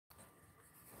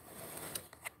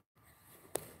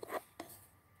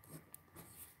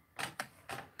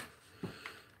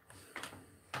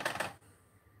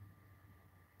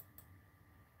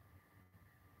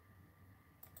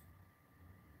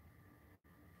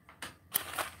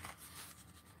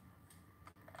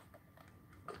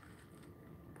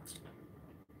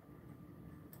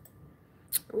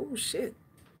Oh, shit.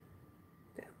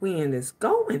 That wind is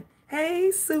going.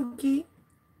 Hey, Suki.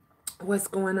 What's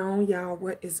going on, y'all?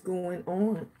 What is going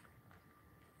on?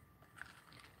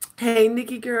 Hey,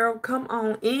 Nikki girl, come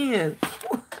on in.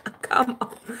 Come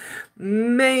on.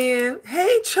 Man.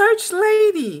 Hey, church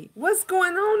lady. What's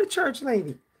going on, the church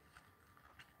lady?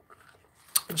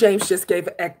 James just gave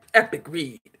an epic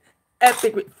read.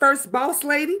 Epic read. First boss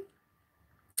lady.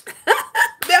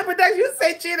 That production, you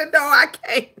say cheetah, no, I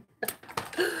can't.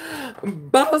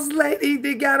 Boss lady,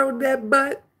 they got on that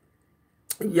butt.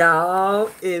 Y'all,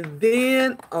 and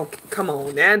then, okay, come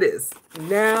on, now this.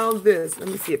 Let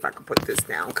me see if I can put this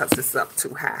down because it's up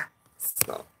too high.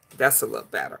 So that's a little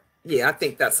better. Yeah, I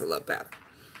think that's a little better.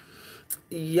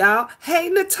 Y'all, hey,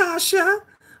 Natasha,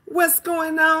 what's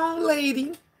going on,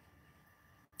 lady?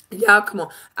 Y'all, come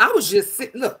on. I was just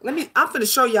sitting, look, I'm going to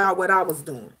show y'all what I was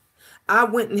doing. I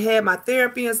went and had my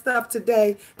therapy and stuff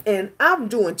today, and I'm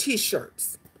doing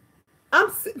t-shirts. I'm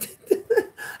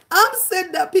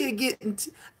sitting up here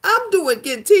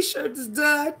getting t-shirts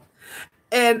done,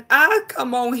 and I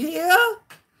come on here,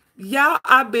 y'all.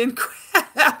 I've been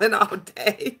crabbing all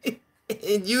day,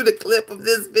 and you the clip of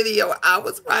this video I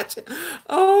was watching.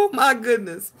 Oh my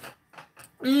goodness.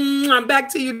 I'm back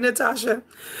to you, Natasha.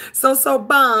 So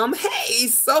bomb. Hey,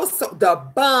 the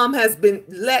bomb has been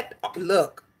let.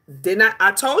 Look, didn't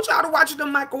I told y'all to watch the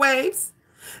microwaves.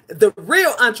 The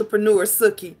real entrepreneur,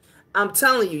 Suki. I'm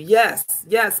telling you, yes.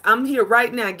 I'm here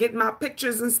right now, getting my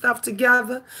pictures and stuff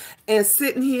together, and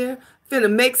sitting here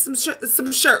finna make some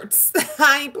shirts.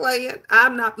 I ain't playing.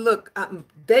 I'm not. Look,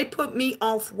 they put me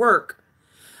off work.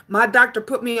 My doctor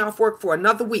put me off work for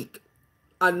another week.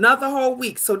 Another whole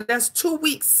week. So that's 2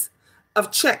 weeks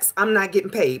of checks I'm not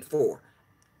getting paid for.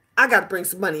 I got to bring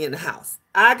some money in the house.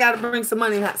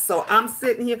 So I'm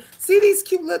sitting here. See these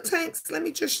cute little tanks? Let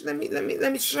me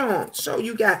show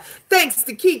you guys. Thanks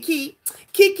to Kiki.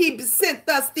 Kiki sent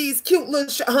us these cute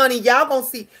little honey. Y'all gonna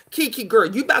see Kiki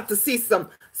girl. You about to see some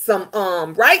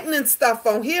writing and stuff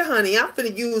on here, honey. I'm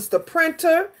finna use the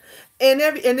printer and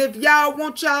if y'all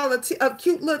want y'all a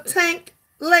cute little tank,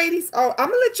 ladies, I'm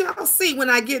gonna let y'all see when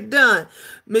I get done.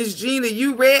 Miss Gina,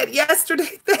 you read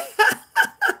yesterday.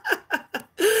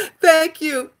 Thank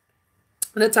you,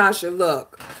 Natasha.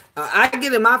 Look, I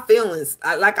get in my feelings.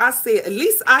 Like I said, at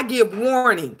least I give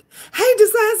warning. Hey,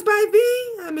 Designs by V.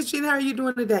 Hi, Miss Gina, how are you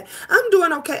doing today? I'm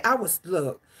doing okay.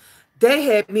 Look, they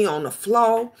had me on the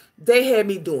floor. They had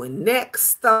me doing neck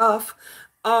stuff.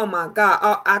 Oh my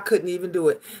God, I couldn't even do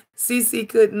it. Cece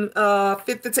couldn't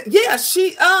fit the yeah,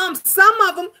 she some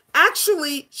of them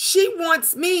actually she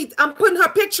wants me. I'm putting her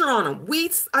picture on them.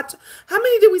 How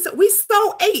many did we sell? We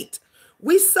sold 8.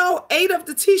 We sold 8 of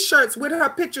the t-shirts with her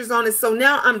pictures on it. So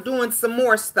now I'm doing some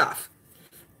more stuff.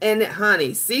 And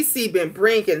honey, Cece been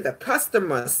bringing the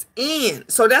customers in.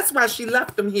 So that's why she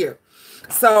left them here.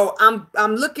 So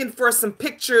I'm looking for some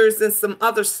pictures and some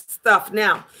other stuff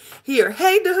now. Here,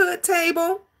 hey, the hood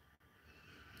table.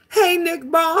 Hey,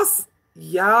 Nick Boss.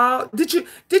 Y'all, did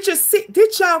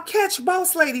y'all catch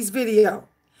Boss Lady's video?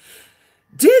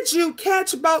 Did you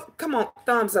catch come on,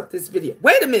 thumbs up this video.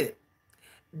 Wait a minute.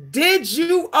 Did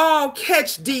you all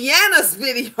catch Deanna's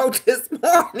video this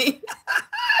morning?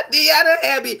 Deanna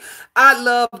had me. I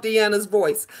love Deanna's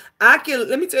voice.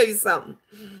 Let me tell you something.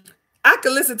 I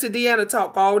could listen to Deanna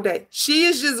talk all day.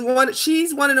 She's one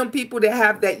of them people that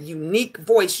have that unique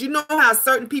voice. You know how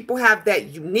certain people have that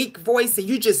unique voice and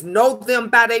you just know them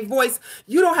by their voice.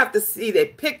 You don't have to see their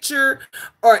picture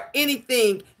or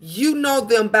anything. You know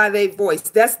them by their voice.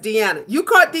 That's Deanna. You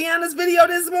caught Deanna's video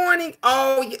this morning?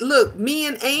 Oh, look, me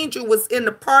and Angel was in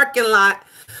the parking lot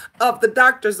of the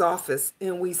doctor's office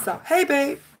and we saw, hey,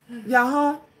 babe, y'all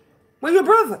home? Where your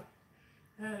brother?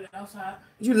 Outside.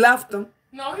 You left him?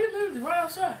 No, he lives right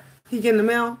outside. He getting the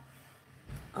mail?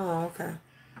 Oh, okay.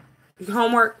 Your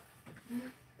homework?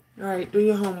 Mm-hmm. All right, do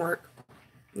your homework.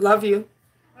 Love you.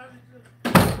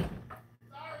 Sorry.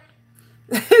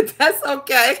 That's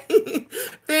okay.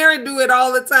 Farron do it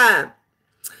all the time.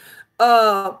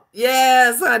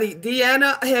 Yes, honey.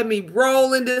 Deanna had me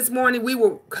rolling this morning. We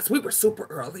were super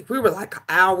early. We were like an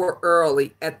hour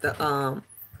early at the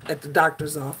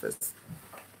doctor's office.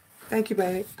 Thank you,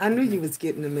 babe. I knew you was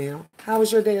getting the mail. How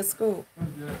was your day at school? I'm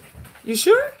good. You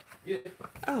sure? Yeah.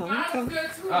 Oh, okay. I'm good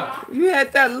too. You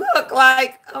had that look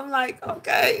like, I'm like,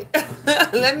 okay.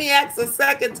 Let me ask a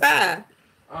second time.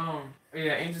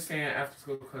 Yeah, Angel's staying after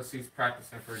school because she's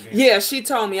practicing for a game. Yeah, she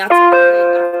told me. I took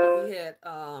her after we had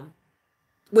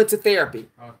went to therapy.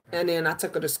 Okay. And then I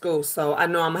took her to school. So I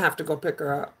know I'm gonna have to go pick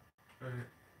her up.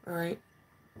 All right.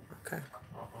 Okay.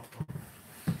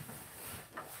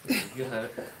 You have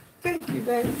it. Thank you,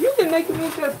 baby. You've been making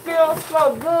me just feel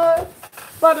so good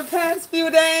for the past few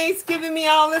days, giving me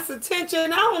all this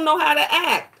attention. I don't know how to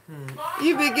act.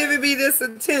 You've been giving me this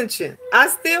attention. I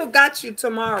still got you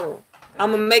tomorrow.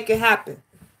 I'm going to make it happen.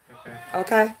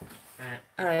 Okay?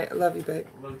 All right. I love you, babe.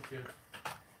 Love you.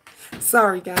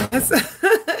 Sorry, guys.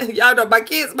 Y'all know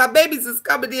my babies is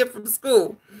coming in from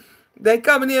school. They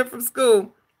coming in from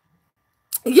school.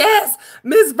 Yes,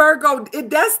 Miss Virgo,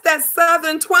 that's that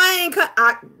Southern twang.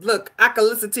 Look, I can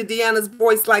listen to Deanna's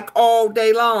voice like all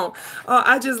day long.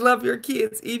 I just love your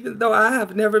kids, even though I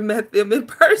have never met them in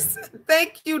person.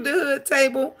 Thank you, the Hood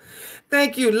Table.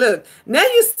 Thank you. Look, now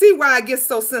you see why I get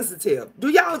so sensitive. Do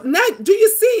you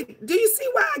see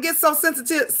why I get so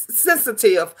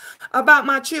sensitive about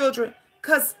my children?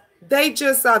 Because they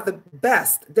just are the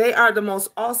best. They are the most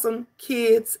awesome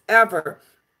kids ever.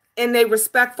 And they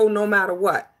respectful no matter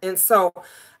what. And so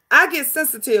I get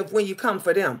sensitive when you come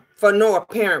for them for no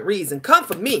apparent reason. Come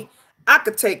for me. I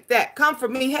could take that. Come for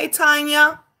me. Hey,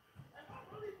 Tanya.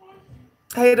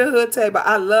 Hey, the Hood Table.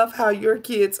 I love how your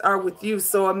kids are with you.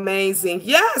 So amazing.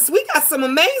 Yes, we got some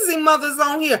amazing mothers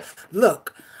on here.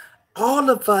 Look, all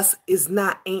of us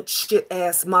ain't shit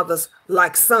ass mothers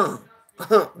like some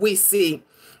we see.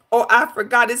 Oh, I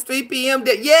forgot it's 3 p.m.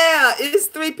 Yeah, it's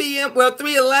 3 p.m. Well,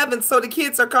 3:11. So the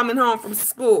kids are coming home from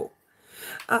school.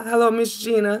 Hello, Miss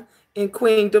Gina in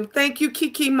Queendom. Thank you,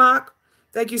 Kiki Mock.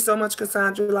 Thank you so much,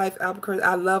 Cassandra Life Albuquerque.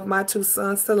 I love my 2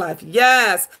 sons to life.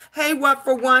 Yes. Hey, what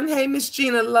for one? Hey, Miss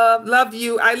Gina, love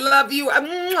you. I love you.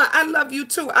 I love you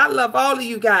too. I love all of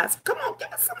you guys. Come on,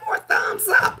 give us some more thumbs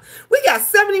up. We got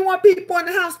 71 people in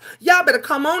the house. Y'all better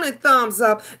come on and thumbs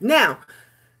up. Now,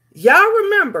 y'all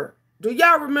remember. Do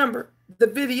y'all remember the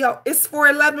video? It's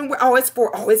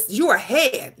 4:11. You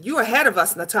ahead. You ahead of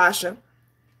us, Natasha.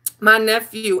 My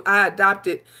nephew, I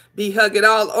adopted, be hugging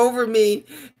all over me,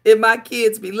 and my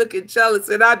kids be looking jealous,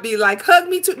 and I'd be like, hug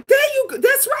me too. There you go.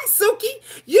 That's right, Suki.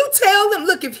 You tell them,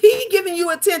 look, if he giving you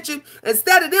attention,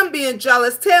 instead of them being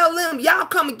jealous, tell them, y'all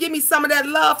come and give me some of that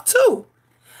love too.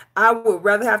 I would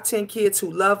rather have 10 kids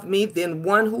who love me than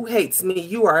one who hates me.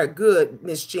 You are good,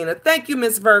 Miss Gina. Thank you,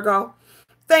 Miss Virgo.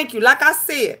 Thank you. Like I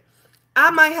said, I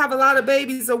might have a lot of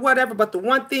babies or whatever, but the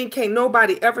one thing can't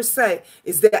nobody ever say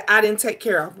is that I didn't take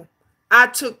care of them. I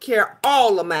took care of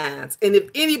all of mine. And if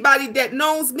anybody that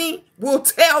knows me will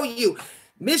tell you,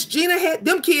 Miss Gina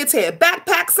them kids had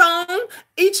backpacks on,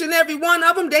 each and every one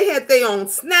of them. They had their own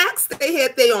snacks. They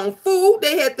had their own food.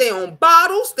 They had their own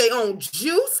bottles, their own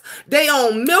juice, their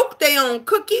own milk, their own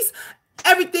cookies,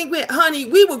 everything with honey.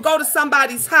 We would go to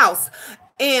somebody's house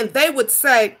and they would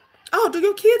say, oh, do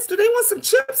your kids, do they want some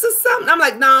chips or something? I'm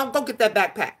like, no, go get that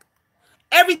backpack.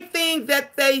 Everything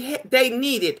that they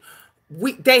needed,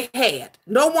 they had.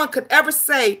 No one could ever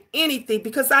say anything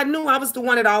because I knew I was the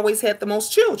one that always had the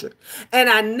most children. And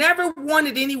I never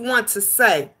wanted anyone to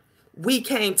say, we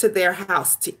came to their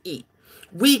house to eat.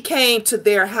 We came to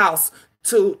their house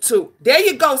to there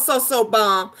you go, so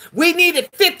bomb. We needed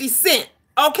 50 cents,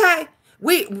 okay?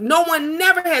 No one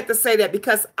never had to say that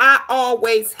because I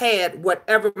always had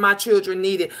whatever my children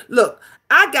needed. Look,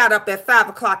 I got up at 5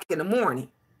 o'clock in the morning.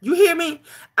 You hear me?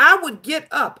 I would get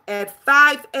up at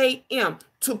 5 a.m.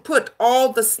 to put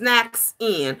all the snacks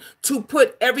in, to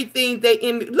put everything they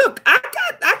in. Look, I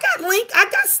got link, I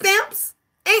got stamps.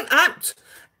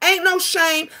 Ain't no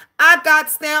shame. I got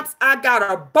stamps. I got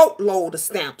a boatload of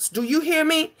stamps. Do you hear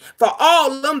me? For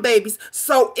all them babies.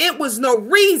 So it was no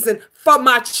reason for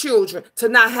my children to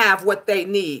not have what they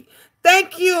need.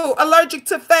 Thank you. Allergic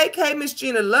to fake. Hey, Miss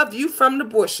Gina, love you from the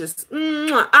bushes.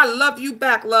 I love you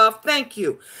back, love. Thank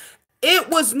you.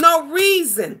 It was no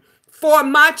reason for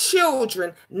my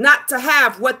children not to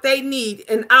have what they need.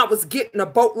 And I was getting a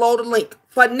boatload of link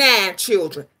for 9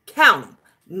 children. Count them.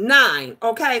 9,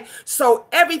 okay? So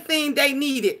everything they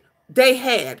needed, they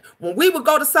had. When we would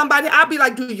go to somebody, I'd be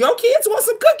like, do your kids want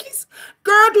some cookies?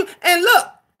 Girl, and look,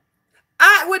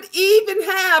 I would even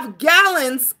have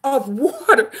gallons of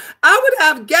water. I would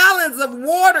have gallons of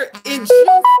water and juice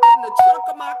in the trunk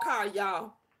of my car,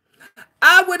 y'all.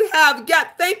 I would have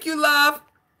thank you, love.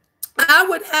 I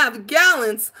would have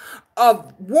gallons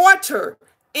of water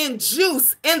and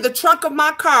juice in the trunk of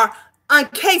my car in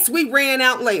case we ran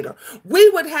out later. We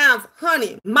would have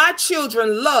honey. My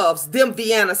children loves them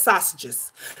Vienna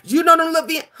sausages. You know them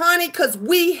little honey, because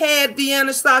we had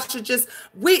Vienna sausages.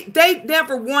 They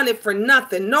never wanted for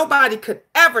nothing. Nobody could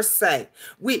ever say.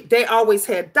 They always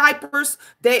had diapers.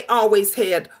 They always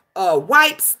had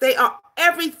wipes.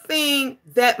 Everything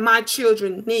that my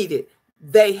children needed,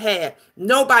 they had.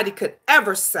 Nobody could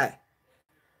ever say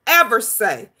ever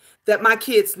say that my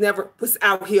kids never was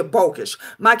out here bogus.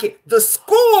 The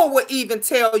school would even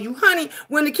tell you, honey,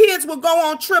 when the kids would go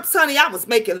on trips, honey, I was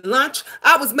making lunch.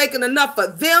 I was making enough for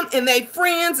them and their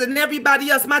friends and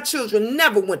everybody else. My children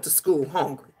never went to school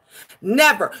hungry.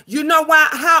 Never. You know why?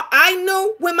 How I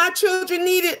knew when my children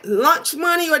needed lunch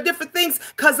money or different things?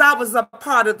 Because I was a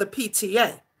part of the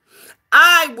PTA.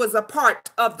 I was a part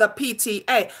of the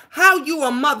PTA. How you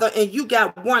a mother and you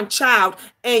got one child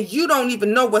and you don't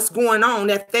even know what's going on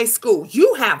at their school?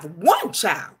 You have one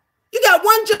child. You got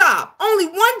one job, only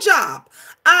one job.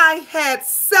 I had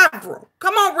several.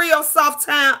 Come on, Rio, Soft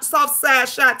Side,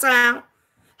 Shot Town.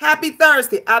 Happy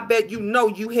Thursday. I bet you know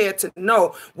you had to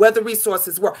know where the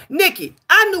resources were. Nikki,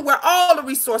 I knew where all the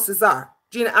resources are.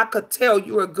 Gina, I could tell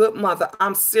you're a good mother.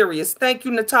 I'm serious. Thank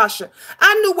you, Natasha.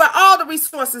 I knew where all the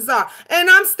resources are, and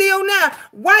I'm still now.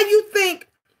 Why you think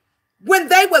when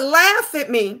they would laugh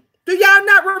at me, do y'all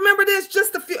not remember this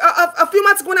just a few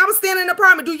months ago when I was standing in the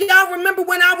apartment? Do y'all remember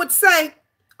when I would say,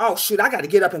 oh, shoot, I got to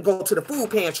get up and go to the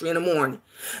food pantry in the morning?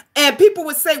 And people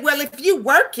would say, well, if you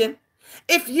working,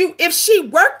 if she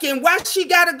working, why she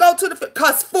got to go to the,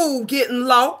 because food getting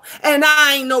low, and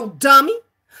I ain't no dummy.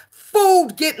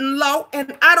 Food getting low,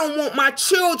 and I don't want my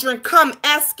children come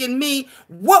asking me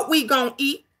what we gonna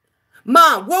eat.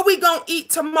 Mom, what we gonna eat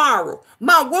tomorrow?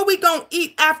 Mom, what we gonna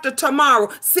eat after tomorrow?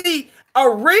 See, a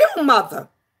real mother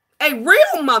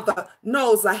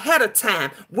knows ahead of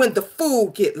time when the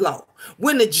food get low,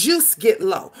 when the juice get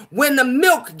low, when the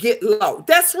milk get low.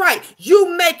 That's right.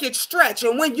 You make it stretch,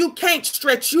 and when you can't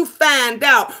stretch, you find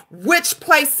out which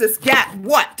places got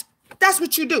what. That's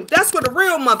what you do. That's what a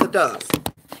real mother does.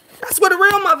 That's what a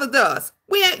real mother does.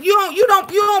 You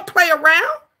don't play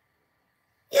around.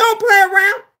 You don't play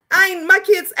around. My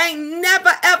kids ain't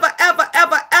never,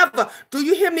 ever. Do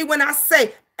you hear me when I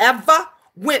say ever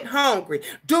went hungry?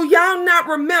 Do y'all not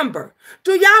remember?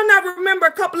 Do y'all not remember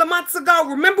a couple of months ago?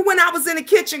 Remember when I was in the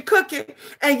kitchen cooking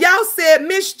and y'all said,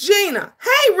 Miss Gina,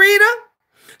 hey Rita.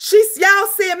 Y'all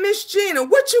said, Miss Gina,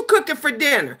 what you cooking for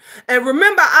dinner? And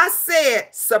remember I said,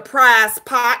 surprise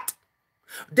pot.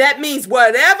 That means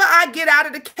whatever I get out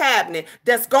of the cabinet,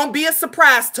 that's going to be a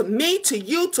surprise to me, to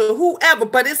you, to whoever,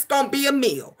 but it's going to be a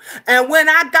meal. And when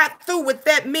I got through with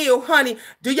that meal, honey,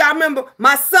 do y'all remember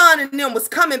my son and them was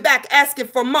coming back asking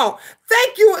for more?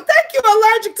 Thank you,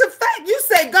 allergic to fat. You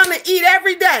say gonna eat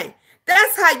every day.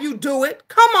 That's how you do it.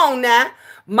 Come on now.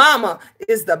 Mama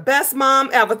is the best mom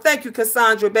ever. Thank you,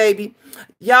 Cassandra, baby.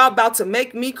 Y'all about to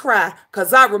make me cry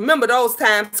because I remember those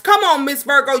times. Come on, Miss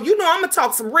Virgo. You know I'm going to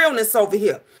talk some realness over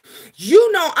here.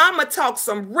 You know I'm going to talk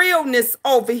some realness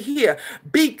over here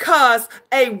because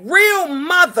a real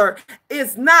mother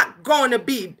is not going to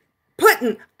be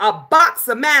putting a box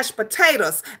of mashed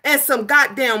potatoes and some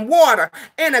goddamn water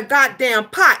in a goddamn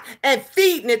pot and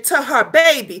feeding it to her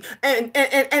baby. And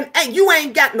you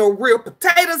ain't got no real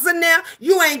potatoes in there.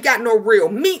 You ain't got no real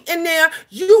meat in there.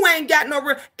 You ain't got no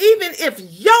real, even if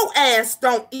your ass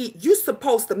don't eat, you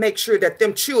supposed to make sure that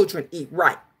them children eat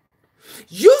right.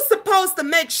 You supposed to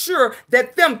make sure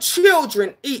that them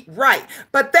children eat right.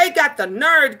 But they got the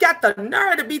nerve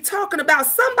to be talking about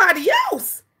somebody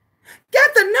else.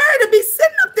 Got the nerve to be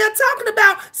sitting up there talking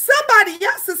about somebody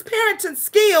else's parenting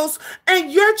skills,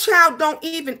 and your child don't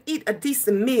even eat a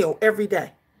decent meal every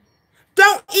day.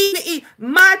 Don't even eat.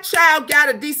 My child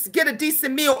get a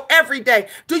decent meal every day.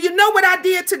 Do you know what I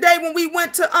did today when we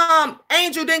went to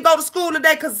Angel didn't go to school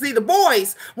today? Because see, the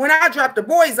boys, when I drop the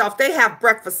boys off, they have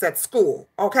breakfast at school.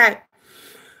 Okay.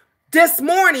 This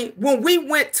morning, when we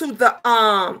went to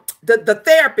the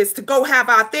therapist to go have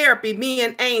our therapy, me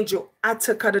and Angel, I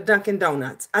took her to Dunkin'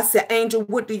 Donuts. I said, Angel,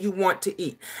 what do you want to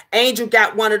eat? Angel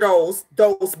got one of those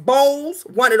bowls,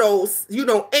 one of those,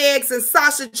 eggs and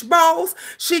sausage bowls.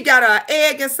 She got an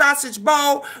egg and sausage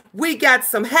bowl. We got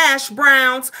some hash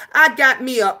browns. I got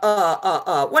me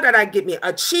what did I get me?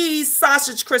 A cheese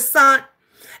sausage croissant.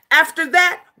 After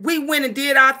that, we went and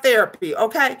did our therapy,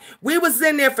 okay? We was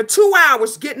in there for 2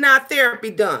 hours getting our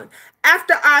therapy done.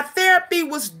 After our therapy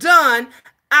was done,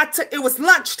 it was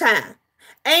lunchtime.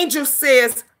 Angel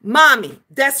says, Mommy,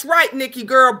 that's right, Nikki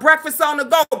girl, breakfast on the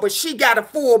go, but she got a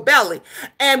full belly.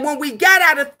 And when we got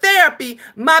out of therapy,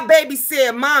 my baby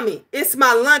said, Mommy, it's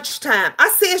my lunchtime. I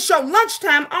said, it's your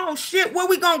lunchtime? Oh shit, what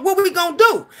we gonna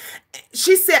do?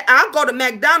 She said, I'll go to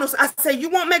McDonald's. I said, you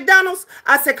want McDonald's?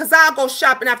 I said, because I'll go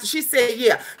shopping after. She said,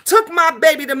 yeah. Took my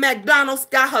baby to McDonald's,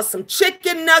 got her some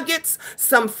chicken nuggets,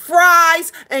 some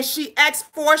fries, and she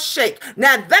asked for a shake.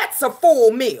 Now, that's a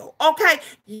full meal, okay?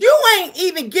 You ain't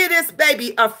even get this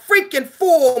baby a freaking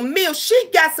full meal. She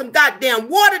got some goddamn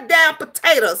watered down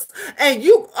potatoes, and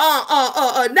you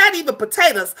not even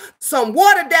potatoes, some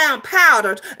watered down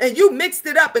powdered, and you mixed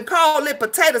it up and called it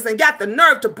potatoes and got the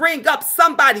nerve to bring up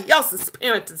somebody else's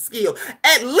parenting skill.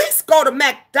 At least go to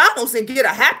McDonald's and get a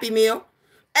Happy Meal.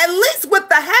 At least with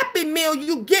the Happy Meal,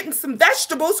 you getting some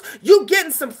vegetables, you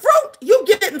getting some fruit, you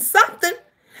getting something,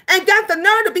 and got the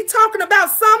nerve to be talking about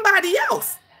somebody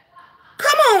else.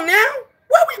 Come on now.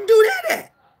 Where we do that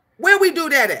at? Where we do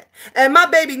that at? And my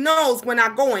baby knows when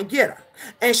I go and get her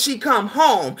and she come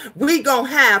home, we gonna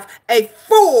have a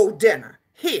full dinner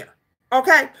here.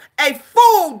 Okay? A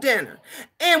full dinner.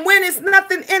 And when it's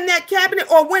nothing in that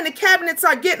cabinet, or when the cabinets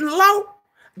are getting low,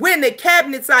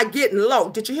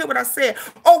 did you hear what I said?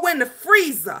 Or when the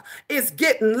freezer is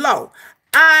getting low,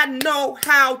 I know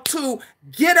how to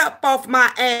get up off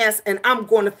my ass, and I'm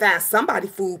going to find somebody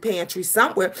food pantry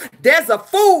somewhere. There's a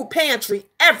food pantry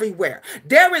everywhere.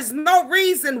 There is no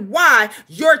reason why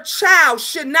your child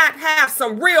should not have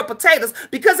some real potatoes,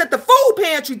 because at the food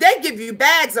pantry, they give you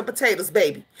bags of potatoes,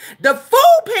 baby. The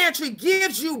food pantry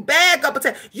gives you bag of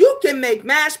potatoes. You can make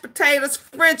mashed potatoes,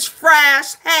 French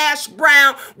fries, hash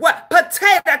brown,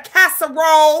 potato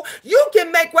casserole. You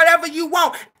can make whatever you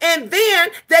want. And then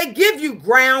they give you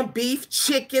ground beef,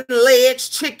 chicken legs,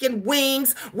 chicken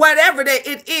wings, whatever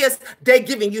it is, they're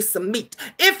giving you some meat.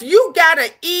 If you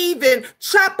gotta even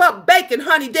chop up bacon,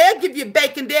 honey, they'll give you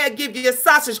bacon, they'll give you a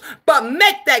sausage, but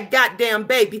make that goddamn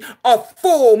baby a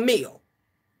full meal.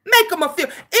 Make them a feel.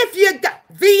 If you got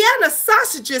Vienna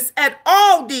sausages at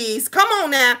Aldi's, come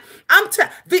on now. I'm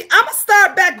gonna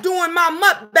start back doing my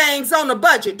mukbangs on a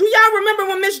budget. Do y'all remember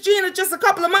when Miss Gina just a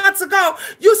couple of months ago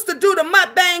used to do the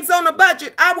mukbangs on a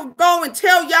budget? I would go and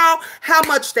tell y'all how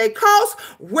much they cost,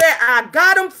 where I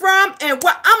got them from, and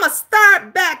what I'm gonna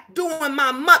start back doing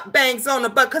my mukbangs on a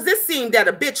budget, because it seemed that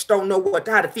a bitch don't know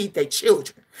how to feed their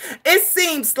children. It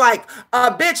seems like a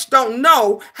bitch don't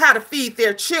know how to feed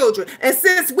their children. And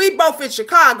since we both in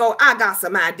Chicago, I got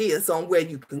some ideas on where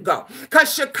you can go.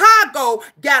 Because Chicago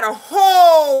got a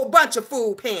whole bunch of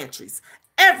food pantries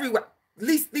everywhere. At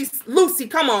least Lucy,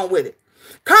 come on with it.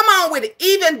 Come on with it.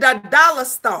 Even the dollar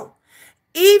store.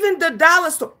 Even the dollar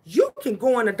store. You can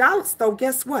go in the dollar store,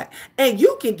 guess what? And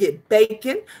you can get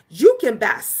bacon. You can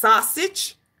buy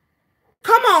sausage.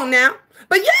 Come on now.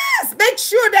 But yes, make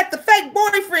sure that the fake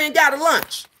boyfriend got a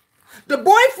lunch. The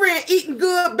boyfriend eating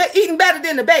good, but eating better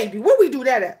than the baby. Where we do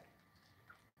that at?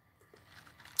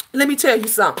 Let me tell you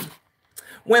something.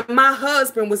 When my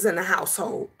husband was in the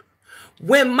household,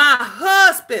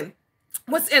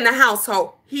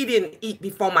 he didn't eat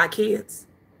before my kids.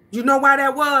 You know why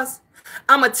that was?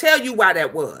 I'm going to tell you why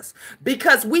that was.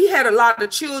 Because we had a lot of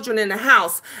children in the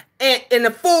house, and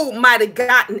the food might have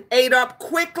gotten ate up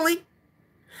quickly.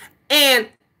 And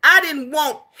I didn't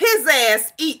want his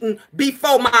ass eaten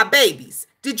before my babies.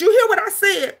 Did you hear what I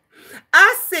said?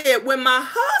 I said when my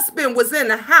husband was in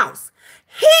the house,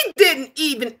 he didn't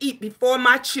even eat before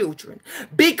my children.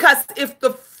 Because if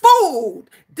the food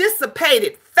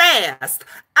dissipated fast,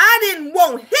 I didn't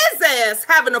want his ass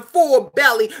having a full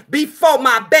belly before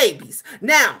my babies.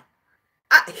 Now,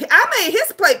 I made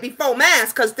his plate before mine,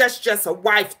 because that's just a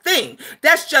wife thing.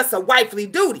 That's just a wifely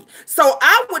duty. So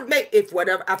I would make, if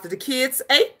whatever, after the kids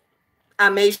ate, I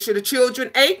made sure the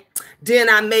children ate. Then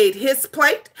I made his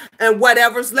plate, and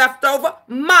whatever's left over,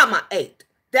 mama ate.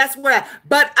 That's what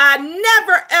but I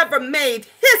never ever made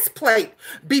his plate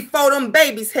before them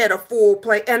babies had a full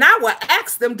plate. And I would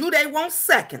ask them, do they want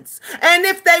seconds? And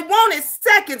if they wanted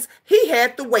seconds, he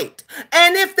had to wait.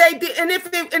 And if they did, and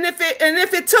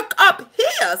if it took up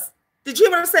his, did you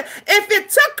hear what I'm saying? If it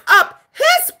took up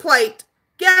his plate,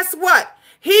 guess what?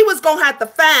 He was gonna have to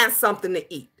find something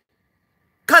to eat.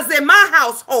 Because in my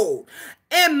household,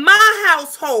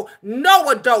 no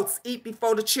adults eat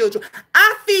before the children.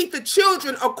 I feed the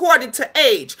children according to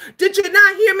age. Did you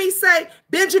not hear me say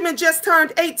Benjamin just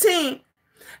turned 18?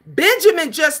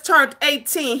 Benjamin just turned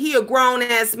 18. He a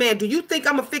grown-ass man. Do you think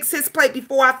I'm going to fix his plate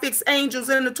before I fix Angel's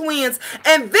and the twins?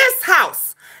 And this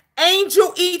house,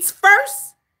 Angel eats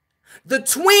first, the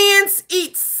twins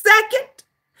eat second,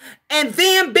 and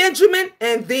then Benjamin,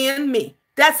 and then me.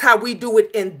 That's how we do it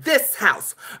in this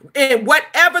house. And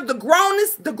whatever the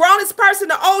grownest person,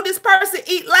 the oldest person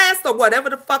eat last, or whatever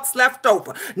the fuck's left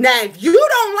over. Now, if you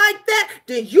don't like that,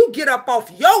 then you get up off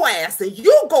your ass and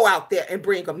you go out there and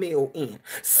bring a meal in.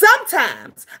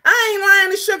 Sometimes, I ain't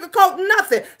lying to sugarcoat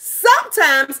nothing.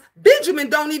 Sometimes Benjamin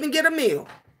don't even get a meal.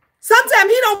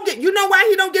 Sometimes he don't get, you know why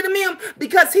he don't get him in?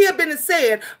 Because he had been and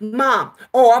said, Mom,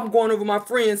 oh, I'm going over my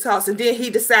friend's house, and then he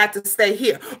decided to stay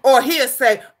here. Or he'll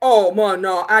say, oh, Mom,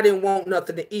 no, I didn't want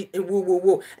nothing to eat, and woo, woo,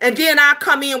 woo. And then I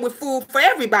come in with food for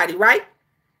everybody, right?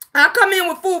 I come in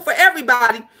with food for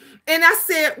everybody, and I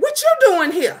said, what you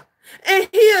doing here? And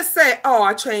he'll say, oh,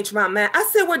 I changed my mind. I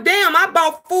said, well, damn, I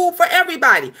bought food for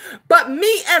everybody. But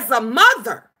me as a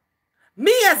mother,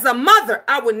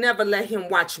 I would never let him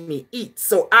watch me eat.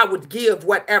 So I would give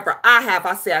whatever I have.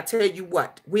 I say, I tell you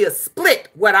what, we'll split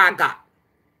what I got.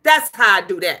 That's how I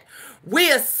do that.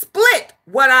 We'll split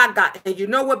what I got. And you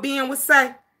know what Ben would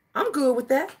say? I'm good with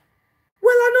that.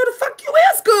 Well, I know the fuck you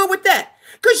is good with that.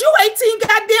 Because you 18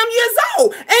 goddamn years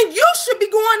old. And you should be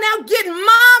going out getting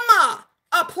mama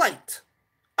a plate.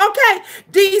 Okay,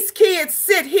 these kids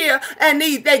sit here and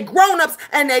they grown-ups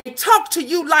and they talk to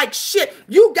you like shit.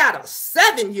 You got a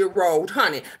 7-year-old,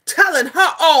 honey, telling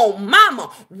her own mama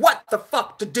what the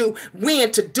fuck to do,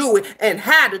 when to do it, and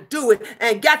how to do it,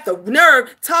 and got the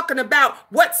nerve talking about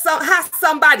how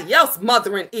somebody else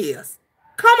mothering is.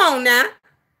 Come on now.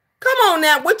 Come on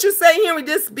now. What you say, Henry?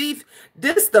 This the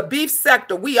beef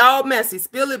sector. We all messy.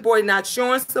 Spilly Boy not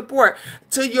showing support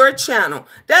to your channel.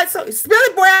 That's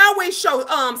Spilly Boy always show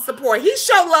support. He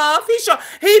show love. He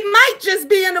might just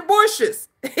be in the bushes.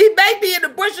 He may be in the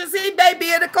bushes. He may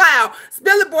be in the cloud.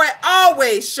 Spilly Boy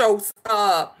always shows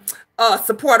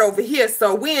support over here.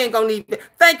 So we ain't gonna even,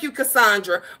 thank you,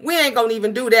 Cassandra. We ain't gonna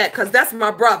even do that because that's my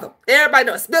brother. Everybody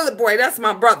knows Spilly Boy, that's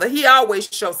my brother. He always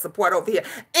shows support over here.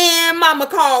 And Mama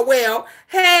Caldwell.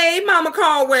 Hey, Mama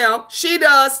Caldwell. She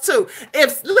does too.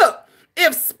 If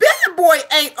Spilly Boy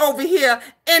ain't over here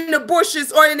in the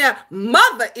bushes or in there,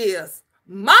 mother is.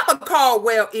 Mama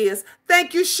Caldwell is.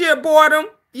 Thank you, Sheer Boredom.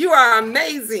 You are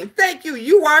amazing. Thank you.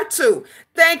 You are too.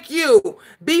 Thank you.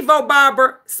 Bevo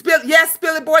Barber. Yes,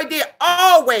 Spilly Boy did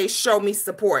always show me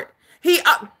support. Thank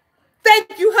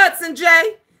you, Hudson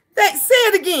J. Say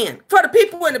it again for the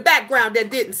people in the background that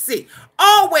didn't see.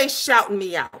 Always shouting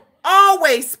me out.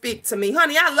 Always speak to me.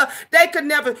 Honey, they could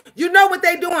never, you know what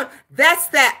they doing? That's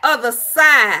that other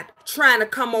side trying to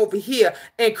come over here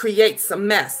and create some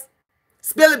mess.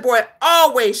 Spilly Boy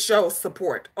always shows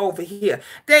support over here.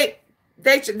 They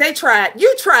tried.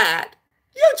 You tried.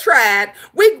 You tried.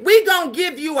 We gonna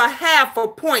give you a half a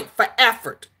point for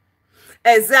effort.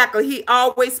 Exactly. He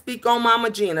always speak on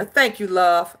Mama Gina. Thank you,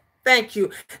 love. Thank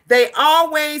you. They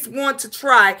always want to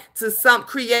try to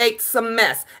create some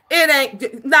mess. It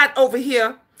ain't not over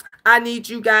here. I need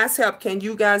you guys' help. Can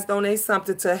you guys donate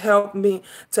something to help me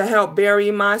to help bury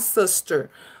my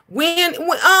sister? When lay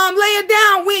it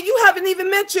down. When you haven't even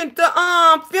mentioned the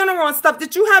funeral and stuff.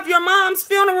 Did you have your mom's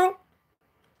funeral?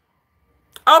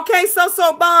 Okay,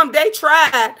 so bomb, they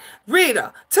tried.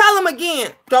 Rita, tell them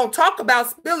again. Don't talk about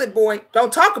Spilly Boy.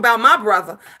 Don't talk about my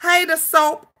brother. Hey, the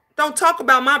soap. Don't talk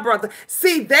about my brother.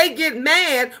 See, they get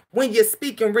mad when you're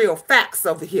speaking real facts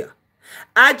over here.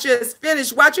 I just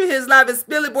finished watching his live, and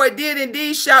Spilly Boy did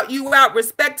indeed shout you out.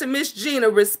 Respect to Miss Gina.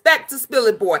 Respect to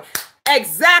Spilly Boy.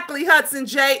 Exactly, Hudson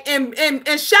J.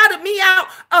 And shouted me out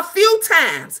a few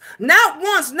times. Not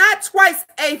once, not twice,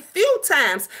 a few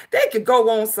times. They could go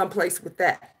on someplace with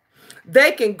that.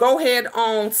 They can go ahead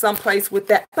on someplace with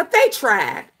that. But they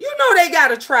tried. You know they got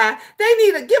to try. They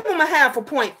need to give them a half a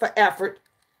point for effort.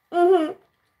 Hey,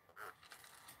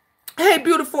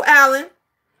 beautiful Alan.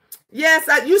 Yes,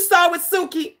 you saw with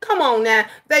Suki. Come on now.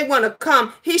 They want to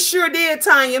come. He sure did,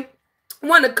 Tanya.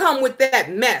 Want to come with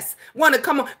that mess. Want to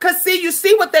come on. Because see, you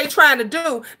see what they trying to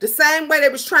do. The same way they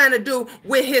was trying to do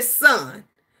with his son.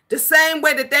 The same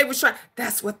way that they was trying.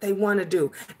 That's what they want to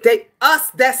do.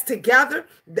 Us that's together.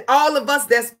 All of us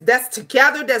that's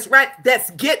together. That's right.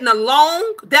 That's getting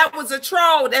along. That was a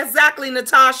troll. Exactly,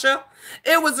 Natasha.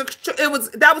 That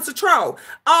was a troll.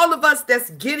 All of us that's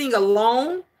getting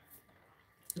along.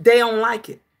 They don't like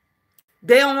it.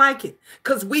 They don't like it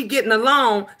because we getting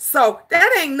along. So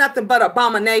that ain't nothing but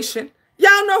abomination.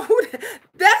 Y'all know who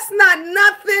that's not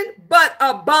nothing but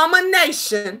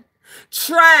abomination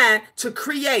trying to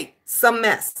create some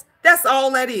mess. That's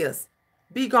all that is.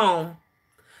 Be gone.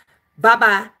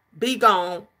 Bye-bye. Be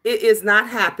gone. It is not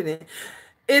happening.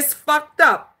 It's fucked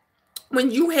up.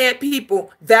 When you had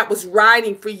people that was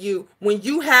riding for you, when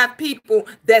you have people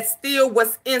that still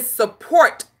was in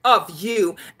support of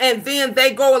you, and then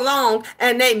they go along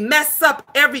and they mess up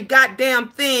every goddamn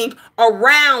thing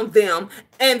around them,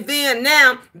 and then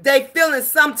now they feeling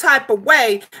some type of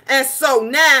way, and so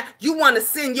now you want to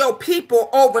send your people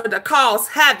over to cause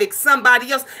havoc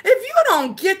somebody else. If you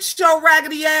don't get your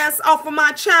raggedy ass off of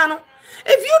my channel,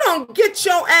 If you don't get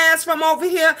your ass from over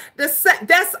here,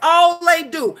 that's all they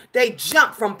do. They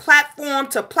jump from platform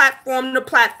to platform to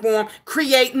platform,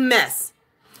 creating mess.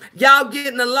 Y'all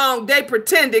getting along, they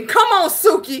pretending. Come on,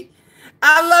 Suki.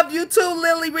 I love you too,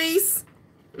 Lily Reese.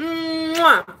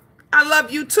 Mwah. I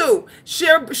love you too.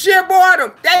 Sheer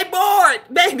boredom. They bored,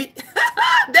 baby.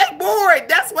 They bored.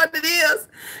 That's what it is.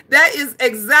 That is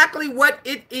exactly what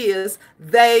it is.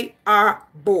 They are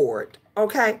bored.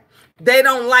 Okay? They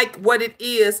don't like what it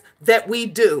is that we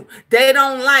do. They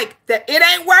don't like that it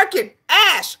ain't working.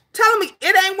 Ash, tell me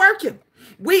it ain't working.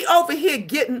 We over here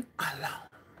getting along.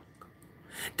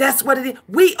 That's what it is.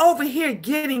 We over here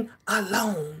getting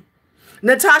alone.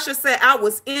 Natasha said, I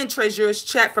was in Treasure's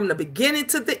chat from the beginning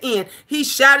to the end. He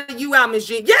shouted you out, Miss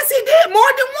Jean. Yes, he did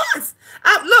more than once.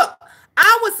 Look,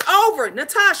 I was over,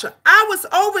 Natasha. I was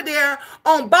over there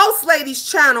on Boss Lady's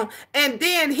channel, and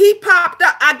then he popped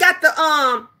up. I got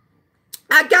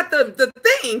the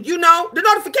thing, you know, the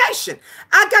notification.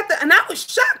 And I was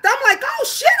shocked. I'm like, oh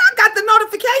shit, I got the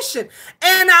notification.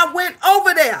 And I went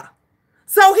over there.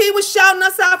 So he was shouting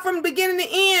us out from the beginning to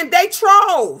end. They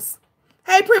trolls.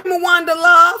 Hey, Prima Wanda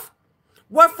Love.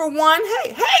 What for one?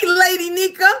 Hey, Lady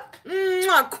Nika.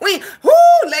 Queen.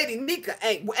 Whoo, Lady Nika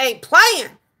ain't playing.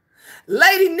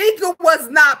 Lady Nika was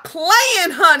not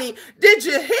playing, honey. Did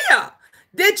you hear?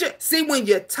 Did you? See, when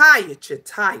you're tired, you're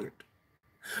tired.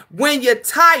 When you're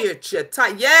tired, you're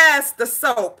tired. Yes, the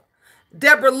soap.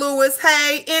 Deborah Lewis.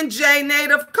 Hey, NJ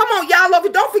Native. Come on, y'all over.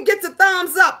 Don't forget the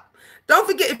thumbs up. Don't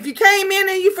forget, if you came in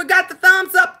and you forgot the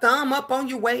thumbs up, thumb up on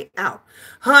your way out.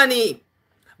 Honey,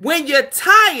 when you're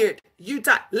tired, you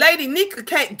tired. Lady Nika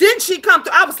came. Didn't she come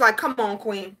through? I was like, come on,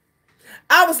 Queen.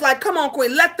 I was like, come on,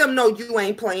 Queen. Let them know you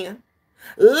ain't playing.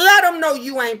 Let them know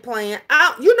you ain't playing.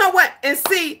 You know what? And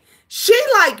see, she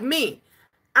like me.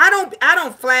 I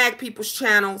don't flag people's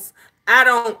channels. I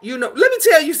don't, you know, let me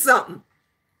tell you something.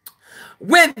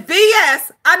 When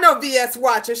VS, I know VS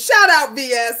watching. Shout out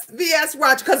VS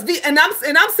watch, because and I'm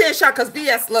saying shout because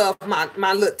VS love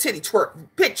my little titty twerk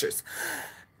pictures.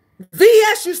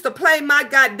 VS used to play my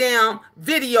goddamn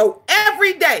video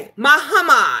every day. My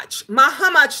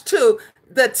homage to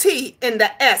the T and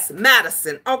the S,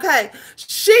 Madison. Okay,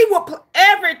 she would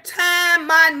every time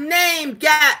my name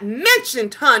got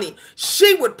mentioned, honey.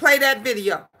 She would play that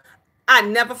video. I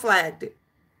never flagged it.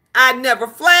 I never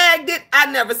flagged it.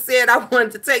 I never said I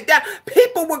wanted to take that.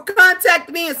 People would contact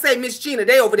me and say, Miss Gina,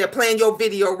 they over there playing your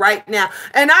video right now.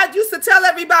 And I used to tell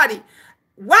everybody,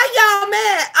 why y'all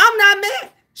mad? I'm not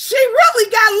mad. She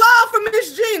really got love for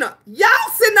Miss Gina.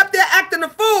 Y'all sitting up there acting a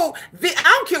fool. I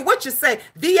don't care what you say.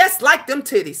 VS like them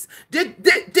titties. Did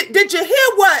you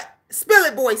hear what Spill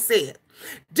It Boy said?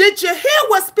 Did you hear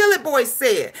what Spill It Boy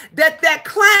said? That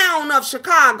clown of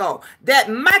Chicago, that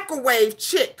microwave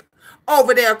chick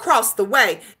over there across the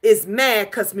way is mad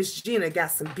because Miss Gina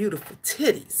got some beautiful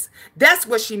titties. That's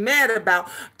what she mad about.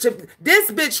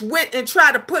 This bitch went and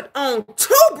tried to put on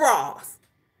two bras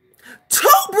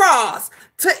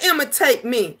to imitate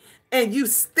me. And you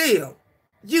still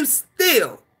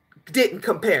didn't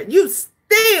compare. You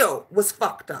still was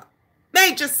fucked up.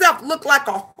 Made yourself look like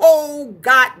a whole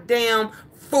goddamn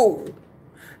fool.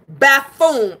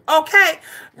 Buffoon. Okay?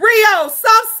 Rio,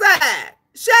 Southside.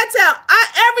 Chantel,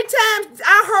 every time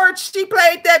I heard she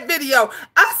played that video,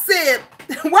 I said,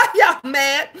 why y'all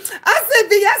mad? I said,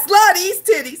 VS love these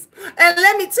titties. And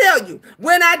let me tell you,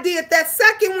 when I did that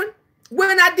second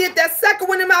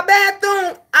one in my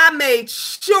bathroom, I made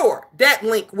sure that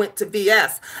link went to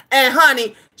VS. And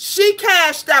honey, she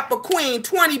cashed out a Queen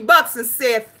 $20 and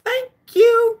said, thank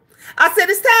you. I said,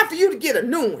 it's time for you to get a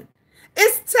new one.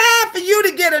 It's time for you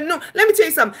to get a new. Let me tell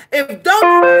you something. If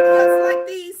don't like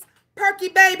these perky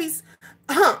babies,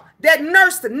 that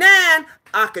nurse to 9,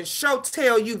 I can sure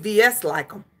tell you VS like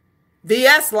them.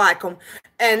 VS like them.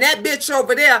 And that bitch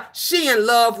over there, she in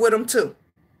love with them too.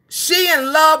 She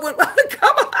in love with,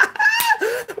 come on.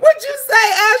 What'd you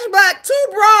say, Ash Black? 2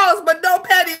 bras, but no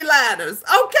petty ladders.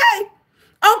 Okay.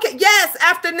 Okay, yes,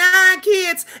 after 9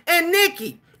 kids and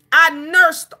Nikki, I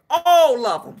nursed all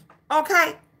of them.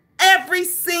 Okay. Every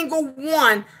single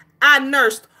one I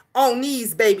nursed on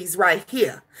these babies right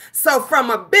here. So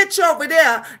from a bitch over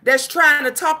there that's trying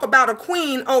to talk about a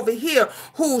queen over here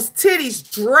whose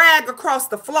titties drag across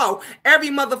the floor, every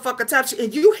motherfucker touch,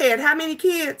 and you had how many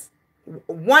kids?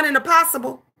 1 in a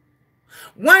possible.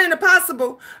 1 in a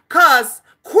possible, because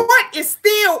court is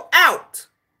still out.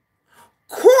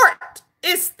 Court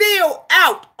is still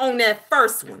out on that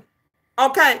first one.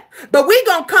 Okay? But we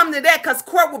gonna come to that because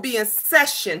court will be in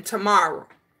session tomorrow.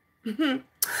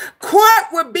 Court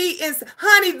would be in,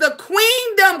 honey, the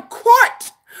queendom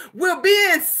court will be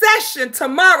in session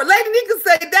tomorrow. Lady Nika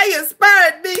say they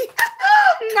inspired me.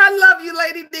 I love you,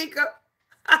 Lady Nika.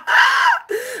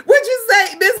 Would you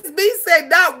say Miss B said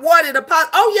not one in a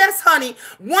possible? Oh yes, honey,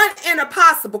 one in a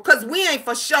possible, because we ain't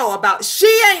for sure about it. She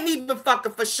ain't even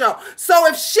fucking for sure. So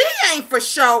if she ain't for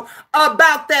sure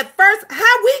about that first,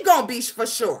 how we gonna be for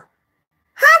sure?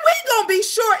 How we gonna be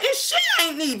sure if she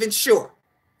ain't even sure?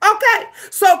 Okay,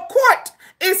 so court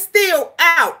is still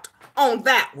out on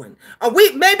that one.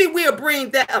 Maybe we'll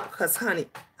bring that up because honey,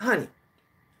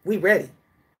 we ready.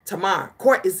 Tomorrow,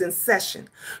 court is in session.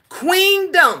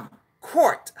 Queendom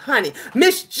court, honey.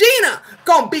 Miss Gina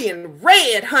gonna be in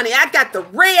red, honey. I got the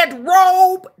red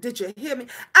robe. Did you hear me?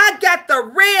 I got the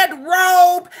red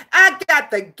robe. I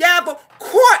got the gavel.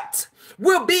 Court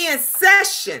will be in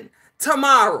session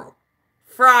tomorrow,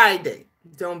 Friday.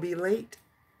 Don't be late.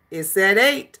 It's at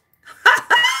 8.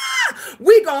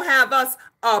 We gonna have us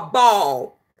a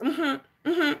ball. And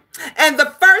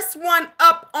the first one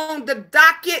up on the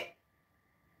docket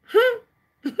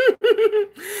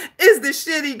is the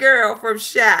shitty girl from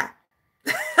Shy.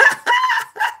 Hey,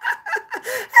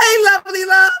 lovely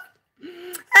love.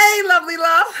 Hey, lovely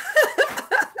love.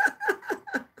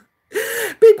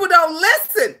 People don't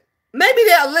listen. Maybe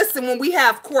they'll listen when we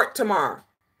have court tomorrow.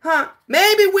 Huh?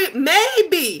 Maybe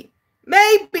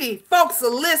folks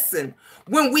will listen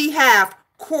when we have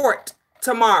court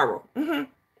tomorrow.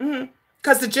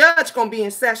 Because the judge gonna be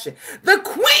in session. The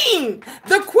queen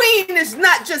is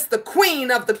not just the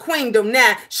queen of the queendom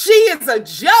now. She is a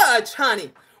judge,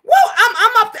 honey. Whoa,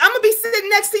 I'm gonna be sitting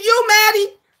next to you,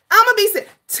 Maddie. I'm gonna be sitting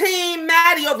Team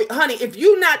Maddie over, honey. If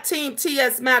you not Team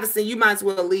T.S. Madison, you might as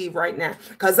well leave right now.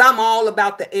 Because I'm all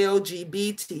about the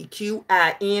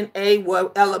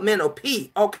LGBTQINA elemental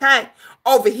P. Okay,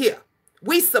 over here.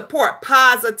 We support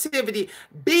positivity.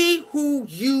 Be who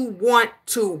you want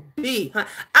to be.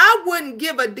 I wouldn't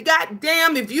give a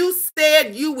goddamn if you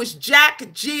said you was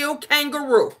Jack, Jill,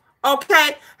 Kangaroo.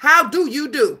 Okay? How do you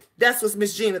do? That's what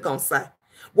Miss Gina gonna say.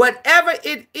 Whatever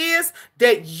it is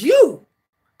that you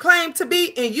claim to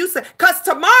be, and you say, because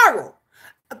tomorrow,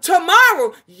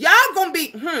 y'all gonna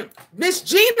be, Miss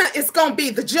Gina is gonna be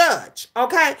the judge.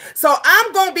 Okay? So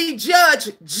I'm gonna be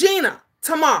Judge Gina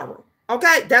tomorrow.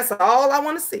 Okay, that's all I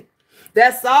want to see.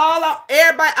 That's all.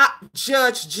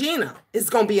 Judge Gina is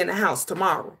going to be in the house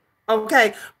tomorrow.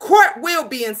 Okay, court will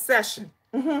be in session.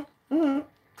 And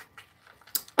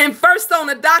first on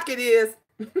the docket is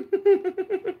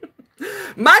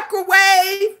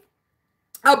microwave,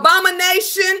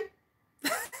 abomination.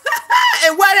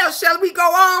 And what else shall we go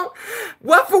on?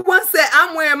 What for one said,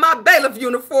 I'm wearing my bailiff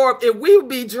uniform and we will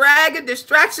be dragging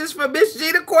distractions from Miss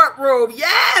Gina courtroom.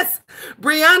 Yes.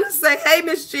 Brianna say, hey,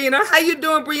 Miss Gina, how you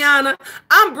doing, Brianna?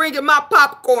 I'm bringing my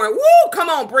popcorn. Woo, come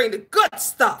on, bring the good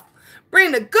stuff.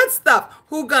 Bring the good stuff.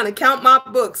 Who gonna count my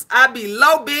books? I be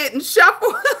low bid and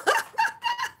shuffle.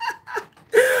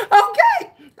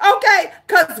 Okay,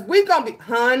 because we gonna be,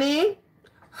 honey,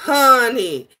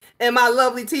 and my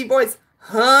lovely T voice,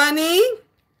 honey,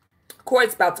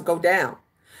 court's about to go down.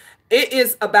 It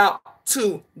is about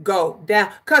to go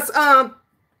down. Because,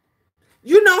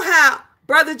 you know how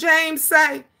Brother James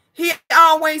say, he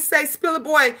always say, Spiller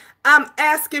Boy, I'm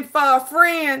asking for a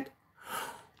friend.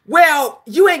 Well,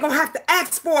 you ain't going to have to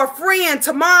ask for a friend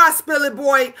tomorrow, Spiller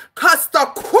Boy, because the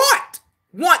court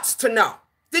wants to know.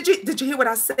 Did you hear what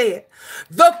I said?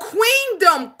 The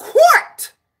Queendom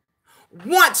Court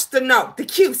wants to know. The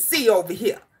QC over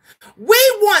here. We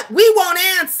want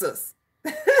answers.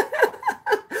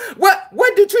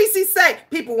 What do Tracy say?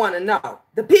 People want to know.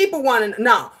 The people want to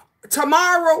know.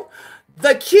 Tomorrow,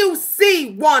 the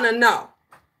QC want to know.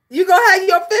 You gonna have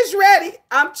your fish ready?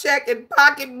 I'm checking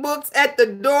pocketbooks at the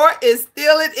door and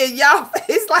stealing in y'all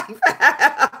face like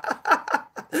that.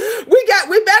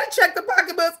 We better check the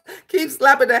pocketbooks. Keep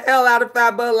slapping the hell out of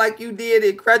Fiber like you did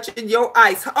and crunching your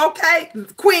ice. Okay,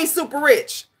 Queen Super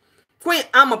Rich. Queen,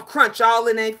 I'm a crunch all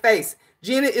in their face.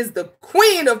 Gina is the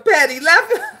queen of petty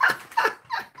laughing.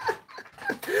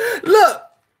 Look,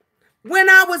 when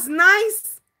I was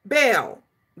nice, Belle,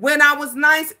 when I was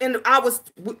nice and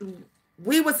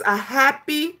we was a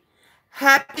happy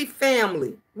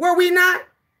family. Were we not?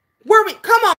 Were we?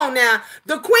 Come on now.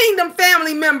 The Queendom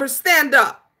family members stand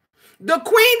up. The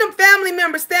Queendom family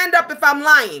members stand up if I'm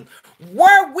lying.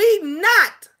 Were we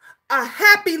not a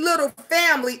happy little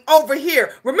family over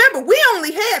here? Remember, we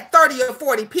only had 30 or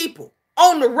 40 people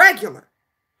on the regular.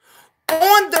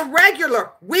 On the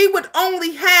regular, we would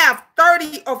only have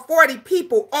 30 or 40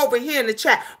 people over here in the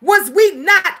chat. Was we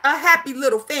not a happy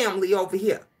little family over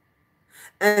here?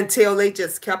 Until they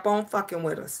just kept on fucking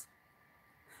with us.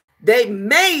 They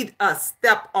made us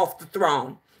step off the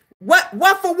throne.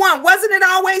 What for one? Wasn't it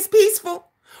always peaceful?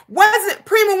 Wasn't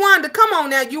Prima Wanda? Come on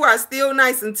now, you are still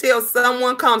nice until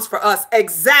someone comes for us.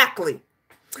 Exactly.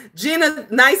 Gina,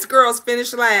 nice girls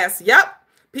finish last. Yep.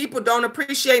 People don't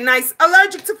appreciate nice.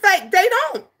 Allergic to fake. They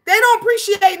don't. They don't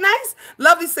appreciate nice.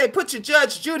 Lovely say, put your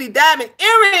Judge Judy diamond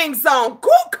earrings on.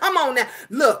 Cool. Come on now.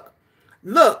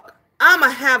 Look. I'ma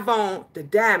have on the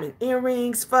diamond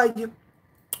earrings for you.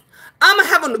 I'ma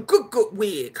have on the good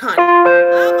wig, honey.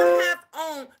 I'ma have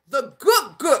on the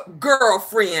good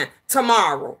girlfriend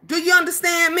tomorrow. Do you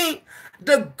understand me?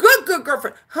 The good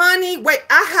girlfriend. Honey, wait,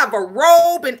 I have a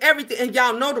robe and everything. And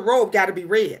y'all know the robe got to be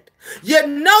red. You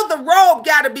know the robe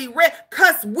got to be red.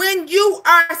 Because when you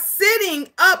are sitting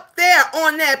up there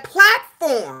on that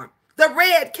platform, the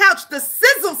red couch, the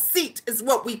sizzle seat is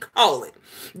what we call it.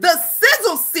 The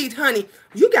sizzle seat, honey,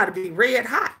 you got to be red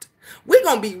hot. We're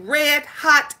going to be red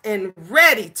hot and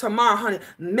ready tomorrow, honey.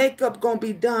 Makeup going to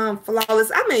be done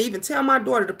flawless. I may even tell my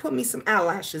daughter to put me some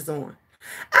eyelashes on.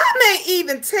 I may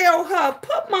even tell her,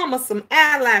 put mama some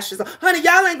eyelashes on. Honey,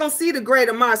 y'all ain't going to see the gray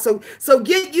tomorrow. So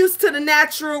get used to the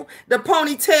natural, the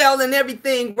ponytail and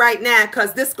everything right now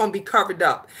because this going to be covered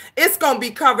up. It's going to be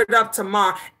covered up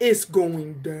tomorrow. It's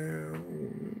going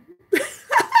down.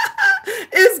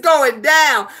 It's going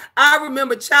down. I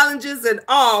remember challenges and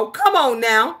all. Come on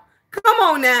now. Come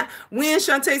on now. When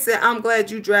Shantae said, I'm glad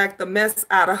you dragged the mess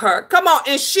out of her. Come on.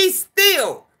 And she's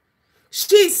still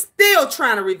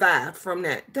trying to revive from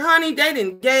that. Honey, they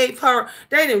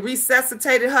didn't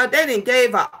resuscitate her. They didn't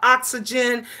gave her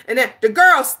oxygen. And then the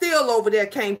girl still over there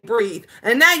can't breathe.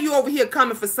 And now you over here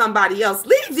coming for somebody else.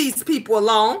 Leave these people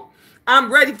alone.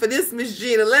 I'm ready for this, Miss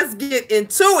Gina. Let's get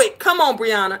into it. Come on,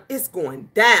 Brianna. It's going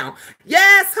down.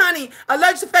 Yes, honey.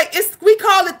 Allergic fake. We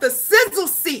call it the sizzle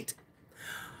seat.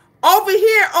 Over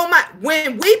here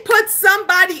when we put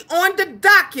somebody on the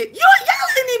docket, y'all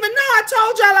didn't even know I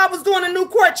told y'all I was doing a new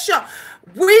court show.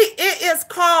 It is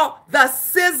called the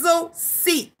sizzle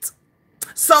seat.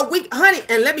 So honey,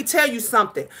 and let me tell you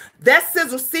something. That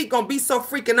sizzle seat gonna be so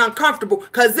freaking uncomfortable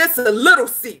because it's a little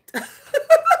seat.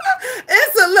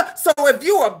 It's a little. So if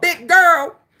you a big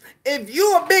girl, and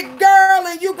you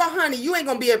go, honey, you ain't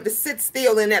gonna be able to sit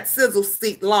still in that sizzle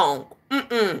seat long.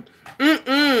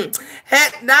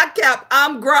 Head not cap.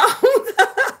 I'm grown.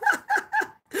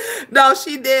 No,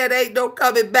 she dead. Ain't no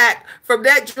coming back from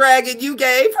that dragon you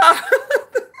gave her.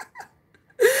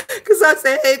 Because I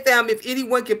said, hey, fam, if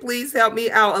anyone can please help me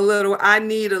out a little. I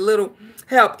need a little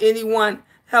help. Anyone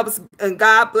helps, and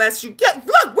God bless you.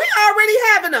 Look, we already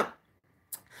having them.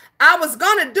 I was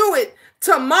going to do it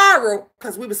tomorrow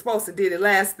because we were supposed to do it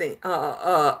last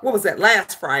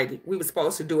Friday. We were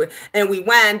supposed to do it and we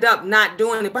wind up not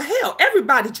doing it. But hell,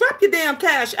 everybody drop your damn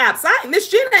cash apps. Miss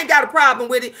Gina ain't got a problem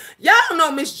with it. Y'all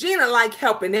know Miss Gina like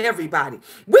helping everybody.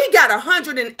 We got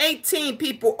 118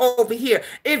 people over here.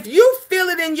 If you feel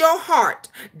it in your heart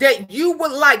that you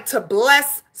would like to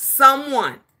bless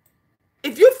someone,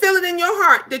 if you feel it in your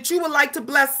heart that you would like to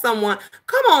bless someone,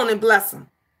 come on and bless them.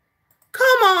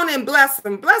 Come on and bless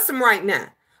them. Bless them right now.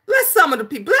 Bless some of the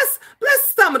people.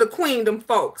 Bless some of the queendom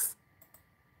folks.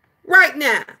 Right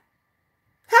now.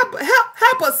 Help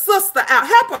a sister out.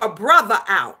 Help a brother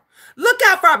out. Look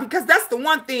out for her because that's the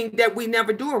one thing that we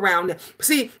never do around there.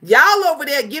 See, y'all over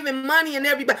there giving money and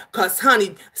everybody. Because,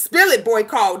 honey, Spill It Boy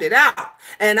called it out.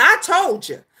 And I told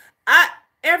you.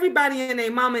 Everybody and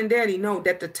their mama and daddy know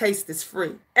that the taste is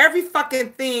free. Every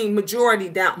fucking thing, majority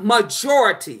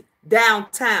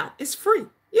downtown, it's free.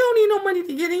 You don't need no money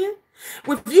to get in.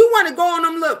 If you want to go on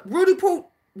them little Rudy Poop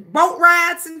boat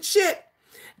rides and shit,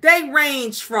 they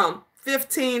range from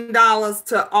 $15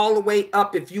 to all the way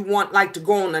up. If you want like to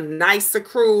go on a nicer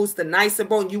cruise, the nicer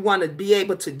boat, you want to be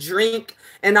able to drink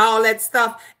and all that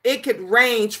stuff, it could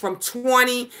range from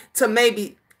 20 to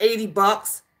maybe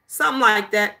 $80. Something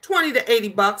like that, 20 to 80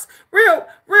 bucks, real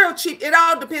cheap. It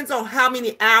all depends on how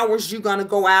many hours you're going to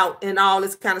go out and all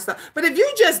this kind of stuff. But if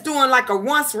you're just doing like a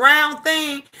once round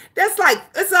thing, that's like,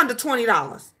 it's under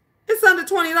 $20. It's under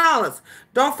 $20.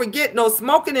 Don't forget, no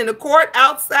smoking in the court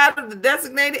outside of the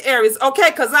designated areas. Okay,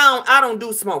 because I don't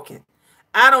do smoking.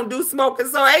 I don't do smoking,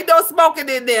 so ain't no smoking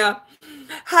in there.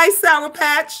 Hi, Sour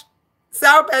Patch.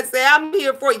 Sour Patch say, I'm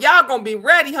here for it. Y'all gonna be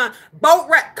ready, huh? Boat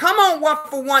ride. Come on, one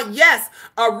for one. Yes,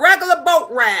 a regular boat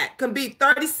ride can be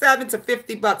 37 to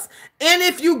 50 bucks. And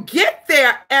if you get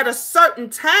there at a certain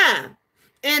time,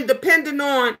 and depending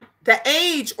on the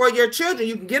age or your children,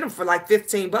 you can get them for like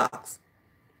 15 bucks.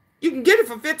 You can get it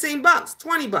for 15 bucks,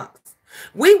 20 bucks.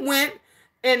 We went,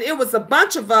 and it was a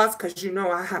bunch of us, because you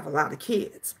know I have a lot of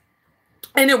kids.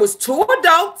 And it was 2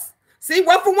 adults, See,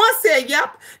 One for One said,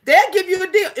 yep, they'll give you a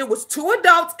deal. It was 2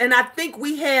 adults, and I think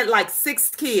we had like 6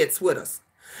 kids with us.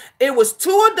 It was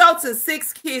 2 adults and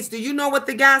 6 kids. Do you know what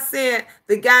the guy said?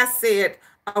 The guy said,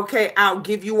 okay, I'll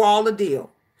give you all a deal.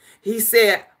 He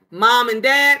said, Mom and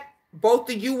Dad,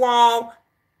 both of you all,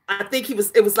 I think it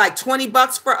was like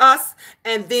 $20 for us.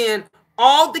 And then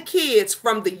all the kids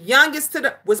from the youngest to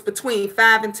the was between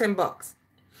 $5 and $10.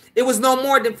 It was no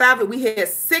more than 5. We had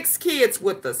 6 kids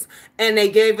with us, and they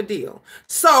gave a deal.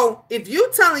 So if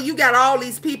you telling you got all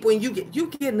these people and you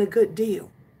getting a good deal,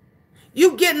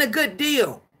 you getting a good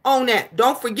deal on that.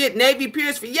 Don't forget Navy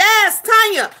Piers for yes,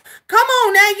 Tanya. Come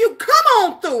on now, you come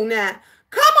on through now.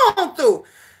 Come on through.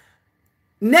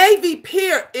 Navy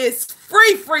Pier is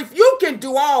free. You can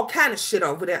do all kind of shit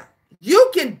over there.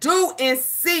 You can do and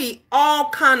see all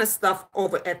kind of stuff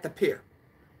over at the pier.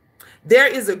 There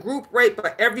is a group rate,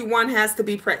 but everyone has to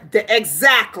be present.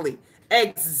 Exactly.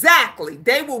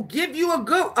 They will give you a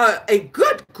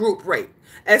good group rate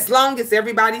as long as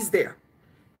everybody's there.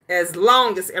 As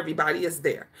long as everybody is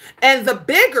there. And the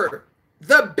bigger,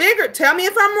 tell me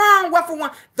if I'm wrong, One for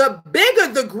One, the bigger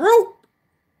the group,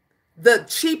 the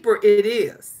cheaper it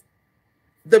is.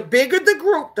 The bigger the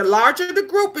group, the larger the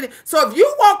group. So if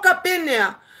you walk up in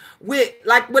there with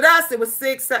us, it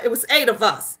was 8 of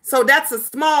us. So that's a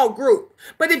small group.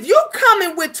 But if you come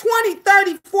in with 20,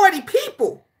 30, 40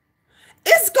 people,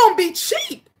 it's going to be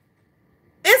cheap.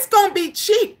 It's going to be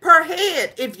cheap per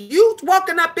head. If you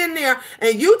walking up in there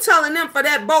and you telling them for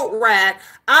that boat ride,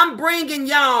 I'm bringing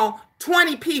y'all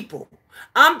 20 people.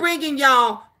 I'm bringing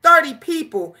y'all 30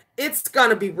 people. It's going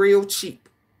to be real cheap.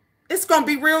 It's going to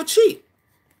be real cheap.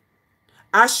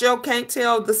 I sure can't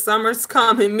tell the summer's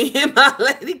coming. Me and my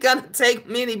lady gonna take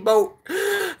mini boat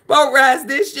rides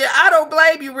this year. I don't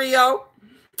blame you, Rio.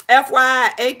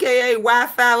 FYI, aka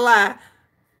Wi-Fi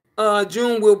Lie.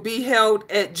 June will be held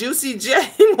at Juicy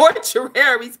J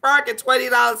Mortuary. Sparking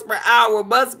 $20 per hour.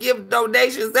 Must give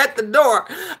donations at the door.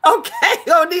 Okay,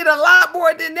 you'll need a lot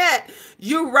more than that.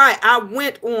 You're right. I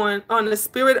went on the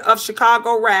Spirit of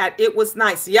Chicago ride. It was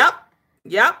nice. Yep.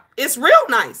 It's real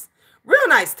nice. Real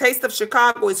nice. Taste of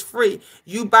Chicago is free.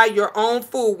 You buy your own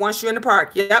food once you're in the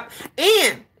park. Yep.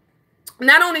 And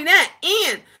not only that,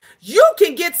 and you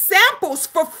can get samples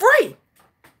for free.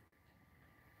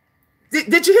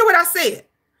 Did you hear what I said?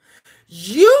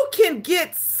 You can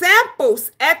get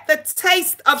samples at the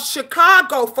Taste of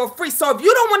Chicago for free. So if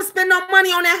you don't want to spend no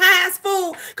money on that high-ass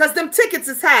food, because them tickets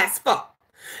is high as fuck.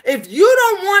 If you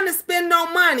don't want to spend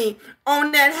no money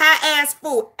on that high-ass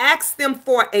food, ask them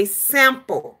for a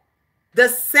sample. The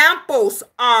samples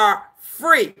are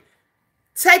free.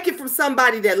 Take it from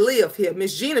somebody that live here.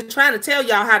 Miss Gina trying to tell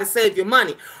y'all how to save your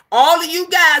money. All of you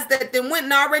guys that then went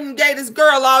and already gave this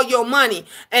girl all your money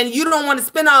and you don't want to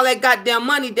spend all that goddamn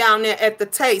money down there at the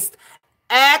Taste,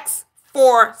 ask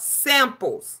for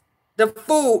samples. The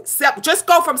food, just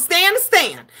go from stand to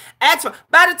stand. Ask for,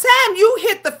 by the time you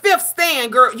hit the 5th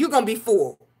stand, girl, you're going to be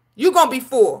full. You're going to be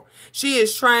full. She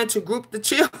is trying to group the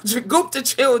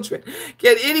children.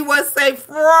 Can anyone say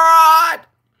fraud?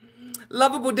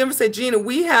 Lovable Denver said, Gina,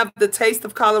 we have the Taste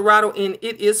of Colorado and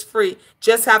it is free.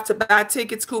 Just have to buy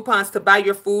tickets, coupons to buy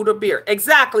your food or beer.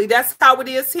 Exactly. That's how it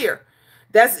is here.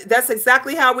 That's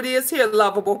exactly how it is here,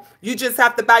 Lovable. You just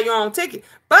have to buy your own ticket.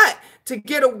 But to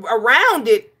get around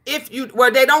it,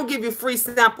 they don't give you free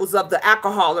samples of the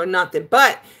alcohol or nothing.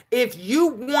 But if you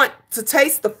want to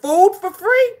taste the food for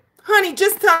free, honey,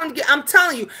 just tell them, I'm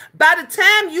telling you, by the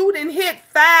time you done hit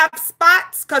 5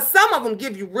 spots, because some of them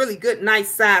give you really good, nice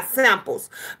size samples.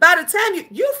 By the time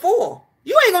you full,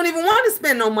 you ain't going to even want to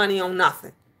spend no money on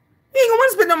nothing. You ain't going to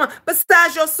want to spend no money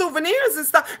besides your souvenirs and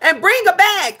stuff. And bring a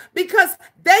bag because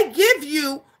they give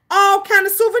you all kind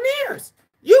of souvenirs.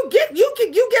 You get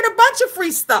a bunch of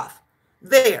free stuff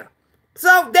there.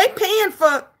 So they paying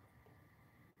for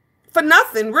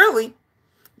nothing, really.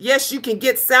 Yes, you can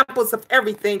get samples of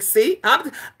everything. See,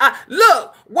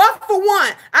 look, One for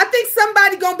One. I think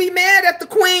somebody gonna be mad at the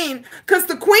Queen because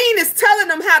the Queen is telling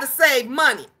them how to save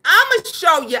money. I'ma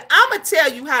show you. I'ma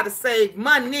tell you how to save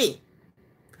money.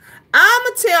 I'ma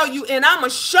tell you, and I'ma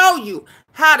show you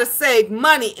how to save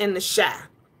money in the Chi.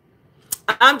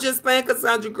 I'm just playing,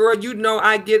 Cassandra, girl. You know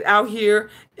I get out here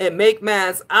and make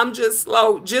masks. I'm just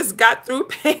slow. Just got through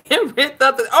paying rent.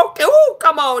 Okay, ooh,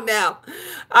 come on now.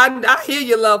 I hear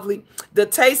you, lovely. The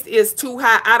taste is too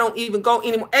high. I don't even go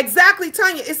anymore. Exactly,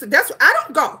 Tanya. I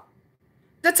don't go.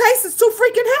 The taste is too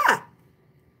freaking high.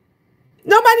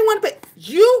 Nobody want to pay.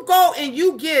 You go and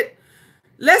you get,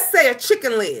 let's say, a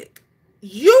chicken leg.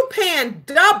 You paying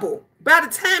double by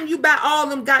the time you buy all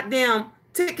them goddamn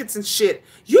tickets and shit.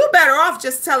 You better off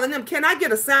just telling them, can I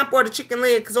get a sample of the chicken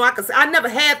leg so I can see? I never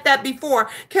had that before.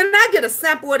 Can I get a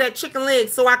sample of that chicken leg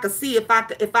so I can see if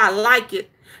I like it?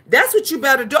 That's what you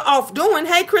better do off doing.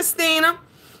 Hey, Christina,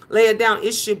 lay it down.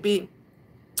 It should be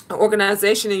an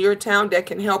organization in your town that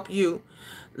can help you.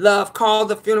 Love, call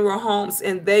the funeral homes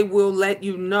and they will let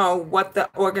you know what the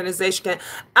organization can.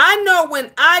 I know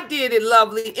when I did it,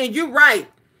 Lovely, and you're right.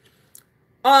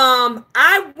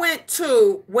 I went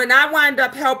to, when I wind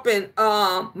up helping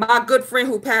my good friend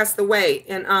who passed away,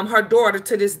 and her daughter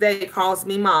to this day calls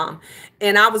me mom.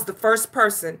 And I was the first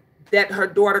person that her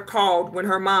daughter called when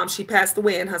her mom, she passed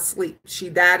away in her sleep. She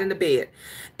died in the bed.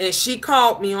 And she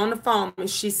called me on the phone and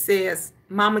she says,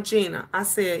 Mama Gina. I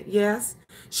said, yes.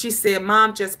 She said,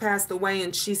 Mom just passed away.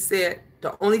 And she said,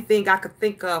 the only thing I could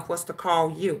think of was to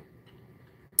call you.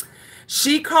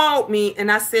 She called me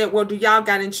and I said, well, do y'all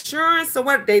got insurance or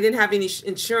what? They didn't have any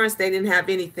insurance. They didn't have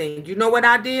anything. You know what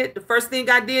I did? The first thing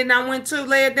I did, and I went to,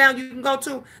 lay it down, you can go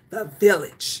to the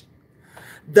village.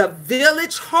 The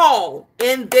village hall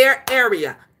in their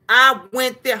area. I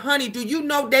went there. Honey, do you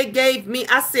know they gave me?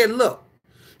 I said, look,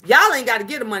 y'all ain't got to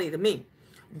give the money to me.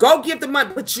 Go give the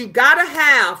money. But you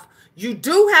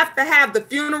do have to have the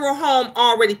funeral home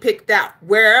already picked out.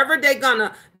 Wherever they're going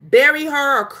to bury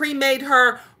her or cremate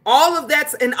her, all of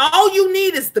that's, and all you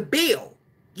need is the bill.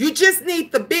 You just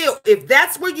need the bill if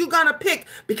that's where you're going to pick,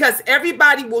 because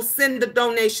everybody will send the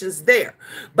donations there.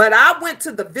 But I went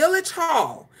to the village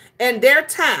hall in their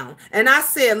town and I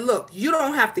said, look, you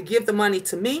don't have to give the money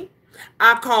to me.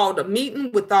 I called a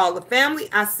meeting with all the family.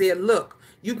 I said, look,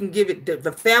 you can give it.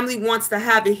 The family wants to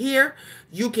have it here.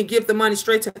 You can give the money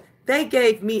straight to. They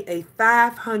gave me a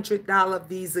 $500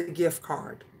 Visa gift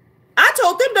card. I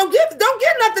told them, don't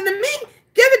give nothing to me.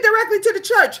 Give it directly to the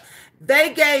church.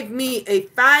 They gave me a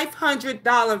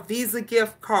 $500 Visa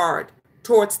gift card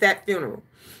towards that funeral.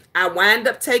 I wound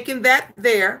up taking that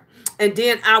there. And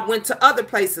then I went to other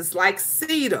places like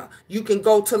Cedar. You can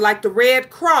go to like the Red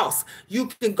Cross. You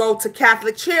can go to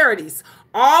Catholic Charities.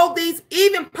 All these,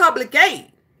 even public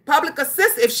aid, public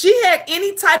assistance. If she had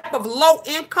any type of low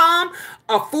income,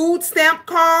 a food stamp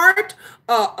card,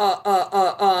 a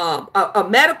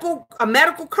medical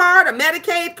card, a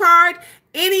Medicaid card,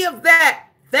 any of that,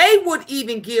 they would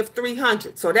even give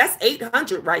 $300. So that's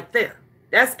 $800 right there.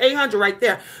 That's $800 right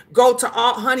there. Go to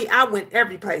all, honey, I went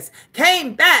every place.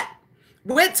 Came back,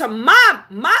 went to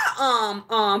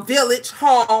my village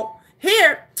hall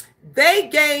here. They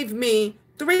gave me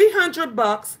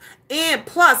 $300 and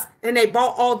plus, and they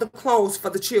bought all the clothes for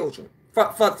the children.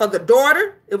 For the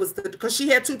daughter, it was because she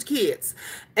had 2 kids,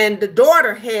 and the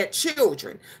daughter had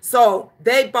children. So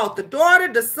they bought the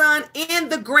daughter, the son, and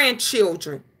the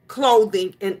grandchildren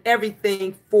clothing and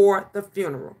everything for the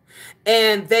funeral.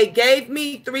 And they gave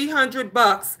me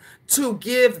 $300 to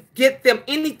get them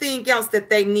anything else that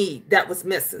they need that was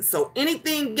missing. So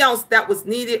anything else that was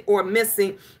needed or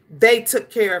missing, they took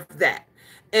care of that.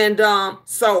 And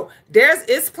so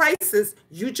it's places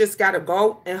you just got to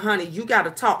go, and honey, you got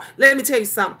to talk. Let me tell you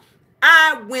something.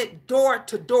 I went door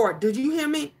to door. Did you hear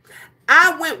me?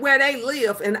 I went where they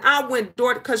live, and I went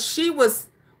door because she was,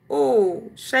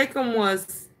 Shakem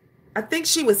was, I think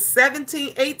she was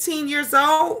 17, 18 years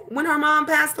old when her mom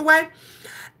passed away.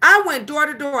 I went door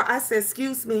to door. I said,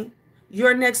 excuse me,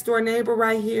 your next door neighbor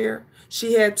right here.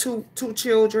 She had two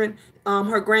children.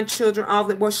 Her grandchildren, all of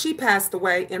them. Well, she passed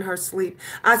away in her sleep.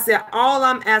 I said, all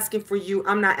I'm asking for you,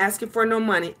 I'm not asking for no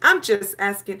money. I'm just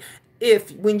asking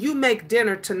if when you make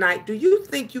dinner tonight, do you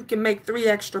think you can make 3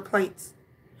 extra plates?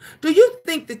 Do you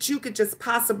think that you could just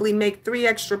possibly make 3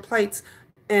 extra plates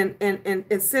and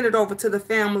send it over to the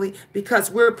family, because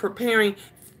we're preparing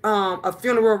a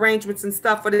funeral arrangements and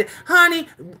stuff for the honey?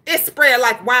 It spread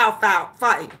like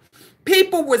wildfire.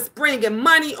 People was bringing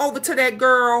money over to that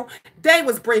girl. They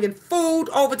was bringing food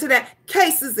over to that,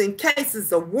 cases and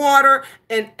cases of water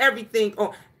and everything.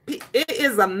 Oh, it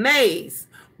is amazing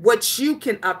what you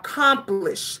can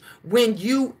accomplish when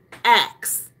you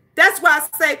ask. That's why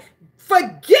I say,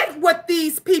 forget what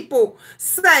these people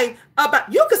say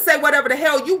about, you can say whatever the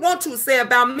hell you want to say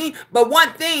about me, but one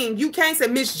thing you can't say,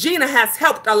 Miss Gina has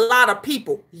helped a lot of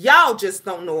people. Y'all just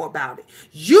don't know about it.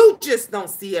 You just don't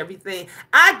see everything.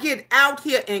 I get out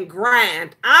here and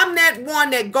grind. I'm that one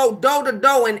that go door to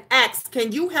door and ask,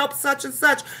 can you help such and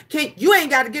such? You ain't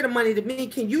got to get the money to me.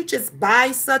 Can you just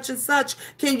buy such and such?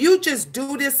 Can you just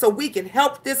do this so we can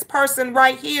help this person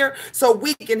right here, so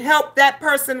we can help that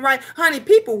person right? Honey,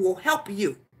 people will help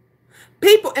you.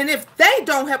 People, and if they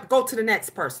don't help, go to the next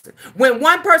person. When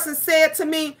one person said to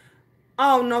me,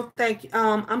 Oh, no, thank you.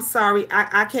 I'm sorry.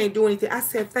 I can't do anything. I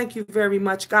said, thank you very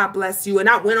much. God bless you. And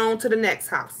I went on to the next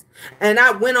house. And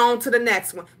I went on to the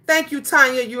next one. Thank you,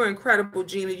 Tanya. You're incredible,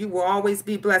 Gina. You will always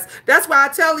be blessed. That's why I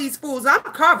tell these fools I'm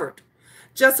covered.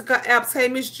 Jessica Epps, hey,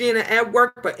 Miss Gina, at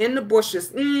work, but in the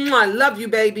bushes. I love you,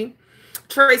 baby.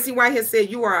 Tracy Whitehead said,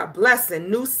 you are a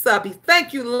blessing. New subby.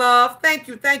 Thank you, love. Thank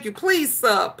you. Thank you. Please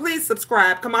sub. Please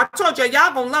subscribe. Come on. I told you,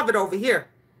 y'all going to love it over here.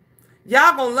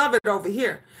 Y'all going to love it over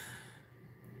here.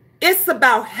 It's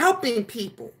about helping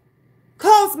people.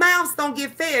 Closed mouths don't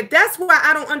get fed. That's why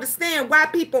I don't understand why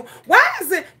people, why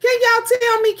is it, can y'all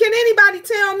tell me, can anybody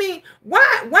tell me,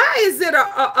 why is it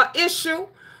a issue?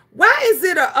 Why is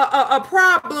it a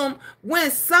problem when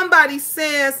somebody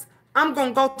says, I'm going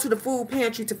to go to the food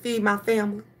pantry to feed my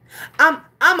family? I'm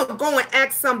going to go and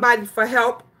ask somebody for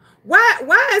help.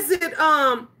 Why is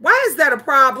that a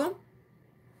problem?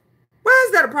 Why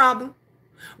is that a problem?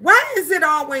 Why is it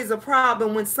always a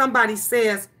problem when somebody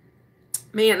says,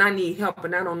 man, I need help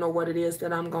and I don't know what it is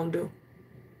that I'm going to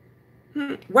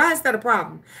do? Why is that a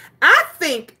problem? I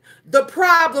think the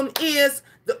problem is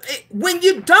when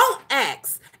you don't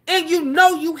ask and you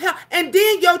know you help and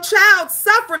then your child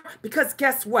suffer, because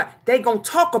guess what? They going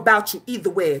to talk about you either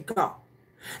way it go.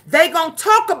 They gonna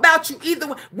talk about you either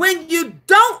way. When you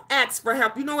don't ask for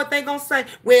help, you know what they gonna say?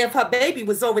 Well, if her baby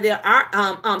was over there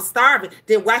starving,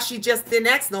 then why she just didn't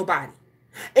ask nobody?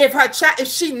 If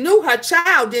she knew her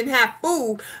child didn't have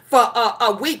food for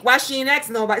a week, why she didn't ask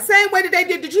nobody? Same way that they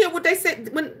did. Did you hear what they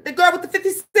said when the girl with the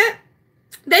 50 cent?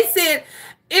 They said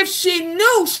if she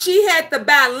knew she had to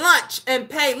buy lunch and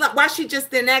pay lunch, why she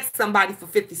just didn't ask somebody for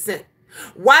 50 cents?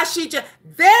 Why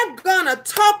they're gonna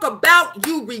talk about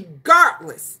you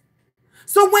regardless.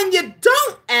 So when you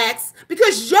don't ask,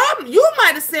 because you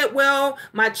might have said, well,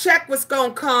 my check was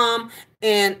gonna come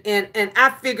and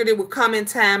I figured it would come in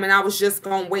time and I was just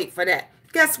gonna wait for that.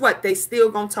 Guess what? They still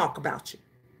gonna talk about you.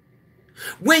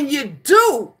 When you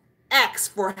do ask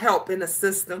for help in the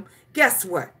system, guess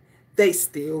what? They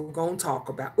still gonna talk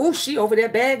about, oh, she over there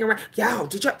begging around. Yo,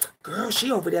 girl,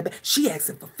 she over there, she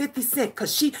asking for 50 cents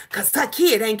because her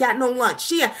kid ain't got no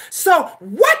lunch. So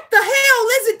what the hell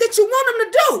is it that you want them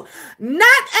to do?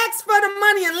 Not ask for the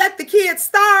money and let the kid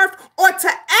starve, or to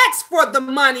ask for the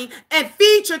money and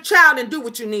feed your child and do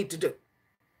what you need to do.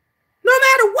 No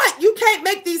matter what, you can't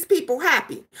make these people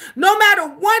happy. No matter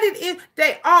what it is,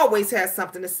 they always have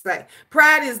something to say.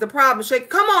 Pride is the problem. Shake.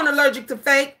 Come on, allergic to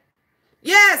fake.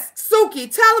 Yes,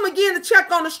 Suki, tell them again to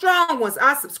check on the strong ones.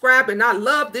 I subscribe and I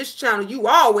love this channel. You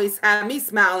always have me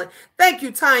smiling. Thank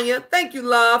you, Tanya. Thank you,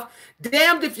 love.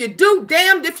 Damned if you do,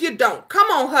 damned if you don't.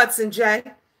 Come on, Hudson J.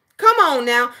 Come on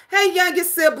now. Hey,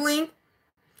 youngest sibling.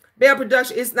 Bear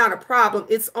production is not a problem.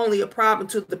 It's only a problem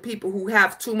to the people who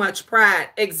have too much pride.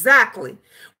 Exactly.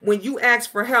 When you ask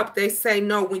for help, they say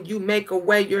no. When you make a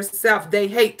way yourself, they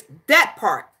hate that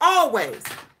part. Always.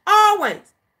 Always.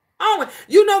 Oh,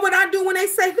 you know what I do when they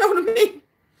say no to me?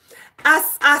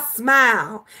 I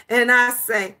smile and I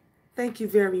say, thank you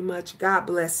very much. God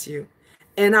bless you.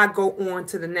 And I go on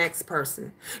to the next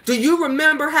person. Do you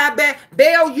remember how bad,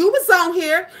 Belle, you was on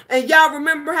here, and y'all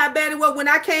remember how bad it was when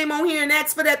I came on here and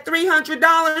asked for that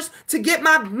 $300 to get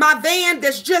my van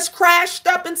that's just crashed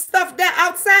up and stuff down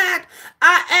outside?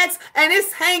 I asked, and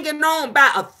it's hanging on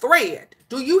by a thread.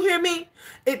 Do you hear me?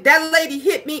 That lady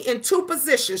hit me in two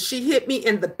positions. She hit me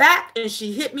in the back and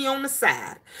she hit me on the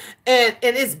side. And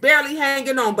it's barely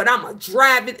hanging on, but I'm going to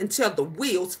drive it until the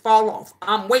wheels fall off.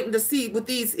 I'm waiting to see what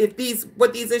these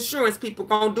insurance people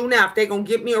going to do now, if they're going to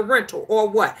give me a rental or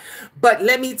what. But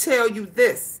let me tell you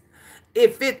this.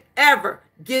 If it ever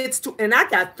gets to, and I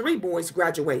got 3 boys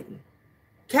graduating.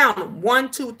 Count them,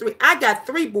 1, 2, 3. I got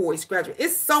 3 boys graduating.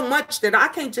 It's so much that I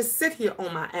can't just sit here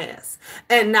on my ass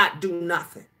and not do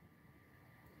nothing.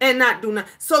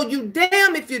 So you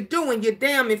damn if you do and you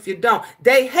damn if you don't.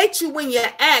 They hate you when you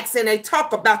ask and they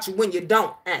talk about you when you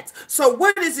don't ask. So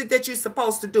what is it that you're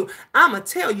supposed to do? I'm going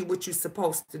to tell you what you're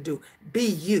supposed to do. Be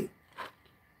you.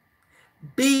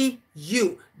 Be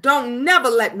you. Don't never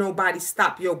let nobody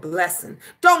stop your blessing.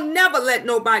 Don't never let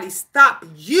nobody stop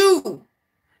you.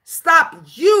 Stop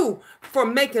you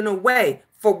from making a way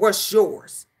for what's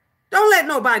yours. Don't let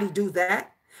nobody do that.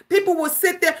 People will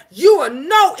sit there. You will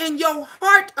know in your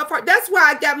heart of heart. That's why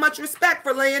I got much respect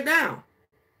for laying down.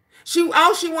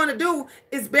 All she want to do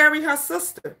is bury her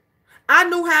sister. I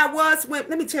knew how it was when,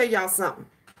 let me tell y'all something.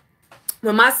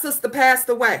 When my sister passed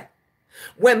away,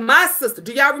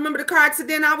 do y'all remember the car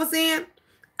accident I was in?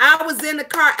 I was in the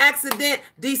car accident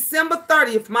December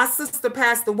 30th. My sister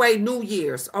passed away New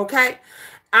Year's, okay?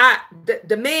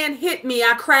 The man hit me.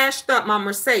 I crashed up my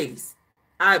Mercedes.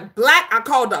 I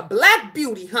called her Black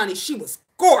Beauty, honey. She was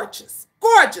gorgeous.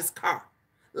 Gorgeous car.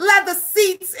 Leather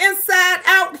seats, inside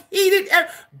out, heated,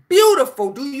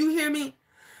 beautiful. Do you hear me?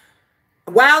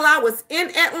 While I was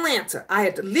in Atlanta, I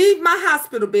had to leave my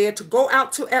hospital bed to go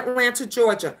out to Atlanta,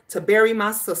 Georgia to bury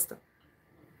my sister.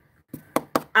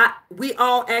 We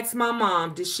all asked my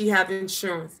mom, did she have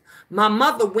insurance? My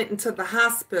mother went into the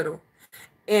hospital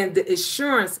and the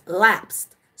insurance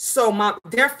lapsed. So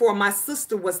therefore, my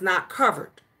sister was not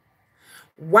covered.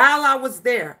 While I was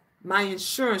there, my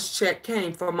insurance check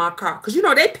came for my car. Because, you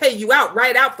know, they pay you out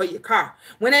right out for your car.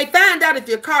 When they find out if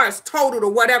your car is totaled or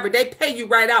whatever, they pay you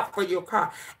right out for your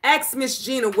car. Ask Miss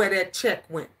Gina where that check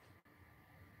went.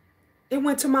 It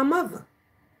went to my mother.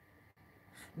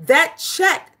 That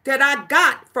check that I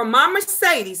got from my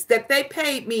Mercedes that they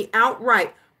paid me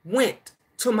outright went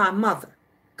to my mother.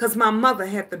 Because my mother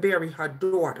had to bury her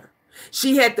daughter.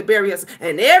 She had to bury us.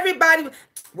 And everybody,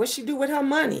 what she do with her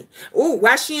money? Oh,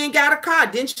 why she ain't got a car?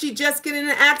 Didn't she just get in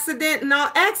an accident? And all?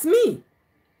 Ask me.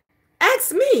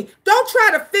 Ask me. Don't try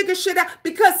to figure shit out,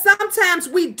 because sometimes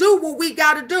we do what we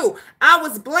got to do. I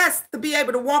was blessed to be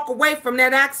able to walk away from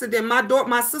that accident.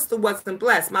 My sister wasn't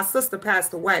blessed. My sister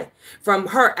passed away from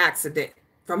her accident.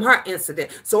 From her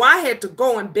incident. So I had to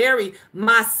go and bury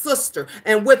my sister.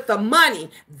 And with the money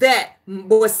that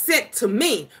was sent to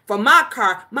me for my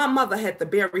car, my mother had to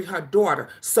bury her daughter.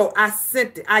 So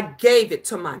I gave it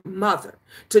to my mother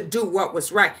to do what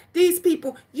was right. These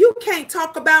people, you can't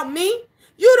talk about me.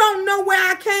 You don't know where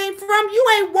I came from. You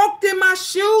ain't walked in my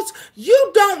shoes.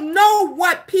 You don't know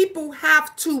what people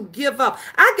have to give up.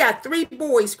 I got 3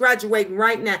 boys graduating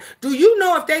right now. Do you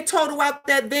know if they total out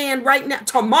that van right now,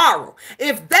 tomorrow?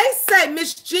 If they say,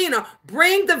 Miss Gina,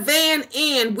 bring the van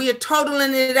in, we're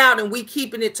totaling it out and we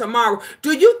keeping it tomorrow.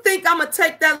 Do you think I'm going to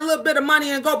take that little bit of money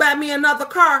and go buy me another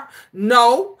car?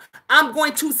 No. I'm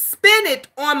going to spend it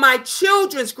on my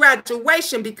children's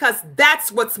graduation, because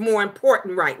that's what's more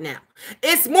important right now.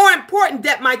 It's more important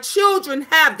that my children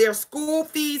have their school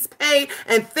fees paid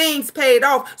and things paid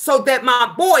off so that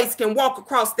my boys can walk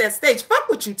across that stage. Fuck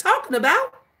what you talking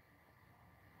about.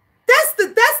 That's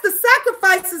the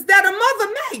sacrifices that a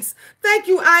mother makes. Thank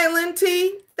you, Island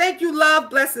T. Thank you, love.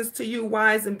 Blessings to you,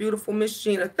 wise and beautiful Miss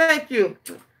Gina. Thank you.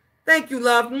 Thank you,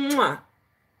 love. Mwah.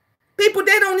 People,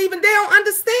 they don't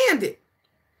understand it.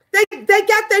 They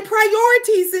got their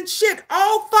priorities and shit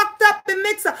all fucked up and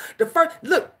mixed up.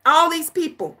 Look, all these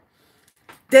people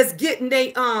that's getting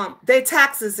their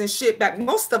taxes and shit back.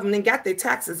 Most of them done got their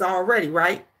taxes already,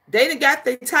 right? They done got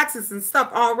their taxes and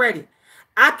stuff already.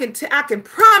 I can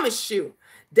promise you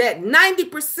that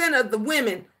 90% of the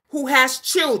women who has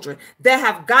children that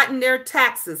have gotten their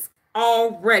taxes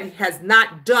already has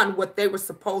not done what they were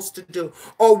supposed to do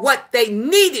or what they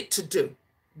needed to do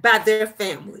by their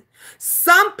family.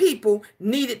 Some people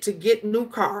needed to get new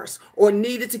cars or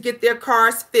needed to get their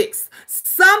cars fixed.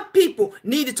 Some people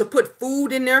needed to put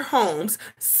food in their homes.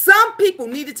 Some people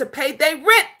needed to pay their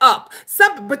rent up.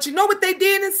 But you know what they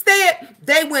did instead?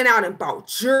 They went out and bought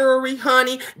jewelry,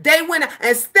 honey. They went out,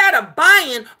 instead of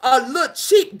buying a little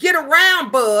cheap get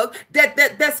around bug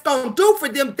that's going to do for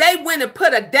them, they went and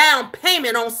put a down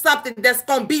payment on something that's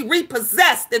going to be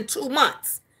repossessed in 2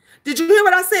 months. Did you hear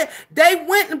what I said? They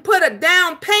went and put a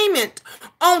down payment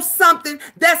on something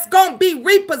that's going to be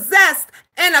repossessed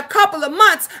in a couple of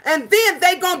months. And then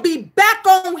they're going to be back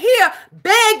on here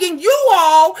begging you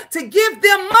all to give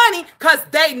them money because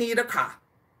they need a car.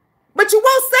 But you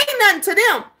won't say nothing to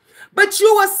them. But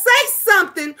you will say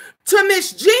something to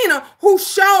Miss Gina, who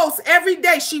shows every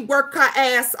day she worked her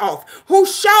ass off, who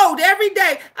showed every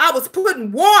day I was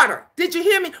putting water. Did you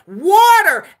hear me?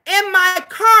 Water in my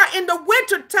car in the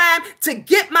wintertime to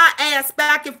get my ass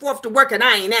back and forth to work. And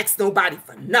I ain't asked nobody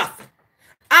for nothing.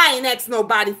 I ain't asked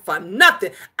nobody for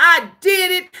nothing. I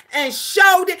did it and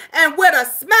showed it, and with a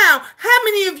smile. How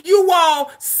many of you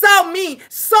all saw me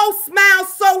so smile,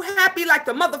 so happy like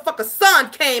the motherfucker sun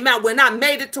came out when I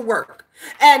made it to work?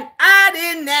 And I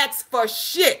didn't ask for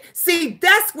shit. See,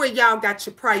 that's where y'all got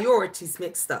your priorities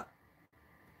mixed up.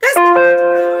 That's where your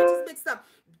priorities mixed up.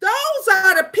 Those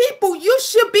are the people you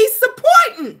should be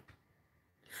supporting.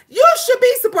 You should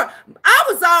be supported. I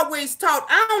was always taught,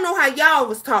 I don't know how y'all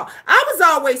was taught. I was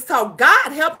always taught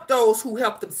God helped those who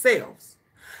help themselves.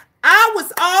 I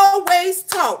was always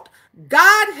taught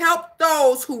God helped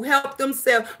those who help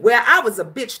themselves, where I was a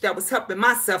bitch that was helping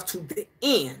myself to the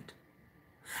end.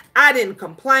 I didn't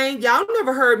complain. Y'all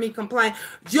never heard me complain.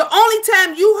 The only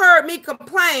time you heard me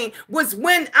complain was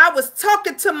when I was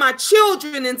talking to my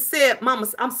children and said, Mama,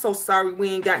 I'm so sorry we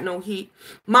ain't got no heat.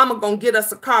 Mama gonna get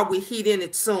us a car with heat in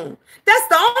it soon. That's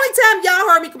the only time y'all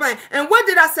heard me complain. And what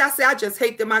did I say? I said, I just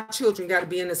hate that my children got to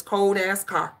be in this cold ass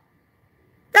car.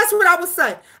 That's what I would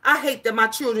say. I hate that my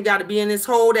children got to be in this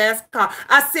cold ass car.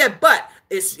 I said, but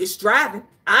it's driving.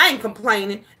 I ain't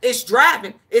complaining. It's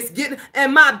driving. It's getting,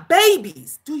 and my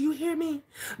babies, do you hear me?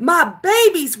 My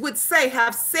babies would say,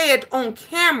 have said on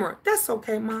camera, that's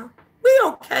okay, Mom. We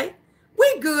okay.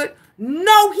 We good.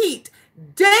 No heat.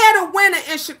 Dead of winter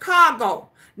in Chicago.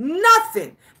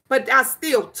 Nothing. But I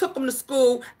still took them to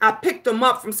school. I picked them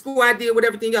up from school. I did with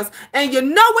everything else. And you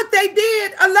know what they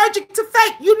did? Allergic to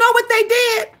fake. You know what they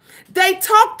did? They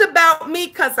talked about me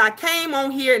because I came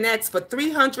on here and asked for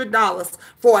 $300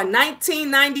 for a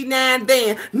 1999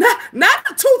 van. Not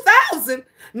a 2000,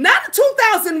 not a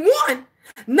 2001,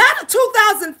 not a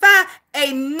 2005,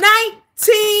 a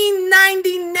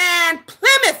 1999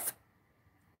 Plymouth.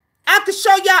 I could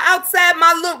show y'all outside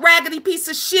my little raggedy piece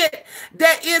of shit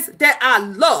that I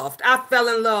loved. I fell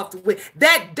in love with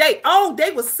that day. Oh,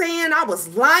 they were saying I was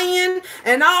lying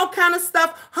and all kind of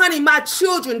stuff. Honey, my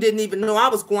children didn't even know I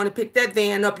was going to pick that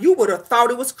van up. You would have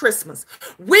thought it was Christmas.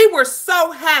 We were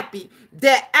so happy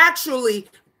that actually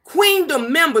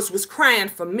Queendom members was crying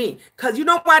for me. Because you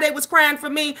know why they was crying for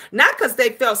me? Not because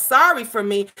they felt sorry for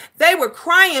me. They were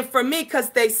crying for me because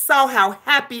they saw how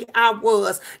happy I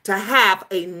was to have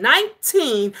a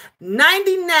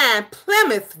 1999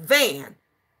 Plymouth van.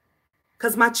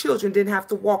 Because my children didn't have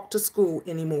to walk to school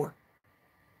anymore.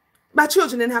 My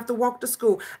children didn't have to walk to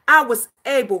school. I was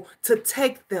able to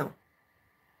take them.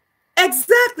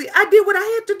 Exactly. I did what I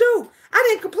had to do. I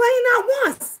didn't complain not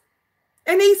once.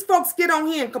 And these folks get on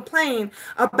here and complain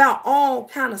about all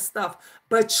kind of stuff,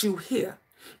 but you hear.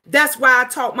 That's why I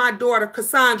taught my daughter,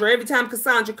 Cassandra, every time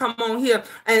Cassandra come on here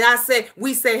and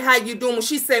we say, how you doing?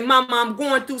 She say, Mama, I'm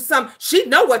going through something. She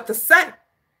know what to say.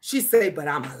 She say, but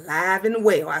I'm alive and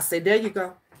well. I say, there you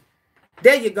go.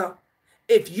 There you go.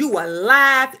 If you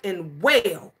alive and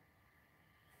well,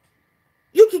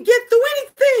 you can get through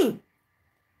anything.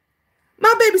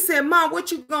 My baby said, Mom,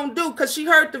 what you gonna do? Because she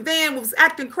heard the van was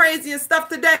acting crazy and stuff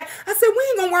today. I said, we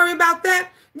ain't gonna worry about that.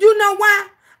 You know why?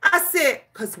 I said,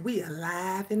 because we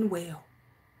alive and well.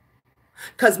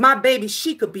 Because my baby,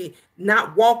 she could be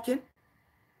not walking.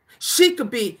 She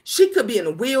could be in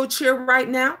a wheelchair right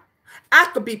now. I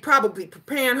could be probably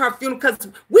preparing her funeral because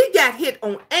we got hit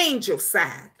on Angel's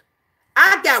side.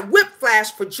 I got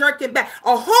whiplash for jerking back.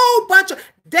 A whole bunch of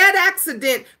that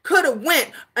accident could have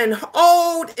went an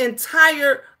old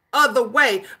entire other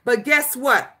way. But guess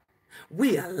what?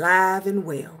 We alive and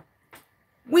well.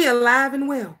 We alive and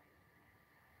well.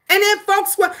 And then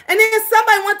folks and then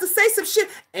somebody wants to say some shit.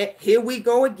 And here we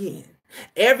go again.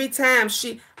 Every time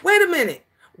wait a minute.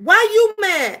 Why you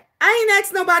mad? I ain't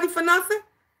asked nobody for nothing.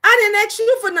 I didn't ask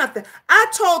you for nothing. I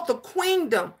told the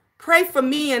Queendom, pray for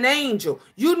me and Angel.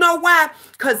 You know why?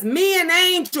 Because me and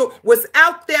Angel was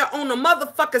out there on the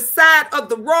motherfucking side of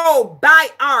the road by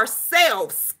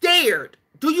ourselves, scared.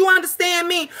 Do you understand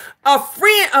me? A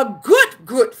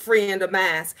good friend of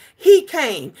mine, he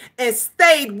came and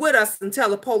stayed with us until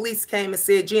the police came and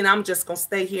said, Gina, I'm just going to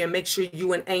stay here and make sure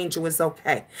you and Angel is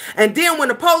okay. And then when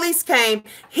the police came,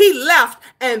 he left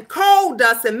and called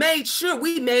us and made sure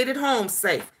we made it home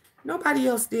safe. Nobody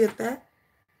else did that.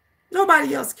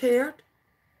 Nobody else cared.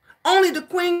 Only the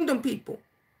Queendom people.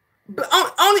 But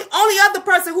only other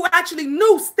person who actually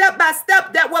knew step by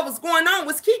step that what was going on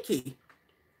was Kiki.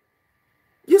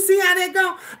 You see how that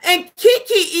go? And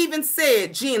Kiki even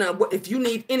said, Gina, if you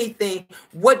need anything,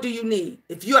 what do you need?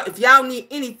 If y'all need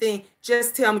anything,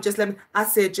 just tell me, just let me. I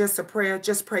said, just a prayer,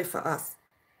 just pray for us.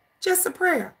 Just a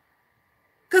prayer.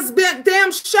 Because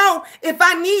damn sure, if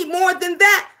I need more than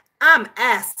that, I'm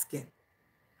asking.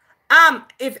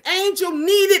 If Angel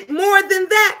needed more than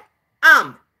that,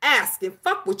 I'm asking.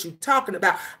 Fuck what you talking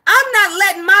about. I'm not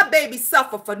letting my baby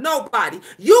suffer for nobody.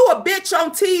 You a bitch on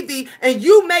TV and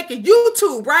you making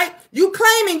YouTube, right? You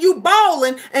claiming you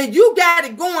balling and you got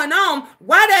it going on.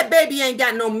 Why that baby ain't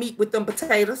got no meat with them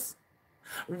potatoes?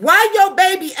 Why your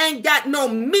baby ain't got no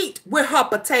meat with her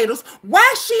potatoes?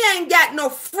 Why she ain't got no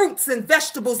fruits and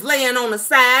vegetables laying on the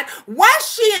side? Why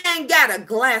she ain't got a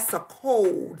glass of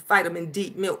cold vitamin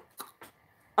D milk?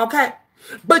 Okay?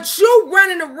 But you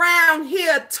running around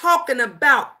here talking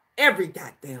about every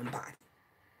goddamn body.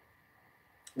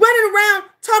 Running around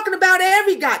talking about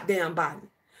every goddamn body.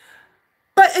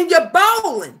 And you're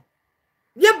bawling.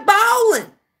 You're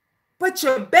bawling. But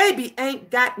your baby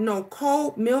ain't got no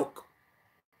cold milk,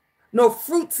 no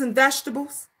fruits and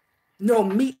vegetables, no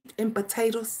meat and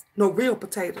potatoes, no real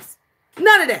potatoes.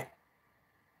 None of that.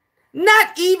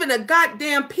 Not even a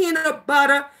goddamn peanut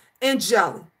butter and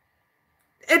jelly.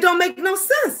 It don't make no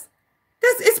sense.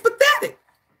 It's pathetic.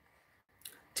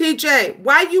 TJ,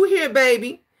 why you here,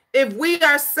 baby? If we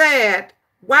are sad,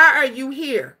 why are you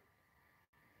here?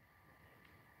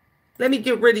 Let me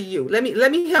get rid of you. Let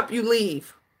me help you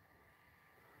leave.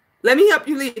 Let me help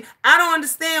you leave. I don't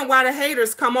understand why the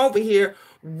haters come over here.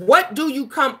 What do you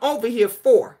come over here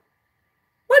for?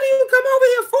 What do you come over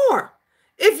here for?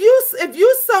 If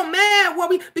you so mad,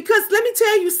 because let me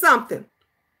tell you something.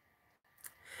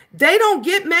 They don't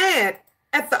get mad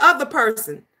at the other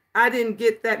person. I didn't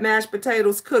get that mashed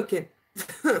potatoes cooking.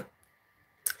 They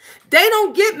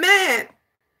don't get mad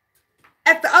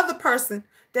at the other person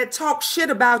that talk shit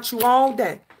about you all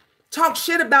day. Talk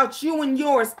shit about you and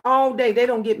yours all day. They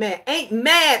don't get mad. Ain't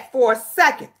mad for a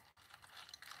second.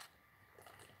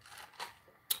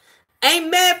 Ain't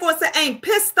mad for a second. Ain't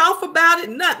pissed off about it.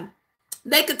 Nothing.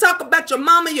 They can talk about your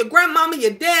mama, your grandmama,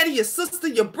 your daddy, your sister,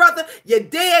 your brother, your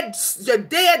dead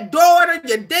daughter,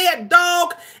 your dead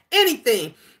dog,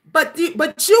 anything. But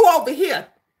you over here,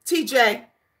 TJ,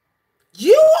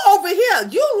 you over here,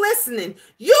 you listening,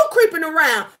 you creeping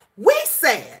around. We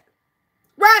sad,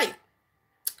 right?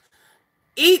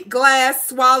 Eat glass,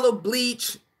 swallow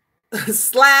bleach,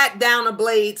 slide down a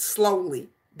blade slowly.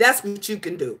 That's what you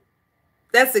can do.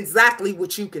 That's exactly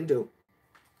what you can do.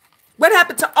 What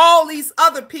happened to all these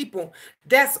other people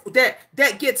that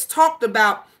gets talked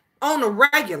about on a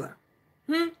regular?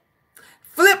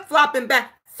 Flip-flopping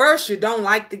back. First you don't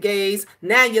like the gays,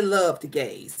 now you love the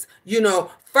gays. You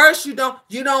know, first you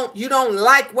don't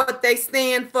like what they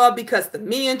stand for because the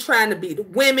men trying to be the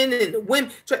women and the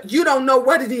women, you don't know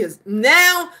what it is.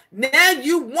 Now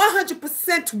you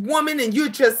 100% woman and you're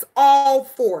just all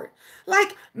for it.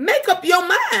 Like, make up your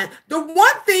mind. The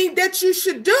one thing that you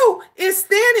should do is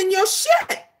stand in your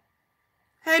shit.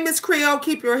 Hey, Miss Creole,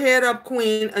 keep your head up,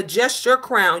 queen. Adjust your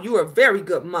crown. You are a very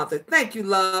good mother. Thank you,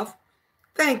 love.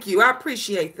 Thank you. I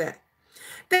appreciate that.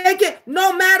 They get,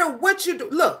 no matter what you do.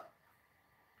 Look,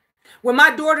 when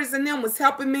my daughters and them was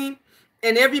helping me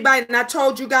and everybody, and I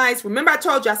told you guys, remember I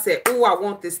told you, I said, oh, I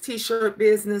want this t-shirt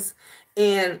business.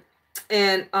 And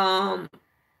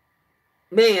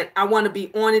man, I want to be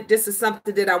on it. This is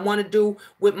something that I want to do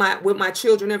with my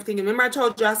children and everything. And remember I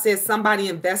told you, I said somebody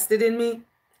invested in me.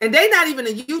 And they're not even a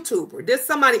YouTuber. There's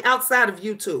somebody outside of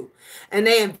YouTube. And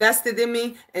they invested in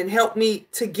me and helped me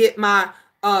to get my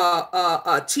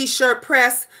t-shirt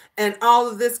press and all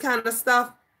of this kind of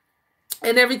stuff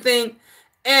and everything.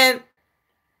 And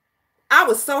I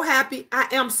was so happy. I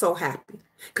am so happy.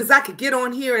 Because I could get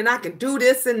on here and I can do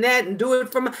this and that and do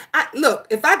it from... Look,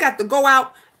 if I got to go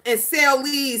out and sell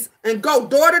these and go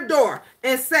door to door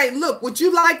and say, look, would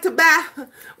you like to buy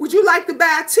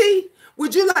a tea?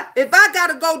 Would you like, if I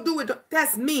gotta go do it,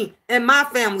 that's me and my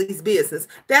family's business.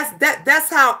 That's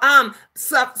how I'm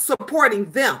supporting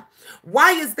them.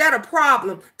 Why is that a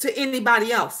problem to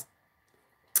anybody else?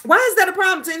 Why is that a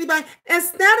problem to anybody?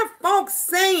 Instead of folks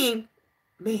saying,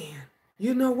 man,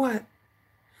 you know what?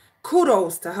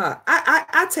 Kudos to her.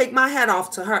 I take my hat off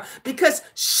to her because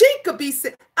she could be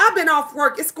sick. I've been off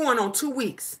work. It's going on 2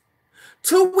 weeks.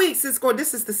 2 weeks is going.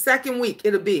 This is the second week.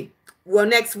 It'll be, well,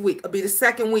 next week it'll be the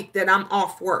second week that I'm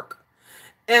off work.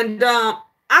 And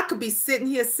I could be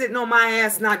sitting on my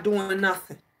ass, not doing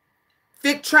nothing.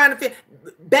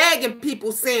 Bagging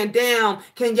people saying, damn,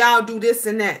 can y'all do this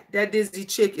and that? That Dizzy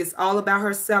chick is all about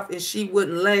herself and she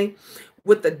wouldn't lay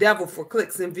with the devil for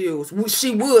clicks and views.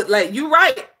 She would, like, you're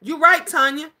right,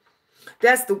 Tanya.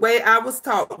 That's the way I was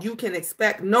taught. You can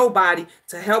expect nobody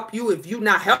to help you if you're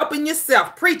not helping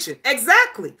yourself. Preaching.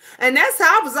 Exactly. And that's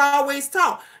how I was always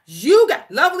taught. You got,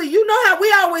 lovely, you know how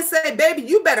we always say, baby,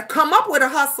 you better come up with a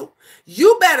hustle.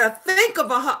 You better think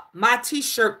of my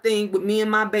t-shirt thing with me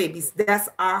and my babies. That's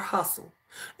our hustle.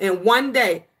 And one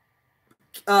day,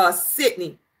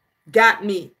 Sydney got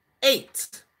me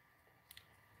eight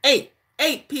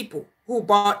people who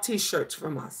bought t-shirts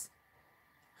from us.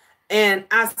 And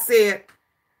I said,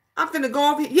 I'm finna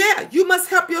go over here. Yeah, you must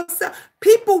help yourself.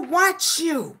 People watch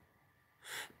you.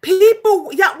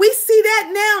 People, yeah, we see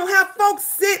that now, how folks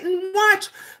sit and watch.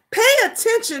 Pay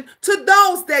attention to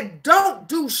those that don't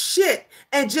do shit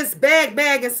and just bag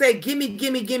and say, gimme.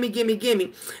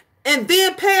 And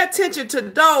then pay attention to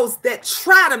those that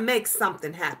try to make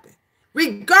something happen.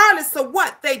 Regardless of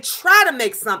what, they try to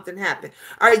make something happen.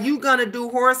 Are you going to do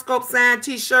horoscope sign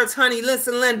t-shirts? Honey,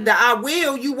 listen, Linda, I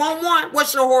will. You want one?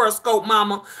 What's your horoscope,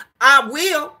 mama? I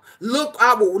will. Look,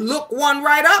 I will look one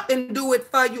right up and do it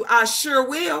for you. I sure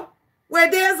will. Where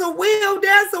there's a will,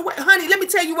 there's a way. Honey, let me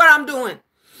tell you what I'm doing.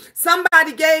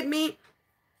 Somebody gave me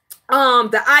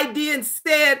the idea and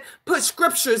said put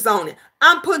scriptures on it.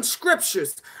 I'm putting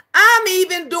scriptures. I'm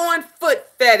even doing foot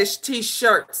fetish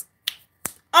t-shirts.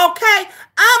 Okay,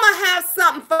 I'm gonna have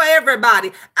something for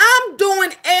everybody. I'm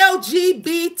doing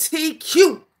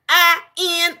LGBTQINA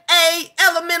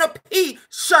elemental P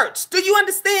shirts. Do you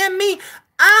understand me?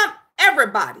 I'm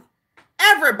everybody.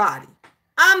 Everybody.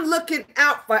 I'm looking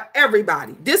out for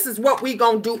everybody. This is what we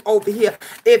gonna do over here.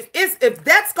 If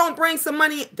that's gonna bring some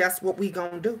money, that's what we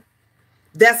gonna do.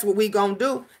 That's what we gonna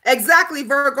do. Exactly,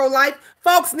 Virgo life.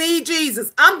 Folks need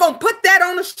Jesus. I'm gonna put that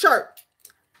on a shirt.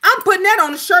 I'm putting that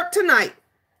on a shirt tonight.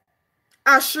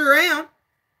 I sure am.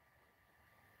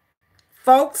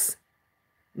 Folks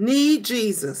need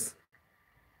Jesus.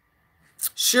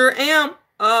 Sure am.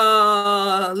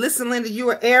 Listen, Linda, you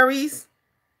are Aries.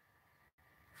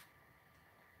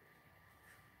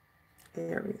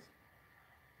 Aries.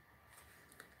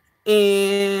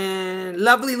 And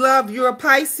Lovely Love, you're a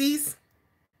Pisces.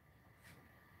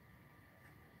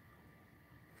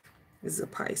 This is a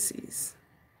Pisces.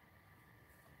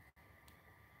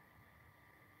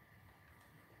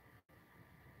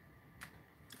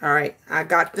 All right, I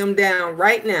got them down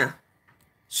right now.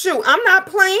 Shoot, I'm not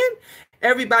playing.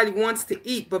 Everybody wants to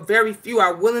eat, but very few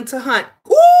are willing to hunt.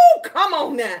 Ooh, come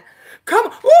on now. Come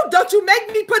on. Ooh, don't you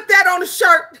make me put that on a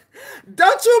shirt.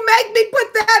 Don't you make me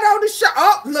put that on the shirt.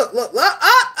 Oh, look,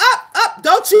 up.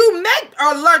 Don't you make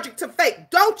allergic to fake.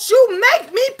 Don't you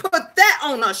make me put that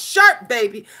on a shirt,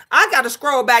 baby. I got to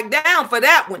scroll back down for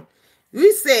that one.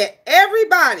 We said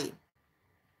everybody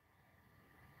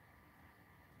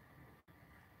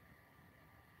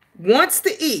wants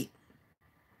to eat,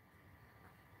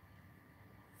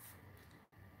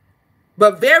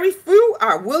 but very few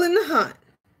are willing to hunt.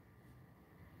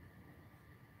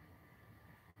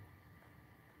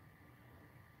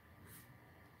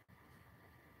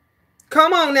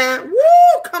 Come on now.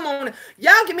 Woo, come on.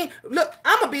 Y'all give me, look,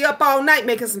 I'm going to be up all night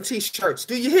making some t-shirts.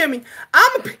 Do you hear me?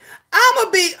 I'm going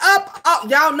to be up.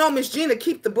 Y'all know Miss Gina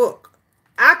keep the book.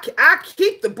 I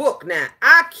keep the book now.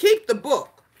 I keep the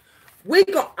book. I'm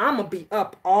going to be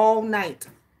up all night.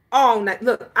 All night.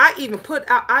 Look, I even poured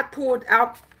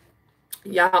out,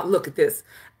 y'all look at this.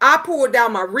 I poured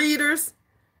out my readers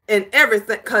and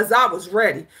everything because I was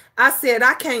ready. I said,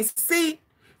 I can't see.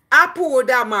 I poured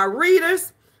out my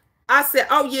readers. I said,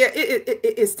 oh, yeah,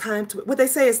 it's time to, what they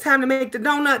say, it's time to make the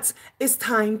donuts. It's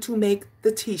time to make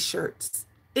the t-shirts.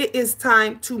 It is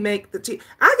time to make the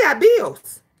I got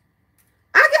bills.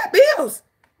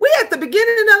 We at the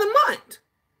beginning of the month.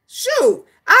 Shoot,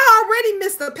 I already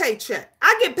missed a paycheck.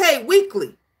 I get paid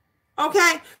weekly.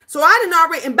 Okay, so I didn't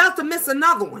already, and about to miss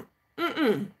another one.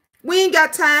 We ain't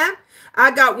got time.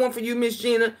 I got one for you, Miss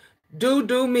Gina. Do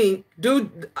me.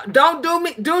 Don't do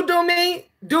me. Do me.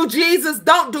 Do Jesus.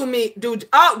 Don't do me. Don't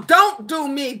do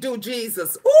me. Do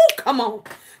Jesus. Ooh, come on.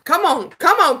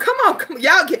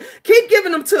 Y'all keep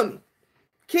giving them to me.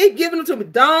 Keep giving them to me.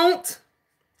 Don't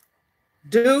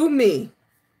do me.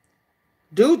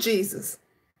 Do Jesus.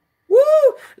 Woo.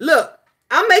 Look,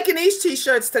 I'm making these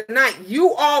t-shirts tonight.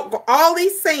 You all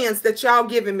these sayings that y'all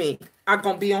giving me are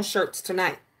going to be on shirts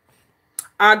tonight.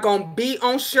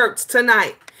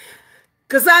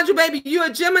 Cassandra, baby, you a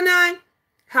Gemini?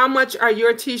 How much are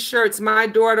your t-shirts? My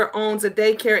daughter owns a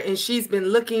daycare and she's been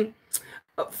looking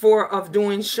of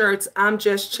doing shirts. I'm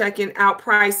just checking out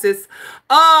prices.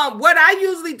 What I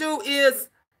usually do is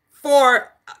they're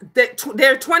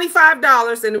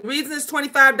 $25, and the reason it's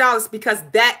 $25 because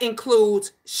that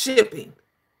includes shipping.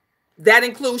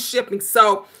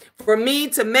 So for me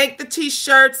to make the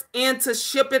t-shirts and to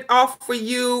ship it off for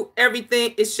you,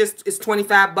 everything, it's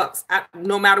 $25.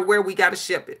 No matter where we got to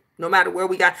ship it.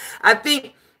 I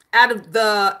think out of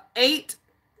the 8,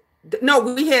 no,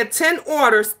 we had 10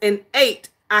 orders and 8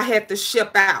 I had to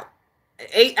ship out.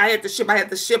 8 I had to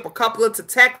ship a couple of to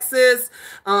Texas.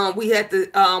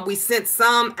 We sent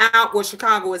some out. Well,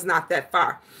 Chicago is not that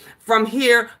far from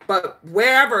here, but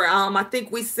wherever. I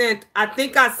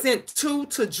think I sent 2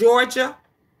 to Georgia.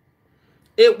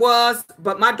 It was,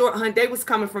 but my daughter, honey, they was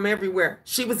coming from everywhere.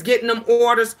 She was getting them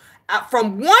orders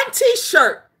from one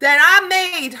t-shirt that I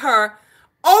made her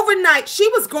overnight. She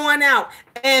was going out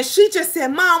and she just said,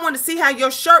 Mom, I want to see how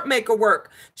your shirt maker work.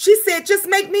 She said, just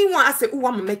make me one. I said, oh,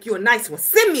 I'm gonna make you a nice one.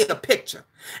 Send me a picture.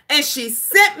 And she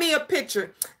sent me a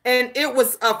picture and it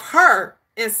was of her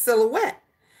in silhouette.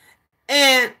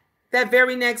 And that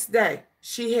very next day,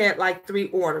 she had like 3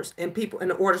 orders and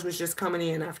the orders was just coming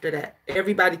in after that.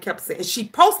 Everybody kept saying, and she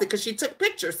posted because she took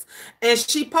pictures and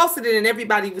she posted it and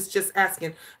everybody was just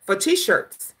asking for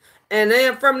t-shirts. And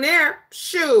then from there,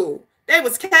 shoo, They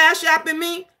was cash apping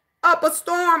me up a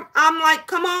storm. I'm like,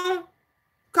 come on.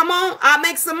 Come on. I'll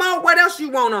make some more. What else you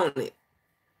want on it?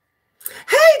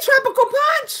 Hey, Tropical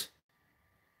Punch.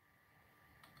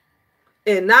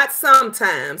 And not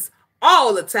sometimes,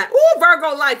 all the time. Ooh,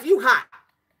 Virgo life, you hot.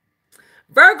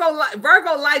 Virgo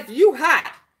life, you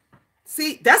hot.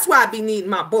 See, that's why I be needing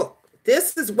my book.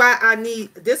 This is why I be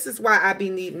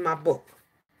needing my book.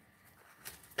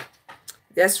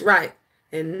 That's right.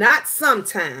 And not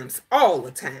sometimes, all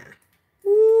the time.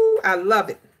 Ooh, I love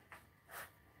it.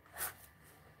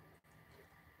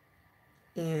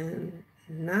 And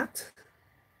not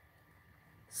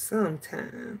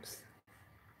sometimes,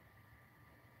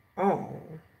 all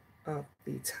of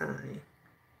the time.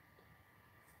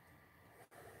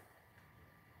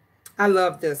 I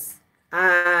love this.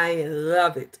 I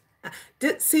love it.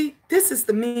 See, this is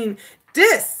the mean.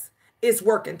 This is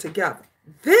working together.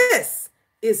 This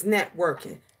is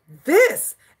networking.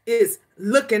 This is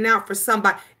looking out for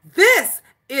somebody. This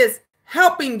is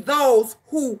helping those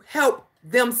who help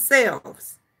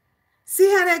themselves.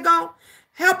 See how that go?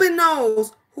 Helping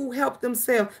those who help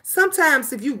themselves.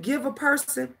 Sometimes if you give a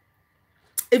person,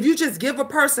 if you just give a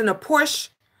person a push,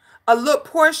 a little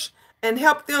push, and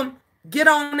help them get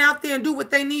on out there and do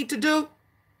what they need to do,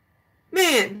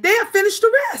 man, they'll finish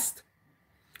the rest.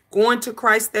 Going to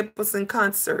Christ Stapleton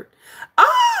concert.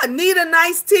 Ah, need a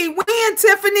nice tea. When,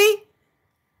 Tiffany?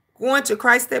 Going to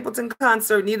Christ Stapleton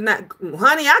concert. Need a nice,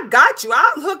 honey, I got you.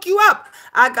 I'll hook you up.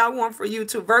 I got one for you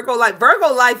too. Virgo Life.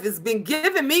 Virgo Life has been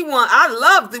giving me one. I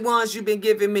love the ones you've been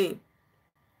giving me.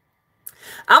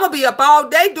 I'm going to be up all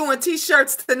day doing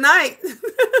t-shirts tonight.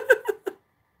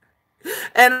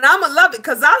 And I'm going to love it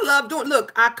because I love doing,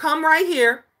 look, I come right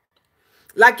here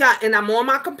and I'm on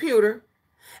my computer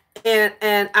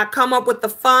and I come up with the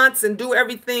fonts and do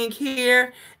everything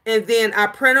here. And then I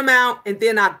print them out and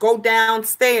then I go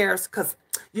downstairs because,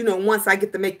 you know, once I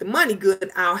get to make the money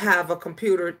good, I'll have a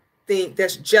computer thing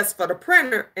that's just for the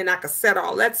printer and I can set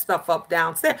all that stuff up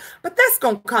downstairs. But that's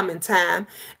going to come in time.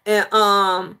 And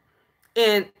I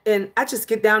just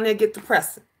get down there and get the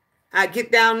pressing. I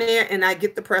get down there and I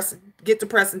get the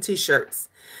pressing t-shirts.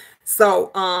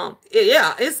 So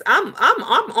yeah, I'm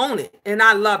on it and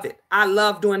I love it. I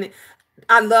love doing it.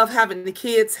 I love having the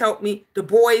kids help me. The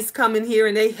boys come in here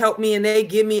and they help me and they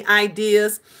give me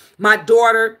ideas. My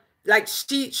daughter, like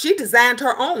she designed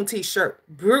her own t-shirt.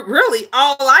 Really,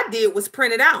 all I did was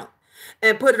print it out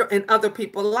and put it, and other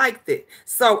people liked it.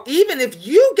 So even if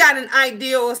you got an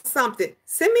idea or something,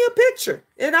 send me a picture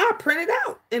and I'll print it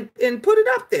out and put it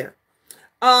up there.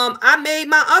 I made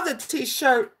my other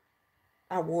t-shirt.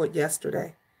 I wore it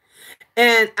yesterday.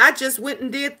 And I just went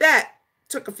and did that.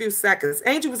 Took a few seconds.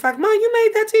 Angel was like, Mom, you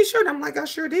made that t-shirt? I'm like, I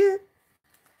sure did.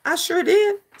 I sure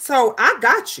did. So I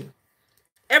got you.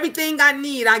 Everything I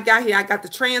need, I got here. I got the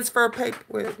transfer paper.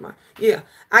 Where's my? Yeah,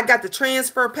 I got the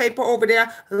transfer paper over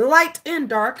there, light and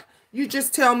dark. You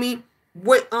just tell me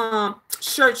what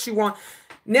shirts you want.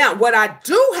 Now, what I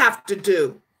do have to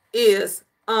do is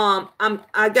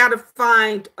I gotta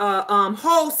find a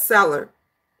wholesaler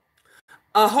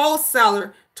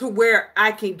to where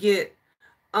I can get.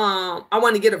 I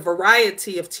want to get a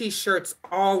variety of t-shirts,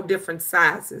 all different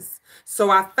sizes. So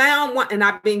I found one and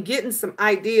I've been getting some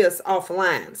ideas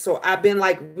offline. So I've been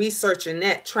like researching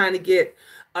that, trying to get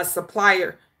a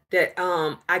supplier that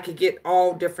I could get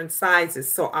all different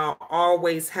sizes. So I'll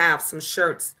always have some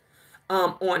shirts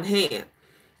on hand.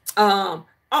 Oh,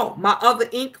 my other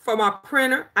ink for my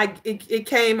printer, it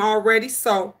came already.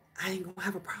 So I ain't gonna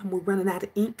have a problem with running out of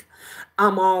ink.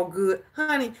 I'm all good.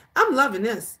 Honey, I'm loving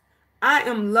this. I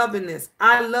am loving this.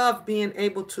 I love being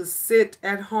able to sit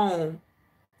at home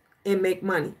and make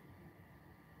money.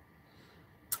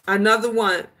 Another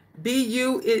one,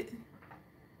 it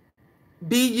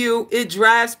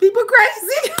drives people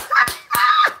crazy.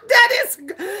 That's a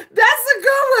good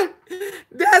one.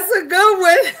 That's a good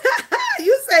one.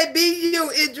 You say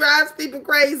it drives people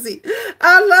crazy.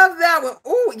 I love that one.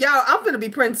 Oh, y'all, I'm going to be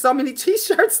printing so many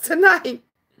t-shirts tonight.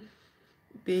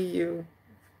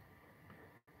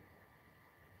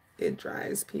 It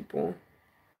drives people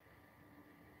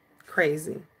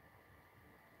crazy.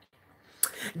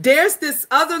 There's this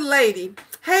other lady.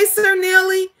 Hey, Sir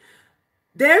Neely.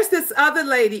 There's this other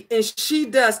lady, and she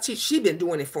does teach. She's been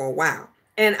doing it for a while.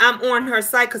 And I'm on her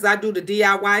site because I do the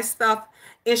DIY stuff.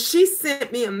 And she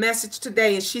sent me a message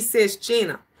today, and she says,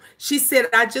 Gina, she said,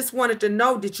 I just wanted to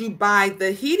know, did you buy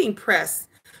the heating press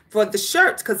for the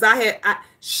shirts? Because her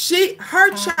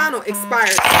channel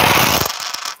expired.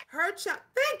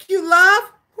 Thank you,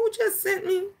 love. Who just sent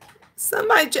me?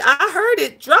 Somebody, I heard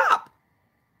it drop.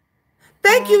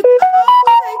 Thank you.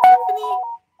 Oh, hey, Tiffany.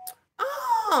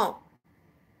 Oh,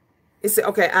 It said,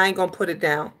 okay, I ain't gonna put it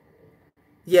down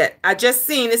yet. I just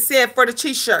seen it said for the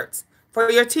t-shirts, for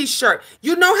your t-shirt.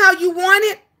 You know how you want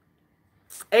it?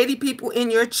 80 people in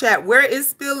your chat. Where is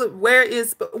Spill It? Where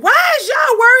is, why is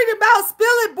y'all worried about Spill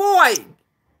It Boy?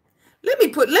 Let me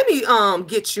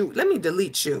get you. Let me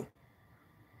delete you.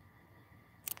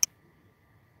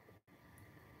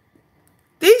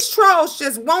 These trolls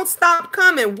just won't stop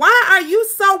coming. Why are you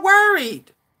so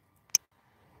worried?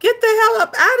 Get the hell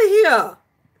up out of here.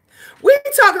 We're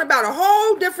talking about a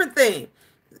whole different thing.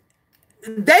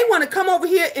 They want to come over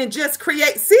here and just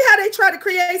create. See how they try to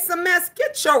create some mess?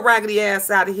 Get your raggedy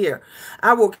ass out of here.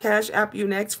 I will cash app you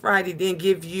next Friday, then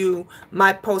give you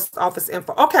my post office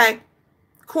info. Okay,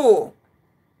 cool.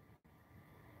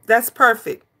 That's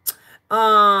perfect.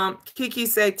 Kiki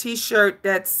say t-shirt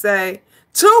that say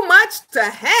too much to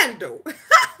handle.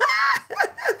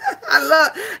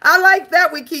 I like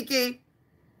that one, Kiki.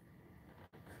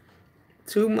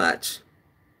 Too much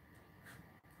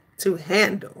to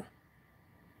handle.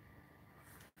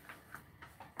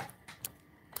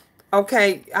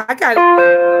 Okay, I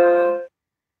got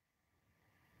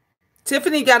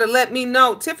Tiffany got to let me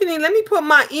know. Tiffany, let me put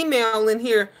my email in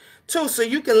here too, so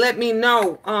you can let me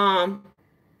know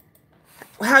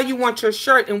how you want your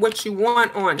shirt and what you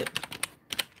want on it.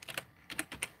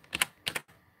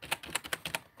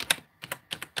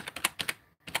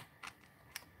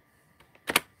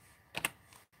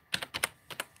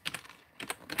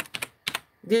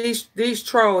 These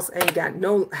trolls ain't got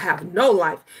have no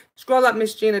life. Scroll up,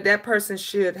 Miss Gina. That person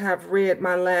should have read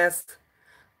my last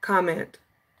comment.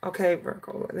 Okay,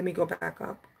 Virgo. Let me go back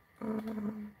up.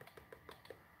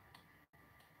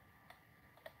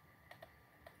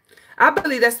 I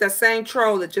believe that's that same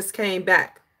troll that just came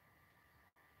back.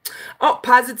 Oh,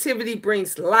 positivity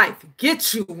brings life.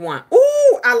 Get you one.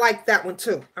 Ooh, I like that one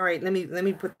too. All right, let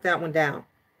me put that one down.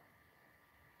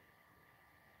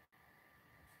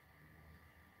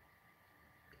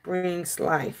 Brings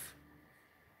life.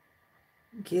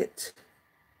 Get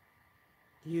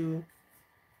you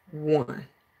one.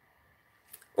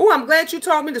 Oh, I'm glad you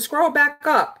told me to scroll back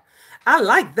up. I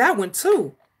like that one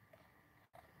too.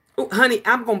 Oh, honey,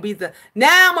 I'm gonna be the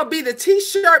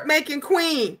t-shirt making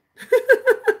queen.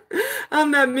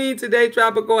 I'm not mean today,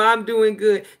 Tropical. I'm doing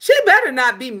good. She better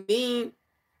not be mean.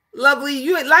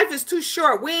 Lovely, life is too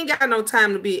short. We ain't got no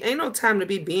time to be. Ain't no time to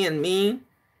be being mean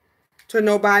to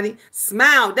nobody.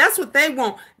 Smile. That's what they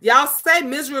want. Y'all say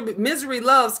misery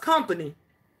loves company.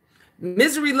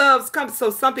 Misery loves company. So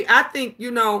something I think,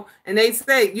 and they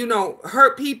say,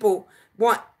 hurt people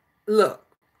want, look,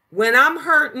 when I'm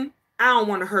hurting, I don't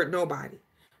want to hurt nobody.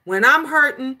 When I'm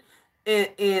hurting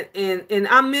and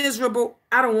I'm miserable,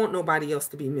 I don't want nobody else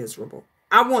to be miserable.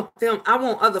 I want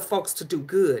other folks to do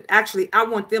good. Actually, I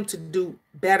want them to do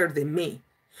better than me.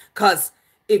 Because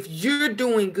if you're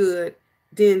doing good,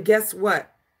 then guess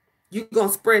what? You're going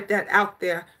to spread that out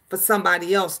there for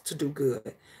somebody else to do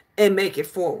good and make it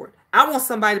forward. I want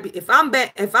somebody to be, if I'm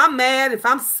mad, if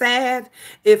I'm sad,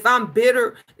 if I'm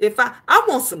bitter, I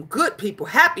want some good people,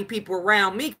 happy people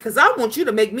around me, because I want you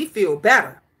to make me feel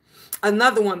better.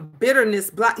 Another one, bitterness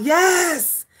block.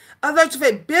 Yes.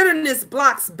 Bitterness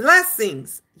blocks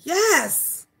blessings.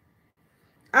 Yes.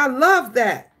 I love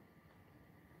that.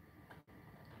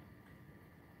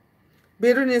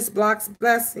 Bitterness blocks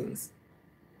blessings.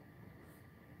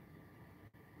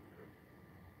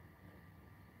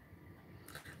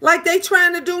 Like they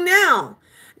trying to do now.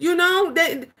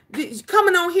 They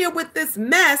coming on here with this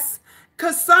mess,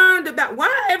 concerned about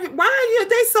why are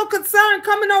they so concerned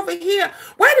coming over here?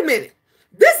 Wait a minute.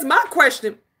 This is my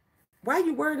question. Why are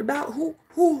you worried about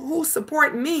who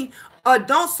support me or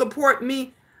don't support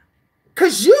me?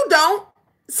 Because you don't.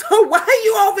 So why are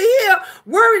you over here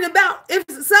worrying about if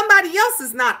somebody else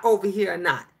is not over here or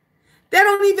not? That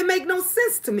don't even make no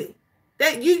sense to me.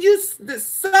 That you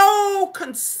so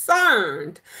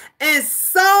concerned and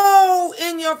so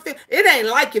in your face. It ain't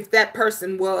like if that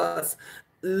person was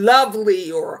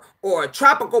lovely or a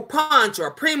tropical punch or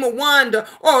a prima wonder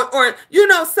or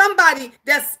somebody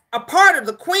that's a part of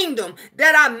the queendom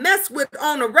that I mess with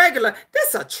on a regular.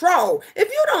 That's a troll. If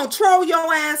you don't troll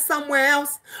your ass somewhere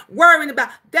else, worrying about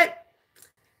that,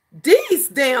 these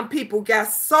damn people got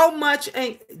so much.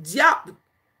 And y'all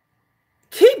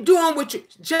keep doing what you,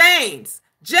 James,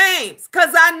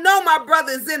 because I know my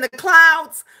brother is in the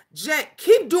clouds.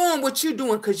 Keep doing what you're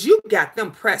doing, because you got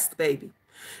them pressed, baby.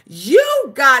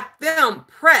 You got them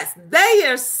pressed. They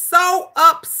are so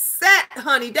upset,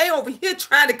 honey. They over here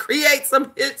trying to create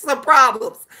some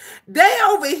problems. They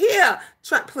over here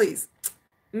please,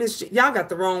 Miss, y'all got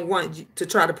the wrong one to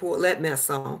try to pull that mess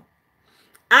on.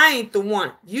 I ain't the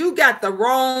one. You got the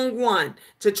wrong one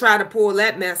to try to pull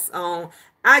that mess on.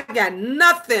 I got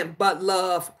nothing but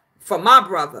love for my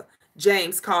brother,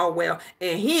 James Caldwell,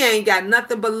 and he ain't got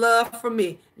nothing but love for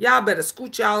me. Y'all better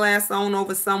scoot y'all ass on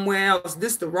over somewhere else.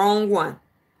 This the wrong one.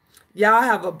 Y'all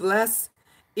have a blessed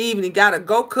evening. Gotta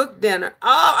go cook dinner.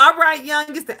 Oh, all right,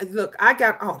 youngest. Look, I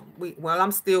got, well,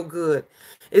 I'm still good.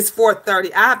 It's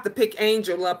 4:30. I have to pick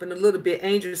Angel up in a little bit.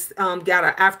 Angel's got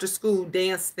an after school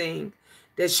dance thing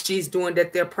that she's doing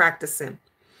that they're practicing.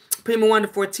 Prima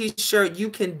Wonderful t-shirt. You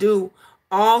can do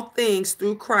all things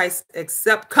through Christ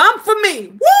except come for me.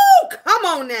 Woo! Come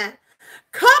on now.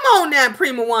 Come on now,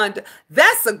 Prima Wonder.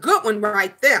 That's a good one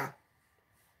right there.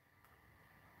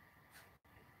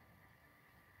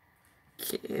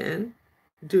 Can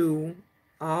do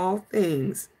all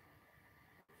things.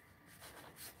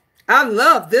 I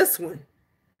love this one.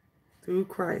 Through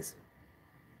Christ.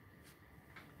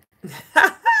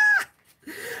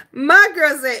 My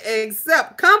girl say,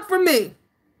 except come for me.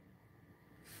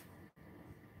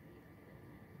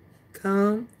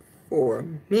 Come for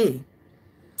me.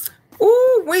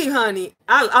 Ooh, wait, honey.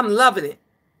 I'm loving it.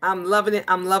 I'm loving it.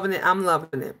 I'm loving it. I'm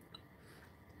loving it.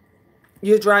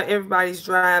 You're driving. Everybody's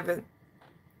driving.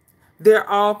 They're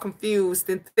all confused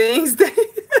and things. They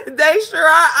sure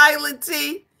are, Island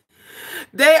T.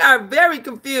 They are very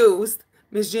confused.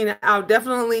 Miss Gina, I'll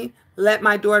definitely let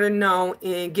my daughter know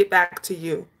and get back to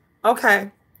you.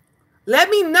 Okay. Let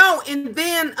me know, and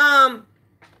then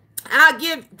I'll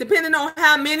give, depending on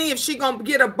how many, if she gonna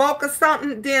get a bulk or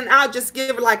something, then I'll just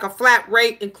give her like a flat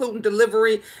rate, including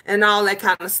delivery and all that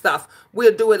kind of stuff.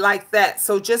 We'll do it like that.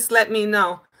 So just let me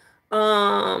know.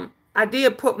 I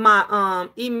did put my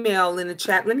email in the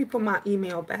chat. Let me put my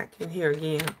email back in here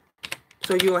again,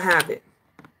 so you'll have it.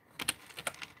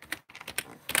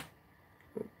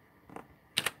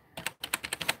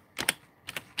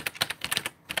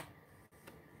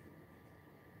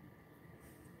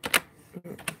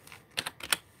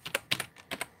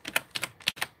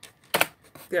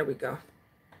 There we go.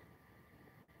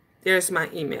 There's my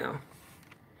email.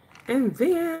 And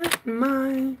then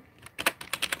my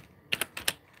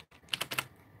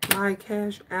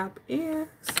Cash App is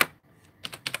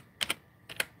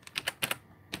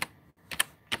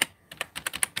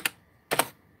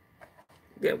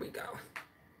there we go.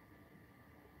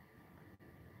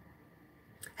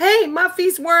 Hey,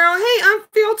 Muffy's World. Hey,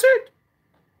 Unfiltered.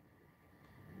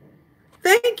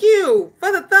 Thank you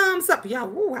for the thumbs up. Y'all,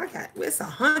 woo, it's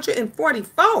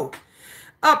 144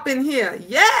 up in here.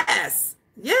 Yes.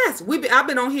 Yes. I've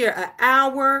been on here an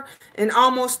hour and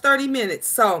almost 30 minutes.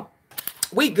 So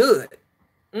we good.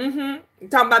 Mm-hmm.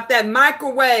 Talking about that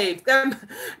microwave.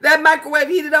 That microwave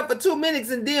heated up for 2 minutes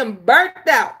and then burnt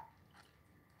out.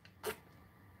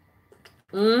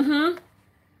 Mm-hmm.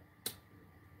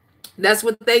 That's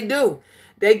what they do.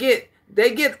 They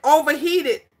get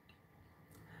overheated.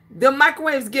 The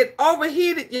microwaves get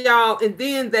overheated, y'all, and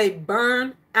then they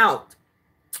burn out.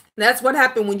 That's what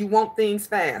happened when you want things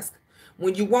fast.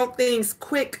 When you want things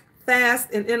quick,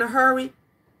 fast, and in a hurry,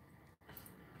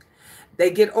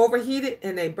 they get overheated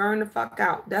and they burn the fuck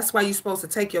out. That's why you're supposed to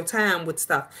take your time with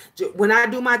stuff. When I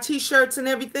do my t-shirts and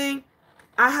everything,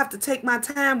 I have to take my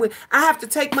time with. I have to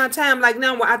take my time. Like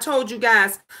now, I told you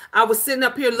guys, I was sitting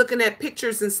up here looking at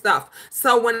pictures and stuff.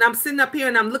 So when I'm sitting up here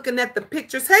and I'm looking at the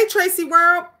pictures, hey Tracy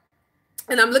World,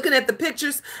 and I'm looking at the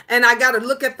pictures and I got to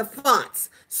look at the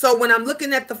fonts. So when I'm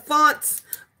looking at the fonts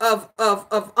of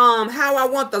how I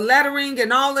want the lettering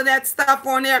and all of that stuff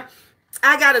on there,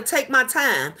 I got to take my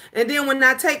time. And then when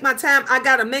I take my time, I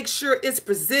got to make sure it's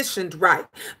positioned right.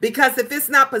 Because if it's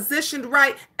not positioned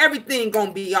right, everything going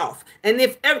to be off. And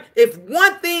if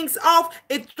one thing's off,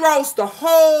 it throws the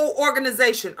whole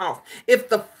organization off. If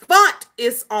the font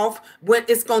is off, when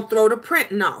it's going to throw the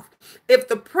printing off. If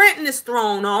the printing is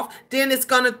thrown off, then it's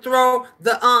going to throw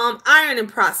the ironing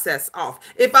process off.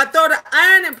 If I throw the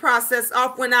ironing process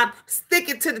off when I stick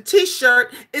it to the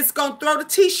t-shirt, it's going to throw the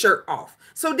t-shirt off.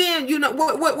 So then, you know,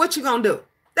 what you going to do?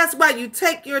 That's why you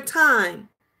take your time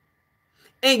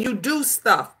and you do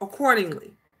stuff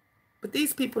accordingly. But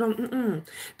these people don't,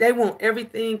 they want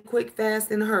everything quick, fast,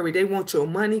 in a hurry. They want your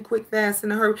money quick, fast,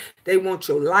 in a hurry. They want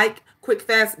your like quick,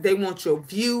 fast. They want your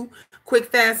view quick,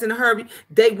 fast, in a hurry.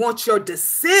 They want your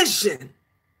decision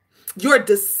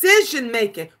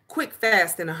making quick,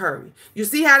 fast, in a hurry. You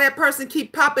see how that person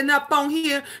keep popping up on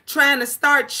here trying to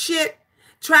start shit,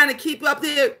 trying to keep up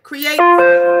there, create.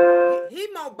 He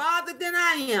more bothered than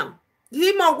I am.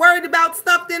 He more worried about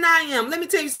stuff than I am. Let me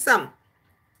tell you something.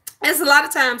 It's a lot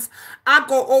of times I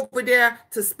go over there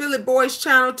to Spill It Boy's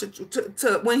channel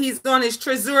to when he's on his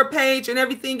Trezor page and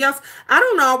everything else. I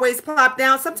don't always plop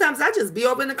down. Sometimes I just be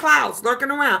over in the clouds lurking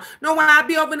around. Know why I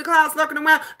be over in the clouds lurking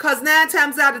around? Because 9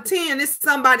 times out of 10, it's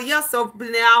somebody else over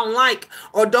there I don't like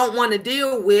or don't want to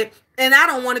deal with. And I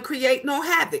don't want to create no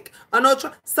havoc or no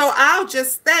so I'll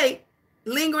just stay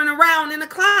lingering around in the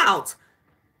clouds.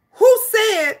 Who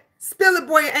said Spill It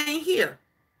Boy ain't here?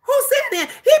 Who said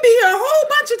that? He be here a whole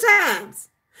bunch of times.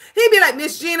 He be like,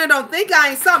 Miss Gina, don't think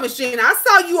I ain't saw Miss Gina. I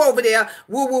saw you over there.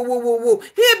 Woo, woo, woo, woo, woo.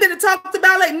 He had been talked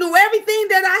about, like, knew everything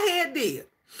that I had did.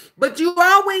 But you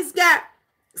always got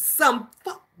some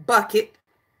fuck bucket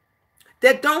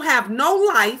that don't have no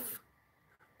life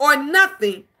or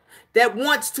nothing that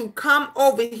wants to come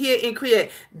over here and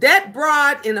create. That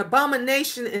broad and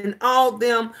Abomination and all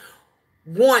them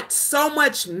want so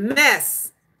much mess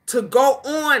to go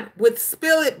on with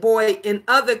Spill It Boy and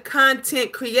other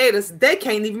content creators. They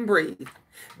can't even breathe.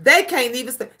 They can't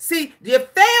even see. You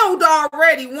failed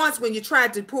already once when you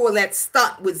tried to pull that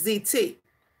stunt with ZT.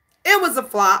 It was a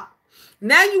flop.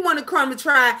 Now you want to come and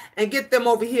try and get them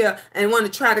over here and want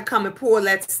to try to come and pull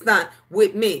that stunt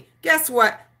with me. Guess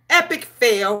what? Epic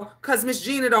fail, because Miss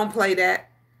Gina don't play that.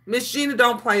 Miss Gina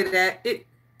don't play that.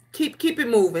 Keep it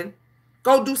moving.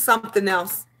 Go do something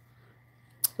else.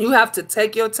 You have to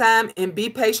take your time and be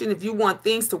patient if you want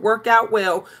things to work out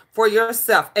well for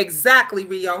yourself. Exactly,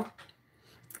 Rio.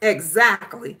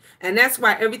 Exactly. And that's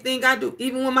why everything I do,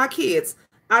 even with my kids,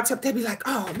 they be like,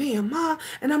 oh, man, Ma.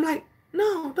 And I'm like,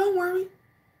 no, don't worry.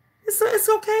 It's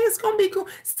okay. It's going to be cool.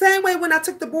 Same way when I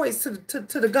took the boys to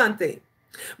the gun thing.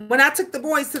 When I took the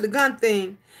boys to the gun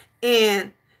thing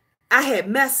and I had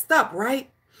messed up, right?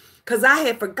 Because I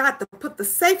had forgot to put the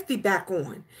safety back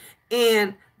on.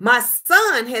 And my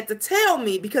son had to tell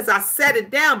me because I set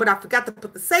it down, but I forgot to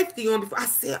put the safety on before. I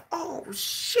said, oh,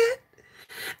 shit.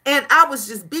 And I was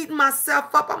just beating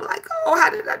myself up. I'm like, oh, how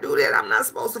did I do that? I'm not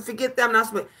supposed to forget that. I'm not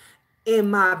supposed to.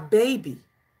 And my baby,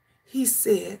 he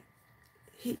said,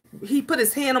 he put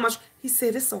his hand on my shoulder. He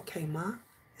said, it's okay, Ma.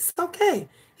 It's okay.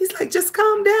 He's like, just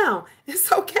calm down.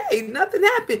 It's okay. Nothing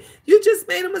happened. You just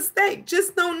made a mistake.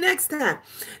 Just know next time.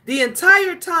 The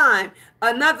entire time,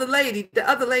 the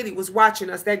other lady was watching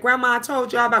us. That grandma I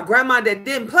told y'all about, grandma that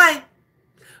didn't play.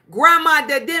 Grandma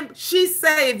that didn't, she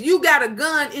say, if you got a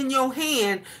gun in your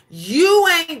hand, you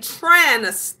ain't trying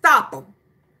to stop them.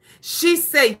 She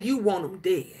said, you want them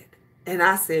dead. And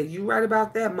I said, you right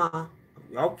about that, Ma.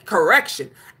 Oh, correction.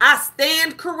 I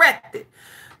stand corrected.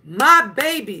 My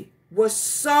baby was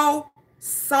so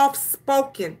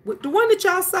soft-spoken. The one that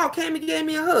y'all saw came and gave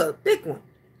me a hug. Big one.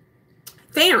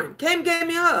 Farron came and gave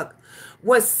me a hug.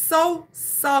 Was so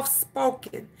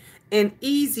soft-spoken and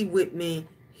easy with me.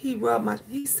 He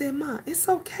said, Ma, it's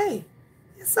okay.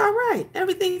 It's all right.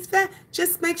 Everything's fine.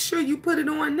 Just make sure you put it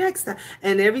on next time.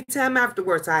 And every time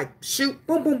afterwards, I shoot,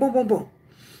 boom, boom, boom, boom, boom.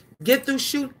 Get through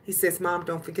shoot. He says, Mom,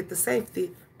 don't forget the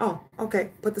safety. Oh, okay.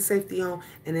 Put the safety on.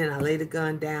 And then I lay the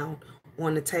gun down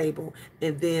on the table.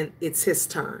 And then it's his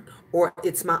turn. Or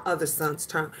it's my other son's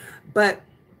turn. But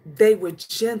they were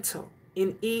gentle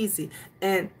and easy.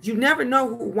 And you never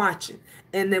know who's watching.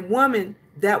 And the woman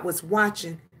that was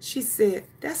watching, she said,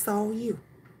 that's all you.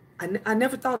 I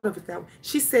never thought of it that way.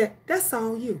 She said, that's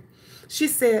all you. She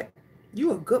said,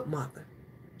 you a good mother.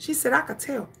 She said, I could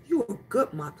tell you a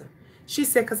good mother. She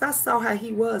said, because I saw how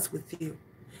he was with you.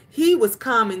 He was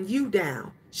calming you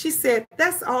down. She said,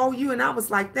 that's all you. And I was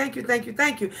like, thank you, thank you,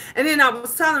 thank you. And then I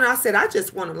was telling her, I said, I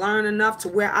just want to learn enough to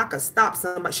where I could stop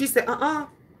somebody. She said,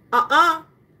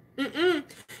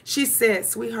 She said,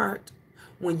 sweetheart,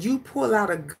 when you pull out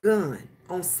a gun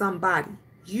on somebody,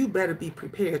 you better be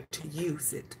prepared to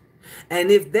use it.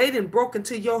 And if they done broke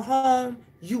into your home,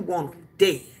 you want them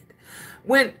dead.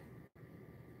 When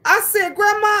I said,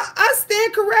 Grandma, I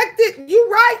stand corrected. You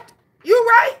right. You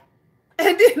right.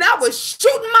 And then I was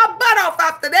shooting my butt off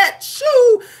after that.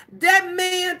 Shoo. That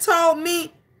man told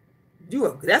me,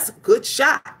 that's a good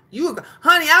shot.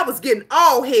 Honey, I was getting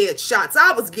all head shots.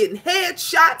 I was getting head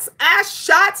shots, ass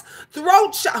shots,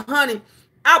 throat shots. Honey,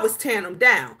 I was tearing them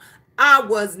down. I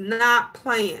was not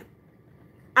playing.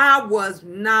 I was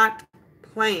not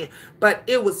playing. But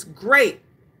it was great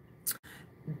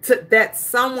that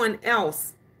someone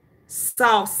else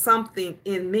saw something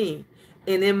in me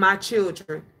and in my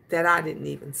children that I didn't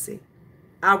even see.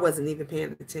 I wasn't even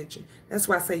paying attention. That's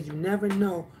why I say you never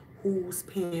know who's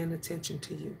paying attention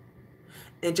to you.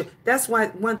 And that's why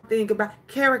one thing about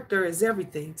character is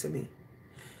everything to me.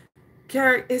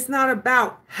 It's not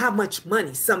about how much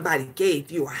money somebody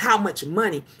gave you or how much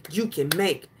money you can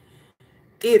make.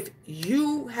 If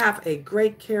you have a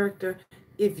great character,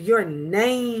 if your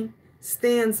name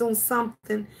stands on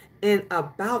something and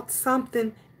about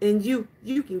something, and you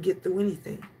can get through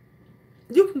anything.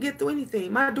 You can get through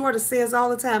anything. My daughter says all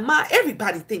the time, Ma,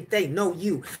 everybody think they know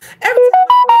you. Every time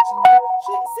I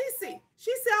mention you,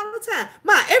 she say all the time,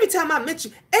 Ma, every time I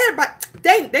mention you,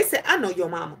 everybody, they say, I know your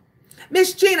mama.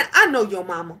 Miss Gina, I know your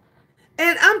mama.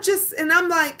 And I'm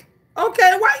like,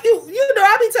 okay, why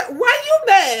I be why you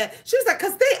mad? She was like,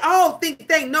 because they all think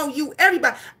they know you,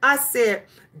 everybody. I said,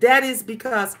 that is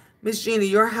because, Miss Gina,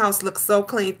 your house looks so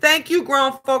clean. Thank you,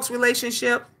 grown folks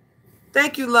relationship.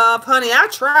 Thank you, love. Honey, I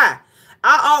try.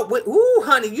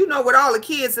 Honey, you know, with all the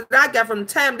kids that I got from the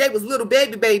time they was little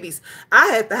babies, I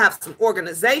had to have some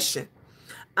organization.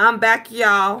 I'm back,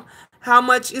 y'all. How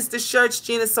much is the shirts,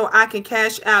 Gina, so I can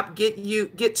cash app get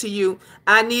to you?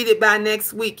 I need it by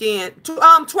next weekend.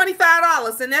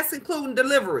 $25, and that's including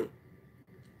delivery.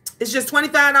 It's just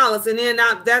 $25, and then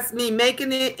that's me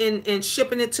making it and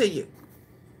shipping it to you.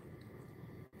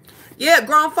 Yeah,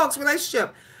 grown folks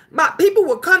relationship. My people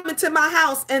will come into my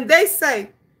house and they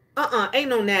say, ain't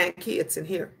no 9 kids in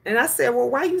here. And I said, well,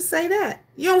 why you say that?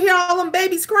 You don't hear all them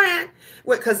babies crying?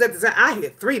 Well, because at the time, I hear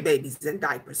 3 babies in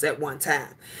diapers at one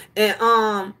time.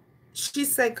 And she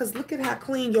said, because look at how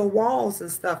clean your walls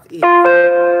and stuff is.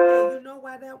 And you know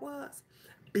why that was?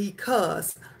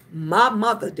 Because my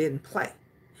mother didn't play.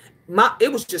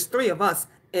 It was just 3 of us.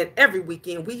 And every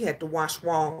weekend we had to wash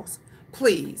walls.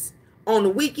 Please. On the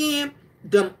weekend,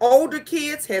 them older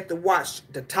kids had to wash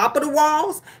the top of the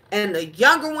walls, and the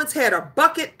younger ones had a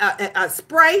bucket, a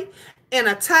spray, and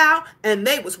a towel, and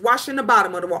they was washing the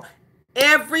bottom of the wall.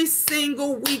 Every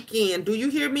single weekend, do you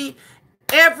hear me?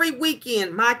 Every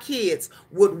weekend, my kids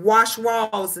would wash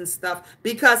walls and stuff,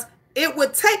 because it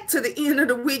would take to the end of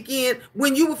the weekend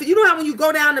when you know how when you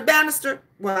go down the banister?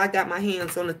 Well, I got my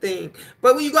hands on the thing,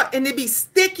 but when you go, and it'd be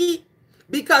sticky,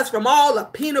 because from all the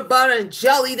peanut butter and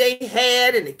jelly they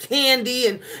had and the candy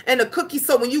and the cookies.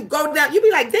 So when you go down, you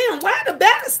be like, damn, why the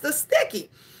banister sticky?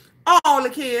 All the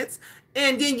kids.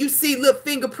 And then you see little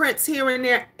fingerprints here and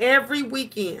there every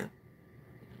weekend.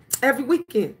 Every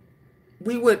weekend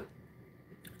we would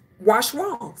wash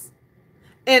walls.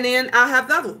 And then I have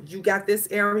the other one. You got this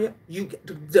area.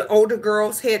 The older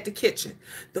girls had the kitchen.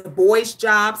 The boys'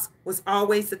 jobs was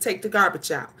always to take the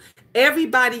garbage out.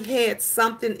 Everybody had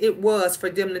something it was for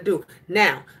them to do.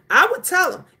 Now, I would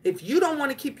tell them, if you don't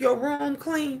want to keep your room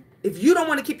clean,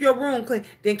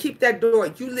 then keep that door.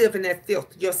 You live in that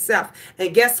filth yourself.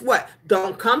 And guess what?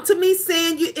 Don't come to me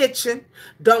saying you're itching.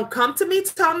 Don't come to me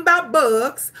talking about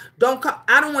bugs.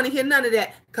 I don't want to hear none of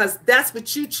that, because that's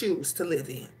what you choose to live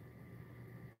in.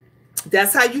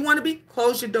 That's how you want to be.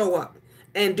 Close your door up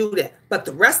and do that. But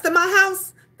the rest of my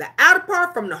house, the outer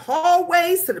part, from the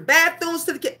hallways to the bathrooms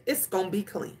to the kitchen, it's going to be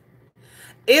clean.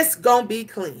 It's going to be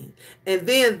clean. And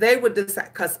then they would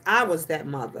decide, because I was that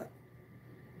mother.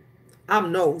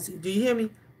 I'm nosy. Do you hear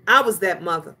me? I was that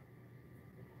mother.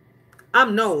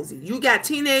 I'm nosy. You got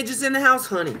teenagers in the house,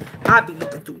 honey. I be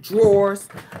looking through drawers.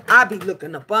 I be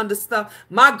looking up under stuff.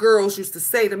 My girls used to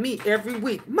say to me every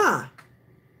week, Ma,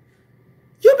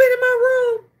 you been in my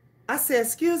room? I said,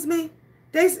 excuse me?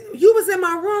 You was in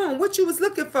my room. What you was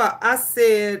looking for? I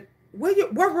said, what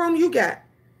room you got?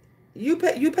 You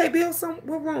pay bills?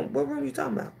 What room you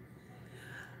talking about?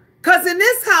 Because in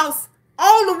this house,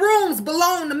 all the rooms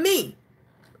belong to me.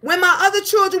 When my other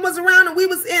children was around and we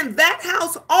was in that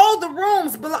house, all the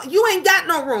rooms belong. You ain't got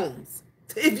no rooms.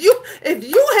 If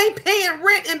you ain't paying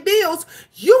rent and bills,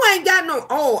 you ain't got no.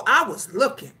 Oh, I was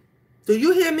looking. Do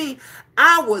you hear me?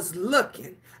 I was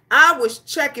looking. I was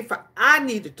checking I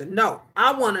needed to know.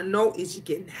 I want to know, is you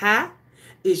getting high?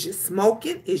 Is you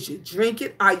smoking? Is you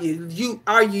drinking? Are you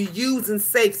using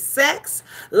safe sex?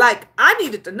 Like, I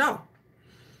needed to know.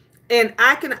 And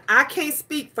I can't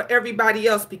speak for everybody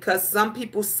else, because some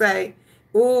people say,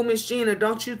 oh, Miss Gina,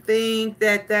 don't you think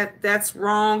that's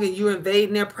wrong and you're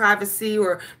invading their privacy,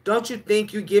 or don't you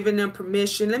think you're giving them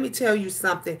permission? Let me tell you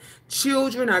something.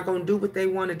 Children are going to do what they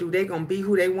want to do. They're going to be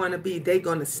who they want to be. They're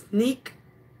going to sneak,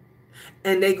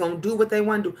 and they're going to do what they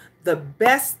want to do. The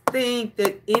best thing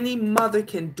that any mother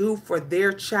can do for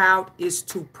their child is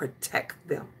to protect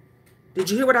them. Did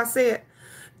you hear what I said?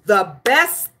 The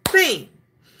best thing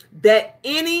that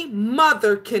any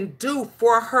mother can do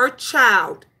for her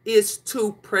child is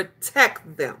to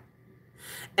protect them.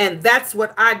 And that's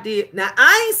what I did. Now,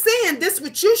 I ain't saying this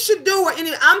what you should do or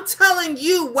anything. I'm telling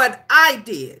you what I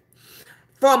did.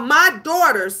 For my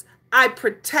daughters, I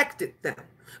protected them.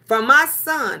 For my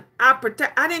son, I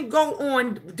didn't go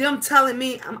on them telling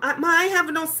me, I ain't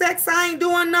having no sex. I ain't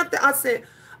doing nothing. I said,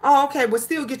 oh, okay, well,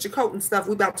 still get your coat and stuff.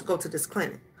 We about to go to this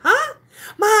clinic. Huh?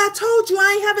 Ma, I told you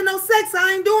I ain't having no sex.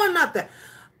 I ain't doing nothing.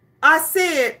 I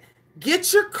said,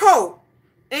 get your coat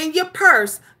and your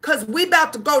purse because we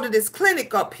about to go to this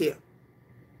clinic up here.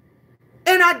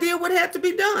 And I did what had to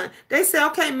be done. They said,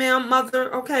 okay, ma'am,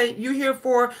 mother, okay, you here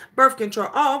for birth control.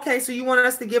 Oh, okay, so you want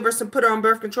us to give her some, put her on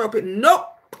birth control? Nope,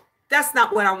 that's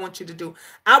not what I want you to do.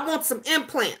 I want some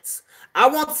implants. I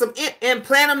want some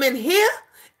implant them in here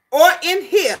or in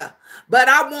here. But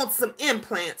I want some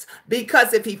implants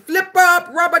because if he flip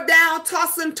up, rubber down,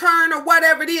 toss and turn or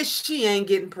whatever it is, she ain't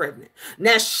getting pregnant.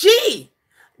 Now she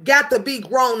got to be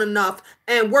grown enough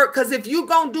and work, because if you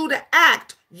gonna do the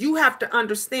act, you have to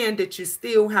understand that you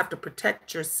still have to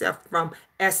protect yourself from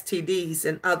STDs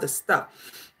and other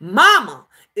stuff. Mama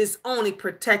is only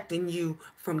protecting you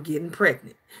from getting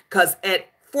pregnant, because at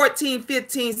 14,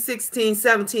 15, 16,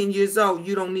 17 years old,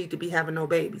 you don't need to be having no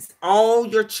babies. All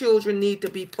your children need to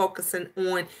be focusing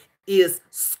on is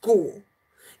school.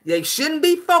 They shouldn't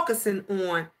be focusing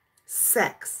on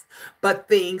sex. But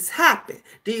things happen.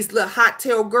 These little hot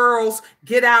tail girls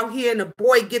get out here and the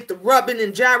boy get the rubbing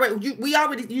and gyrating.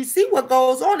 You see what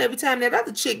goes on every time that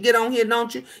other chick get on here,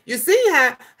 don't you? You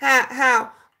see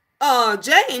how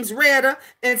James read her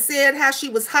and said how she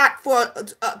was hot for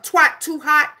a twat, too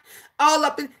hot, all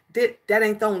up in that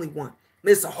ain't the only one.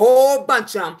 There's a whole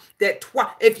bunch of them that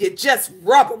if you just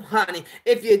rub them, honey,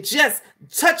 if you just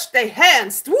touch their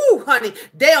hands, woo, honey,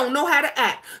 they don't know how to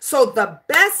act. So the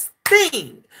best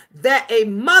thing that a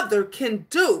mother can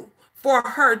do for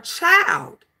her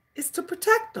child is to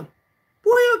protect them,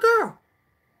 boy or girl.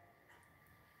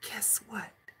 Guess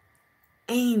what?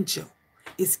 Angel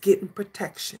is getting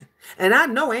protection. And I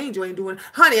know Angel ain't doing,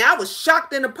 honey, I was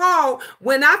shocked and appalled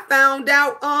when I found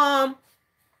out,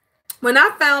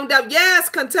 yes,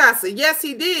 Contessa, yes,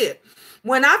 he did.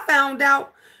 When I found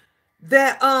out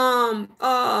that,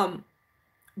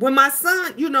 when my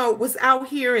son, was out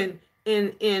here and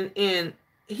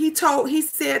he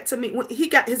said to me, when he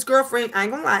got his girlfriend, I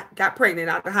ain't gonna lie, got pregnant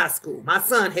out of high school. My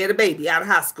son had a baby out of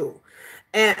high school.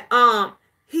 And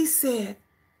he said,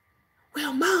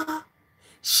 well, Ma,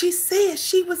 she said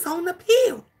she was on a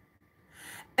pill.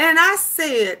 And I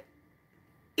said,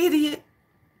 idiot,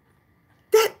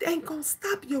 that ain't gonna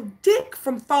stop your dick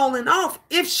from falling off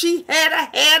if she had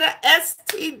a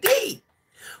STD.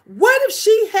 What if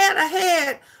she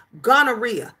had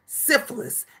gonorrhea,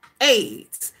 syphilis,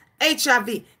 AIDS,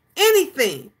 HIV,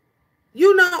 anything,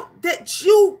 that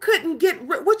you couldn't get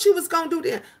rid, what you was gonna do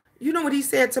then? You know what he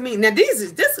said to me? Now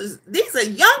these are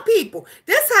young people.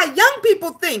 This is how young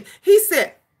people think. He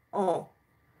said, oh,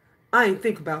 I ain't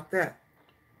think about that.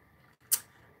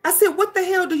 I said, what the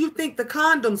hell do you think the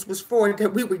condoms was for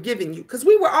that we were giving you? Because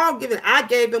we were all giving, I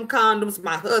gave him condoms,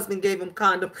 my husband gave him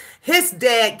condoms, his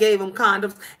dad gave him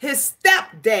condoms, his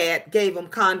stepdad gave him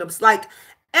condoms. Like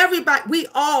everybody, we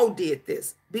all did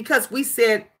this because we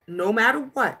said, no matter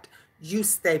what, you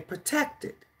stay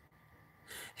protected.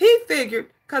 He figured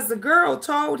because the girl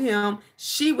told him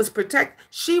she was protected,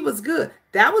 she was good.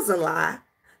 That was a lie.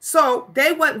 So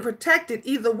they wasn't protected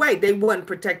either way. They wasn't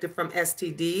protected from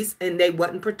STDs and they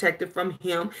wasn't protected from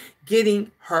him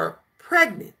getting her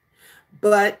pregnant.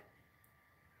 But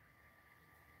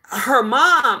her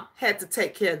mom had to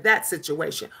take care of that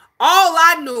situation. All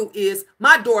I knew is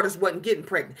my daughters wasn't getting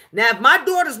pregnant. Now, if my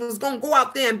daughters was going to go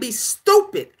out there and be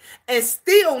stupid and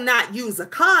still not use a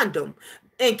condom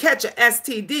and catch an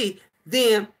STD,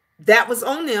 then that was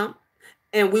on them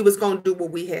and we was going to do what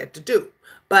we had to do.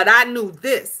 But I knew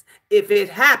this, if it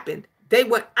happened,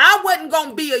 I wasn't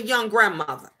going to be a young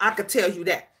grandmother. I could tell you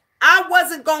that. I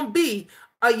wasn't going to be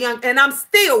and I'm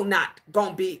still not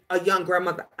going to be a young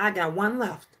grandmother. I got one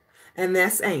left, and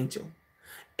that's Angel.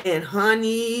 And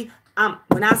honey,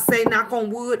 when I say knock on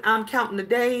wood, I'm counting the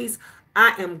days,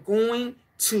 I am going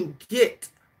to get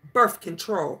birth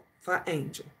control for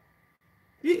Angel.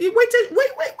 You wait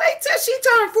till she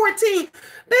turned 14.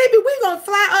 Baby, we gonna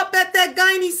fly up at that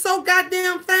gynae so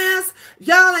goddamn fast,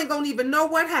 y'all ain't gonna even know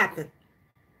what happened.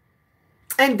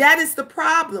 And that is the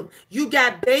problem. You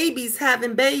got babies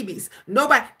having babies.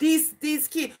 Nobody, these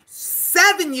kids,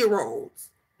 7-year-olds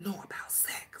know about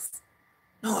sex,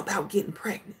 know about getting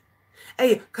pregnant.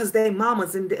 Hey, because they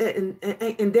mamas and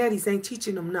daddies ain't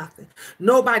teaching them nothing.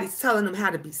 Nobody's telling them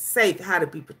how to be safe, how to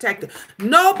be protected.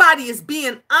 Nobody is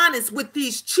being honest with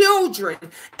these children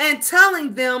and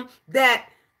telling them that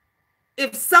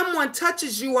if someone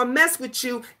touches you or mess with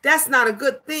you, that's not a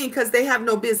good thing because they have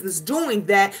no business doing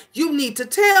that. You need to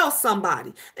tell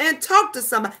somebody and talk to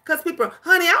somebody. Because people,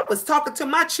 honey, I was talking to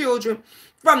my children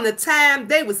from the time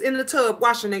they was in the tub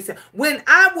washing themselves. When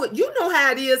I would, you know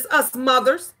how it is, us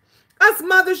mothers. Us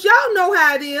mothers, y'all know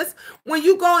how it is. When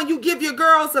you go and you give your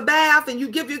girls a bath and you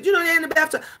give your, they're in the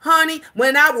bath, honey,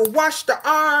 when I will wash the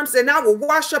arms and I will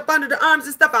wash up under the arms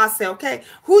and stuff, I say, okay,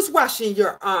 who's washing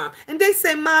your arm? And they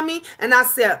say, mommy. And I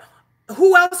said,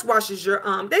 who else washes your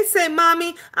arm? They say,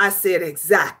 mommy. I said,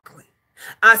 exactly.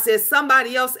 I said,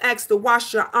 somebody else asks to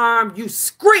wash your arm, you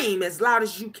scream as loud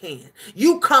as you can.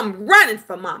 You come running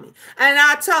for mommy. And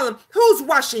I tell them, who's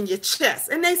washing your chest?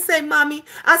 And they say, mommy.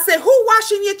 I say, who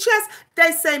washing your chest?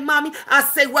 They say, mommy. I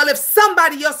say, well, if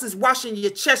somebody else is washing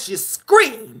your chest, you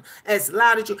scream as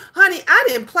loud as you. Honey, I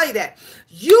didn't play that.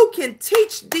 You can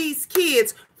teach these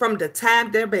kids from the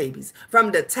time they're babies,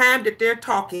 from the time that they're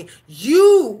talking.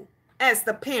 You, as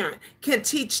the parent, can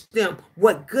teach them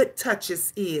what good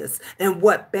touches is and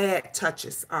what bad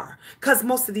touches are. Because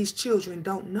most of these children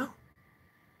don't know.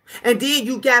 And then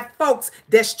you got folks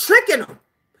that's tricking them.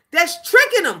 That's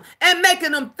tricking them and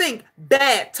making them think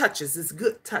bad touches is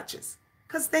good touches.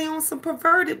 Because they on some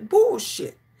perverted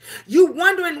bullshit. You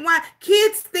wondering why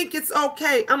kids think it's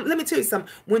okay. Let me tell you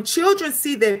something. When children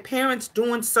see their parents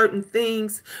doing certain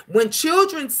things, when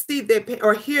children see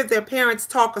or hear their parents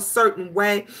talk a certain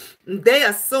way, they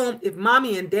assume if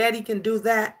mommy and daddy can do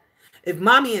that, if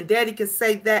mommy and daddy can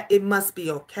say that, it must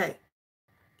be okay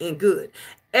and good.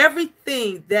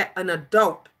 Everything that an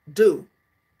adult do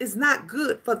is not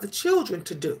good for the children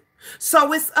to do.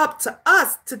 So it's up to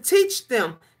us to teach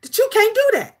them that you can't do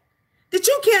that, that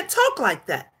you can't talk like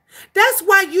that. That's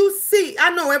why you see, I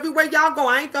know everywhere y'all go,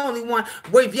 I ain't the only one,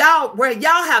 where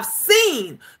y'all have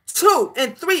seen 2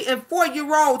 and 3 and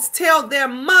 4-year-olds tell their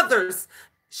mothers,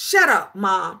 shut up,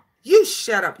 mom. You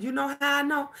shut up. You know how I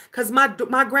know? Because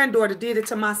my granddaughter did it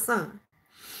to my son.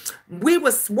 We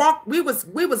was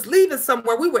leaving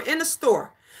somewhere. We were in the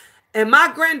store. And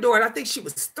my granddaughter, I think she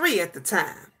was 3 at the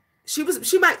time. She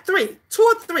might 2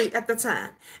 or 3 at the time.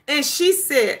 And she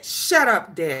said, shut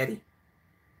up, daddy.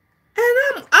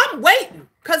 And I'm waiting,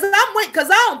 because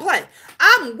I don't play.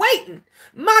 I'm waiting.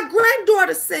 My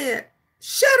granddaughter said,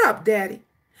 shut up, daddy.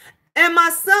 And my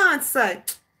son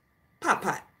said,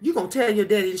 Papa, you gonna tell your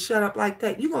daddy to shut up like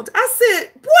that? I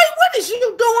said, boy, what is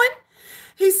you doing?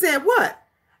 He said, what?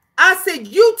 I said,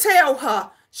 you tell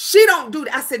her she don't do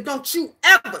that. I said, don't you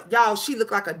ever, y'all, she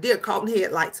looked like a deer caught in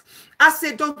headlights. I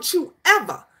said, don't you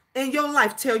ever in your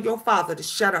life tell your father to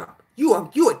shut up.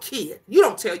 You a kid. You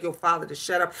don't tell your father to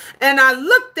shut up. And I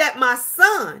looked at my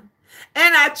son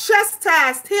and I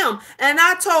chastised him and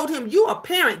I told him, you a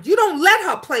parent. You don't let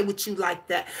her play with you like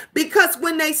that. Because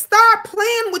when they start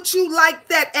playing with you like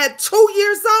that at 2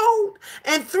 years old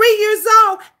and 3 years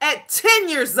old, at 10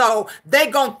 years old, they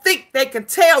gonna think they can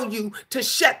tell you to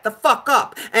shut the fuck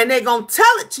up. And they gonna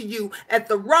tell it to you at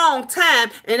the wrong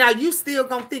time. And now you still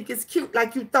gonna think it's cute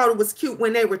like you thought it was cute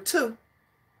when they were 2.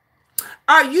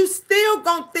 Are you still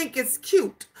gonna think it's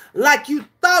cute like you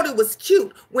thought it was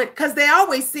cute? Because they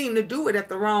always seem to do it at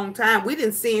the wrong time. We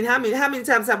didn't see how many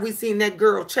times have we seen that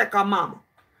girl check her mama?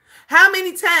 How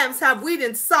many times have we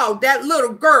didn't saw that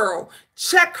little girl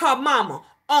check her mama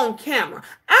on camera?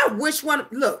 I wish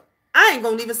look, I ain't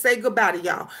gonna even say goodbye to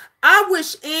y'all. I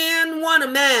wish one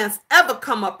of mine ever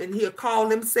come up in here, call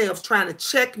themselves trying to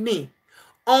check me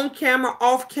on camera,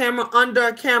 off camera, under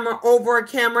a camera, over a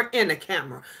camera, in a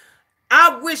camera.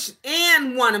 I wish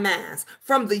one of mine,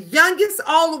 from the youngest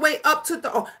all the way up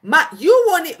to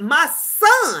my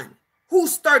son,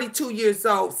 who's 32 years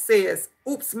old, says,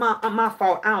 oops, my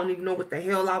fault. I don't even know what the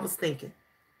hell I was thinking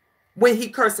when he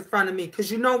cursed in front of me. Because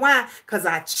you know why? Because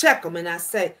I check him and I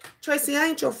say, Tracy, I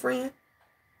ain't your friend.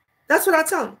 That's what I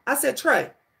tell him. I said, Trey,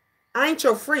 I ain't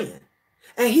your friend.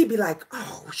 And he'd be like,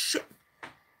 oh, shit.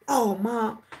 Oh,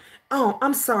 Mom. Oh,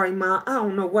 I'm sorry, Mom. I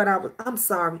don't know what I'm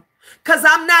sorry. Because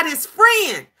I'm not his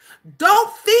friend. Don't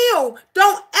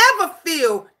ever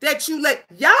feel that you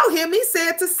y'all hear me say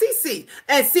it to Cece.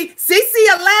 And Cece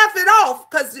will laugh it off.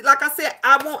 Because like I said,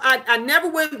 I never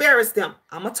will embarrass them.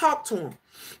 I'm going to talk to them.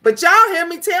 But y'all hear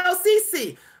me tell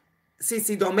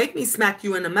Cece, don't make me smack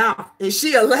you in the mouth. And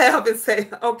she'll laugh and say,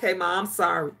 okay, Mom, I'm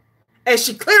sorry. And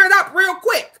she clear it up real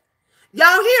quick.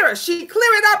 Y'all hear her. She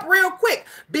clear it up real quick.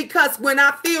 Because when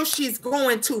I feel she's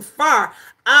going too far,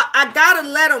 I got to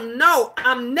let them know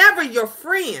I'm never your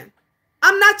friend.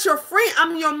 I'm not your friend.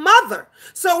 I'm your mother.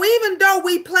 So even though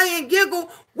we play and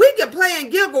giggle, we can play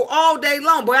and giggle all day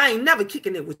long, but I ain't never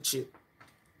kicking it with you.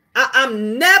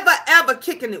 I'm never, ever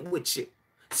kicking it with you.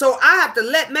 So I have to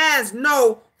let mans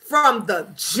know from the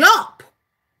jump.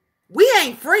 We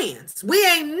ain't friends. We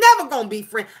ain't never going to be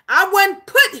friends. I wasn't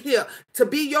put here to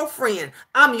be your friend.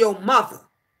 I'm your mother.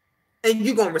 And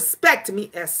you're going to respect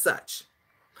me as such.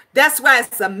 That's why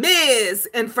it's a Ms.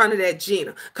 in front of that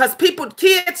Gina. Because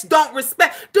kids don't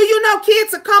respect. Do you know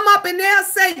kids will come up and they'll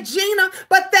say Gina,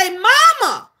 but they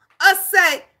mama will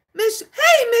say,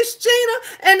 hey, Miss Gina.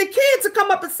 And the kids will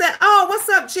come up and say, oh, what's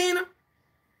up, Gina?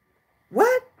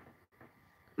 What?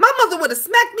 My mother would have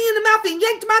smacked me in the mouth and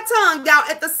yanked my tongue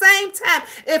out at the same time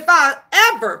if I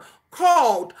ever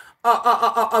called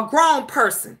a grown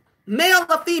person, male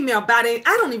or female, by name.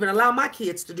 I don't even allow my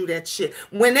kids to do that shit.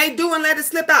 When they do and let it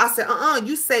slip out, I say,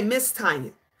 you say Miss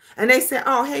Tanya. And they say,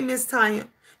 oh, hey, Miss Tanya.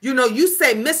 You know, you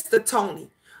say Mr. Tony.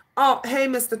 Oh, hey,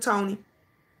 Mr. Tony.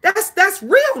 That's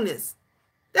realness.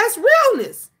 That's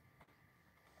realness.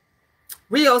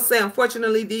 Rio say,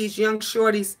 unfortunately, these young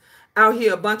shorties out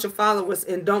here, a bunch of followers,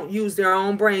 and don't use their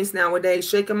own brains nowadays.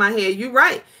 Shaking my head. You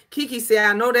right. Kiki said,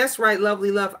 I know that's right,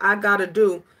 lovely love. I got to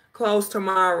do close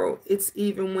tomorrow. It's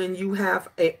even when you have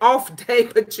a off day,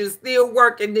 but you're still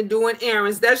working and doing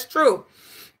errands. That's true.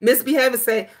 Misbehavior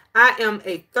say, I am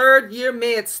a third-year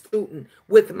med student.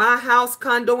 With my house,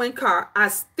 condo, and car, I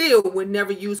still would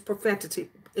never use profanity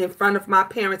in front of my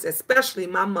parents, especially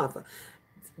my mother.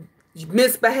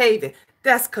 Misbehaving.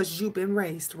 That's because you've been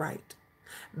raised right.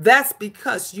 That's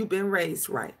because you've been raised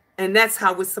right. And that's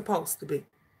how it's supposed to be.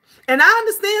 And I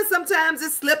understand sometimes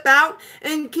it slip out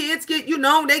and kids get,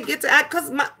 they get to act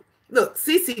because look,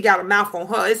 Cece got a mouth on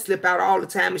her. It slip out all the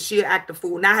time and she'll act a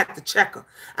fool. And I have to check her.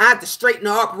 I have to straighten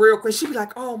her up real quick. She be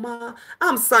like, oh, Ma,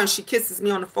 I'm sorry. She kisses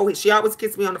me on the forehead. She always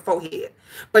kisses me on the forehead.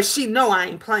 But she know I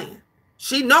ain't playing.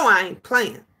 She know I ain't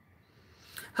playing.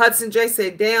 Hudson J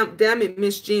said, damn it,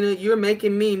 Miss Gina, you're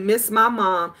making me miss my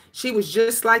mom. She was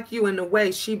just like you in the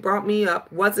way she brought me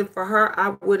up. Wasn't for her,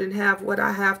 I wouldn't have what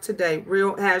I have today.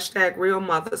 Real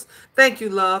 #RealMothers. Thank you,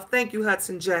 love. Thank you,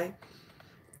 Hudson J.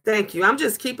 Thank you. I'm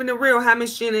just keeping it real. Hi,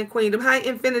 Miss Gina and Queendom. Hi,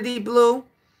 Infinity Blue.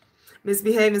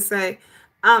 Misbehaving say,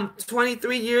 I'm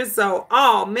 23 years old.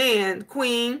 Oh man,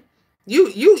 Queen. You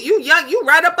young, you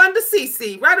right up under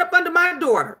CC, right up under my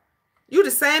daughter. You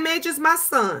the same age as my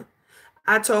son.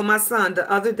 I told my son the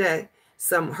other day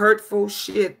some hurtful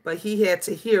shit, but he had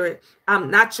to hear it.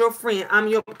 I'm not your friend. I'm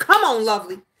your... Come on,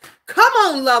 lovely. Come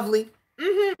on, lovely.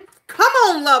 Come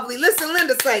on, lovely. Listen,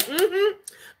 Linda say,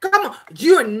 come on.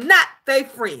 You're not their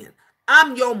friend.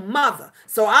 I'm your mother.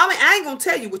 So I ain't going to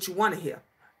tell you what you want to hear.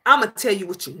 I'm going to tell you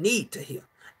what you need to hear.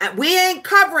 And we ain't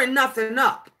covering nothing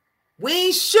up. We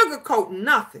ain't sugarcoating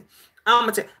nothing. I'm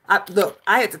going to tell you. Look,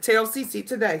 I had to tell Cece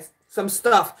today some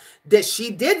stuff that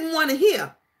she didn't want to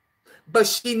hear, but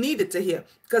she needed to hear.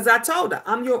 Because I told her,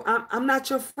 I'm not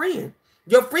your friend.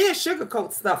 Your friends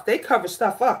sugarcoat stuff. They cover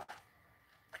stuff up.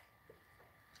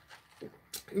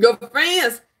 Your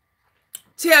friends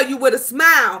tell you with a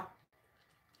smile,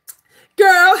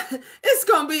 girl, it's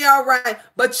going to be all right.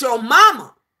 But your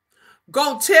mama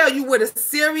going to tell you with a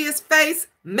serious face,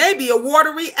 maybe a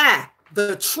watery eye,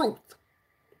 the truth.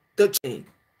 The truth.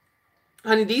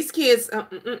 Honey, these kids,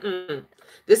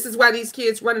 this is why these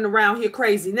kids running around here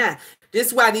crazy now. This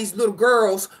is why these little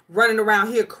girls running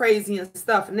around here crazy and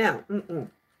stuff now.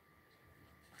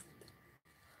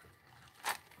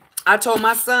 I told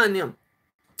my son them.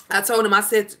 I told him, I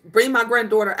said, bring my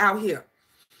granddaughter out here.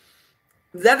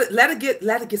 Let her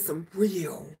get some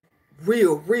real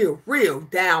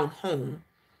down home,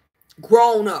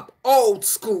 grown up, old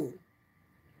school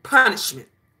punishment.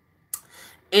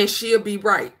 And she'll be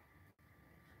right.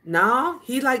 No,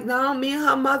 he like, no, me and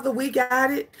her mother, we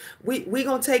got it. We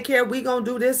gonna take care, we gonna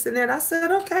do this and that. I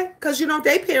said, okay, because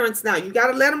they parents now. You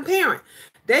gotta let them parent.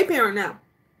 They parent now.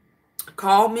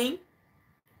 Call me.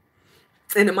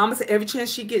 And the mama said every chance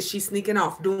she gets, she's sneaking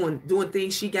off, doing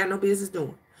things she got no business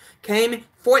doing. Came in,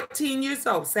 14 years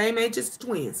old, same age as the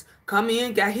twins. Come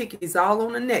in, got hickeys all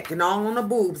on the neck and all on the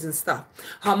boobs and stuff.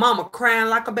 Her mama crying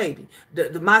like a baby.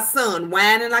 My son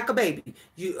whining like a baby.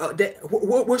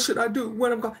 What should I do?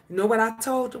 What I'm going? You know what I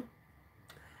told him?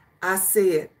 I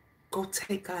said, go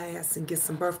take her ass and get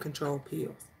some birth control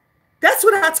pills. That's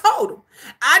what I told him.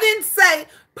 I didn't say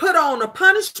put on a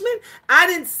punishment. I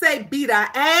didn't say beat her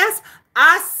ass.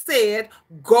 I said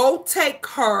go take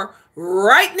her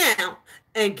right now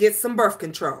and get some birth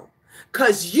control.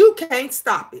 Because you can't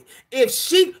stop it.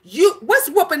 What's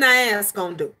whooping her ass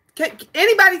gonna do? Can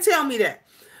anybody tell me that?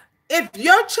 If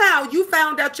your child, you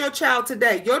found out your child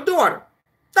today, your daughter,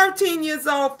 13 years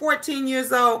old, 14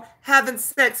 years old, having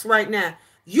sex right now,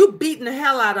 you beating the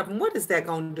hell out of them, what is that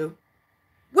gonna do?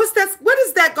 What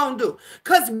is that gonna do?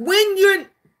 Because when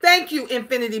thank you,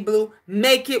 Infinity Blue,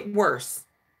 make it worse.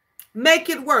 Make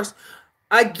it worse.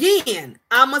 Again,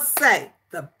 I'ma say,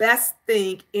 the best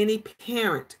thing any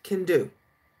parent can do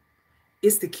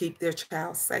is to keep their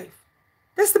child safe.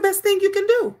 That's the best thing you can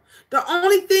do. The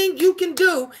only thing you can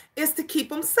do is to keep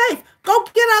them safe. Go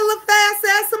get her little fast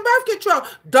ass some birth control.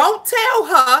 Don't tell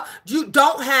her you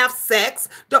don't have sex,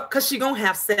 because she gonna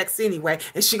have sex anyway,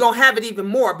 and she gonna have it even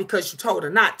more because you told her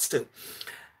not to.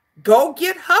 Go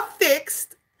get her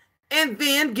fixed, and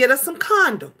then get her some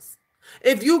condoms.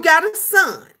 If you got a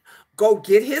son, go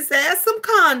get his ass some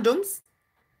condoms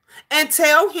and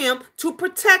tell him to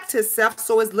protect himself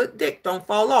so his little dick don't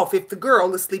fall off if the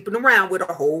girl is sleeping around with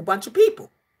a whole bunch of people.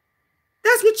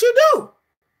 That's what you do.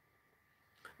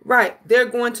 Right. They're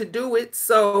going to do it.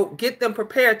 So get them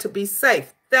prepared to be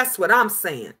safe. That's what I'm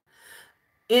saying.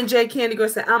 NJ Candy Girl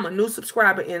said, I'm a new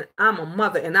subscriber and I'm a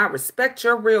mother and I respect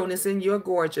your realness and you're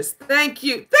gorgeous. Thank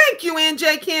you. Thank you,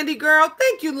 NJ Candy Girl.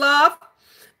 Thank you, love.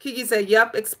 Kiki said,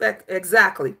 yep,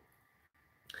 exactly.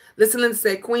 Listen, Linda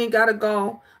said, Queen gotta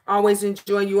go. Always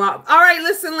enjoy you all. All right,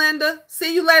 listen, Linda.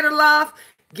 See you later, love.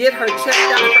 Get her checked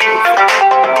out.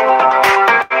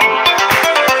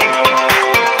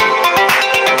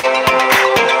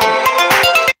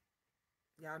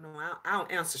 Y'all know I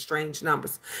don't answer strange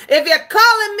numbers. If you're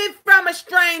calling me from a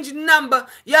strange number,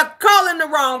 you're calling the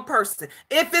wrong person.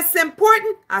 If it's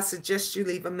important, I suggest you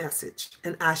leave a message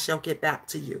and I shall get back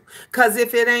to you. Because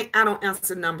if it ain't, I don't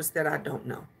answer numbers that I don't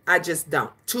know. I just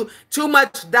don't. Too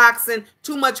much doxing,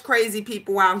 too much crazy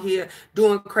people out here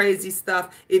doing crazy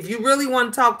stuff. If you really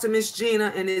want to talk to Miss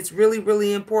Gina and it's really,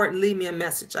 really important, leave me a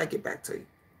message. I get back to you.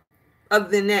 Other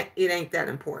than that, it ain't that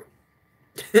important.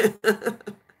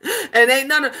 And ain't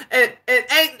none of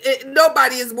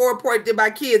nobody is more important than my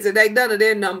kids, and ain't none of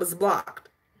their numbers blocked.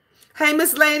 Hey,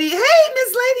 Miss Lady. Hey,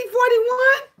 Miss Lady 41.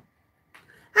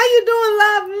 How you doing,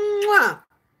 love? Mwah.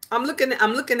 I'm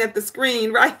looking at the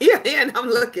screen right here, and I'm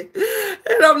looking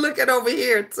over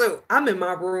here too. I'm in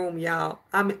my room, y'all.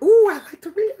 I like the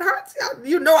red hearts.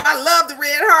 You know I love the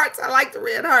red hearts. I like the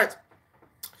red hearts.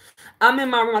 I'm in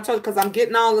my room. I told you because I'm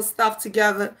getting all the stuff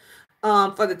together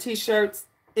for the t-shirts.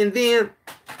 And then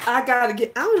I gotta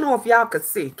get, I don't know if y'all could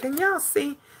see. Can y'all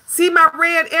see? See my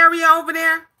red area over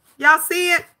there? Y'all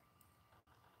see it?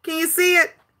 Can you see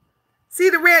it? See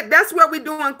the red? That's what we're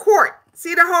doing court.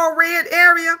 See the whole red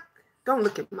area? Don't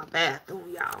look at my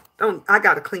bathroom, y'all. I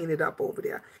gotta clean it up over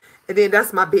there. And then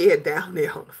that's my bed down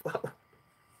there on the floor.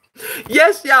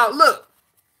 Yes, y'all, look.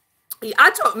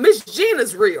 I told Miss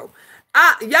Gina's real.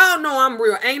 Y'all know I'm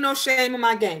real. Ain't no shame in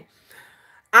my game.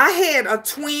 I had a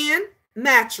twin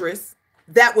mattress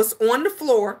that was on the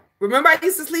floor. Remember I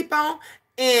used to sleep on?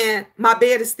 And my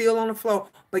bed is still on the floor.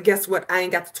 But guess what? I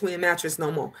ain't got the twin mattress no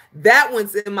more. That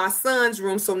one's in my son's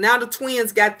room. So now the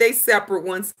twins got their separate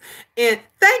ones. And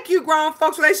thank you, grown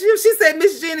folks relationship. She said,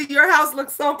 Miss Jenny, your house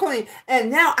looks so clean.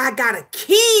 And now I got a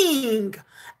king.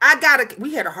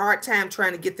 We had a hard time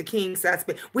trying to get the king size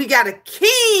bed. We got a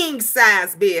king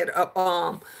size bed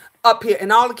up here.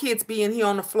 And all the kids being here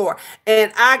on the floor.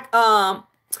 And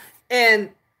and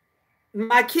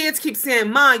my kids keep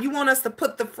saying, Mom, you want us to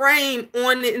put the frame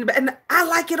on it? And I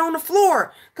like it on the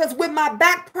floor because with my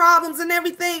back problems and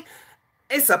everything,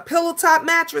 it's a pillow top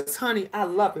mattress, honey. I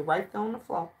love it right there on the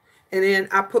floor. And then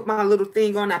I put my little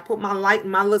thing on. I put my light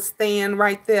and my little stand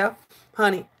right there.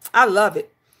 Honey, I love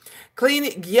it.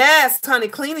 Cleaning, yes, honey.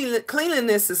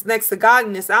 Cleanliness is next to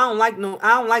godliness. I don't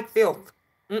like filth.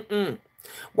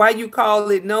 Why you call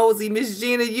it nosy, Miss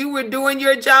Gina? You were doing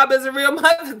your job as a real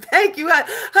mother. Thank you,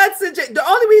 Hudson. The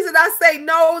only reason I say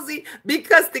nosy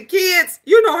because the kids,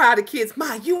 you know how the kids,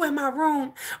 Ma, you in my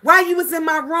room. Why you was in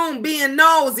my room being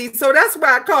nosy? So that's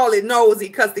why I call it nosy,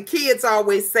 because the kids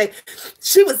always say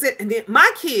she was in. And then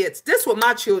my kids, this is what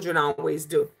my children always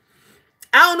do.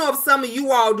 I don't know if some of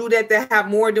you all do that have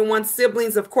more than one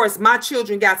siblings. Of course, my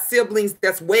children got siblings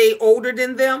that's way older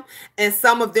than them. And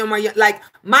some of them are like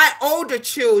my older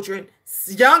children,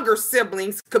 younger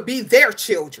siblings could be their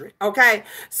children. Okay.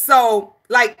 So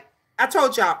like I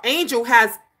told y'all, Angel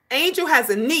has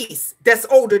a niece that's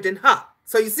older than her.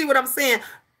 So you see what I'm saying?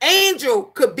 Angel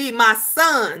could be my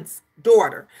son's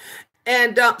daughter.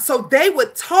 And so they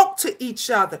would talk to each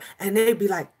other and they'd be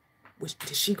like,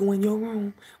 did she go in your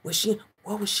room?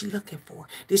 What was she looking for?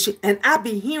 Did she? And I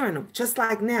be hearing them just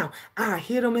like now. I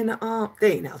hear them in the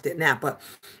they ain't out there now, but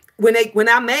when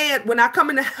I'm mad, when I come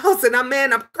in the house and I'm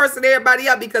mad, I'm cursing everybody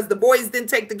out because the boys didn't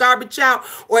take the garbage out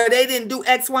or they didn't do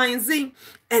X, Y, and Z,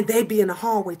 and they be in the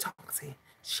hallway talking, saying,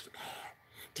 "She mad?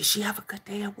 Did she have a good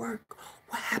day at work?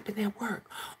 What happened at work?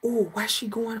 Oh, why she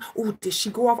going? Oh, did she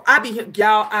go off?" I be here,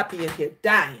 y'all. I be in here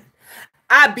dying.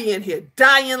 I be in here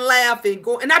dying, laughing,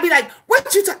 going, and I be like,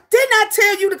 "What you didn't I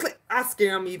tell you to clean?" I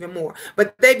scare them even more.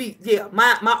 But they be, yeah,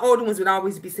 my older ones would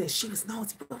always be saying, "She was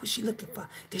nosy. What was she looking for?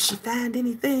 Did she find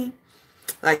anything?"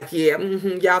 Like, yeah,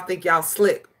 y'all think y'all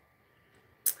slick.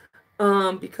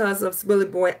 Because of Billy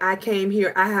Boy, I came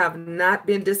here. I have not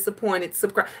been disappointed.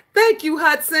 Subscribe. Thank you,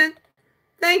 Hudson.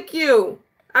 Thank you.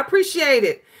 I appreciate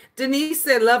it. Denise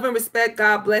said, love and respect.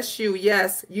 God bless you.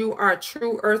 Yes, you are a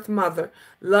true earth mother.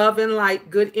 Love and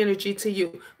light. Good energy to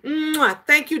you. Mwah.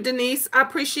 Thank you, Denise. I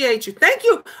appreciate you. Thank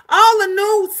you, all the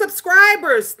new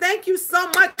subscribers. Thank you so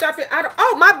much.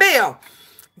 Oh, my bell.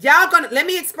 Y'all gonna, let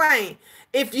me explain.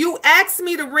 If you ask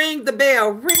me to ring the bell,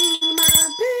 ring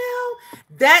my bell.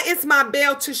 That is my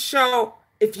bell to show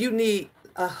if you need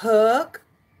a hug,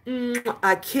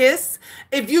 a kiss,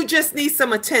 if you just need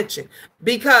some attention,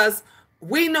 because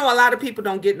we know a lot of people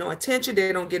don't get no attention.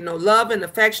 They don't get no love and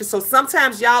affection. So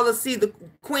sometimes y'all will see the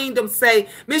queendom say,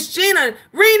 Miss Gina,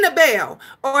 ring the bell.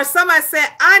 Or somebody said,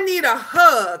 I need a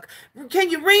hug.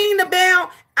 Can you ring the bell?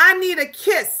 I need a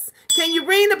kiss. Can you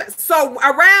ring the bell? So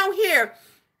around here,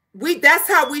 that's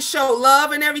how we show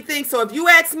love and everything. So if you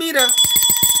ask me to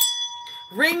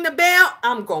ring the bell,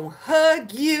 I'm going to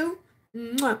hug you,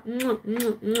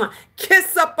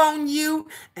 kiss up on you,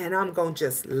 and I'm going to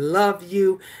just love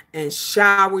you and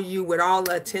shower you with all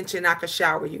the attention I can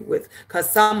shower you with, because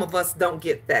some of us don't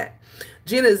get that.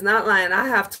 Gina is not lying. I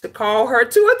have to call her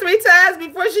 2 or 3 times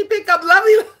before she pick up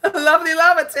lovely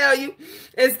love. I tell you,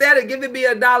 instead of giving me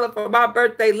 $1 for my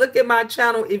birthday, look at my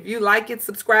channel. If you like it,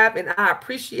 subscribe, and I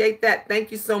appreciate that.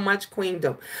 Thank you so much,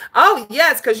 Queendom. Oh,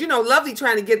 yes, because, you know, Lovely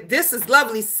trying to get, this is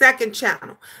Lovely's second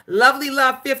channel. Lovely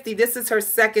Love 50, this is her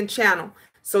second channel.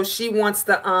 So she wants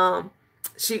to,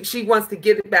 she wants to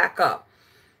get it back up.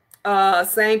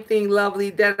 Same thing,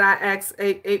 Lovely, that I asked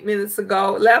eight minutes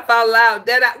ago. Laugh out loud.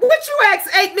 What you asked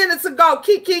 8 minutes ago,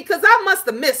 Kiki? Because I must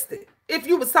have missed it if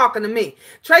you was talking to me.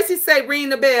 Tracy say, ring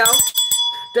the bell.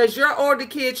 Does your older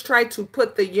kids try to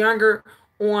put the younger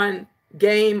on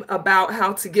game about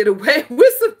how to get away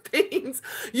with some things?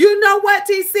 You know what,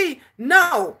 TC?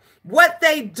 No. What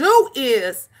they do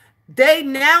is they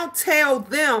now tell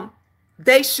them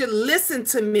they should listen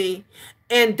to me,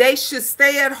 and they should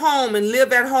stay at home and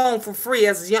live at home for free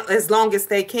as long as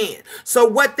they can. So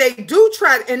what they do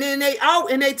try, and then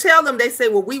they tell them, they say,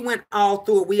 well, we went all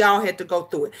through it. We all had to go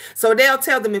through it. So they'll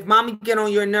tell them, if mommy get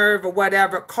on your nerve or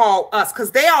whatever, call us,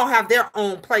 because they all have their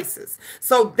own places.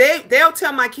 So they'll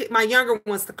tell my younger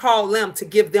ones to call them to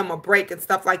give them a break and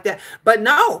stuff like that. But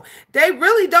no, they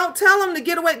really don't tell them to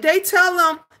get away. They tell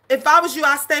them, if I was you,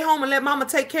 I'd stay home and let mama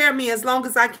take care of me as long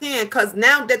as I can. Because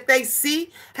now that they see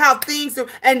how things are,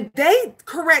 and they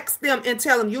corrects them and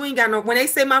tell them, you ain't got no, when they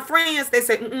say my friends, they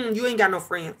say, you ain't got no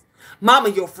friends. Mama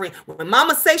your friend. When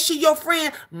mama say she your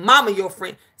friend, mama your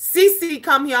friend. Cece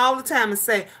come here all the time and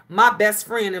say, my best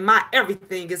friend and my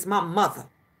everything is my mother.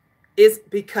 It's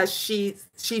because she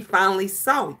finally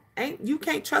saw you. You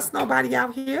can't trust nobody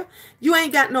out here. You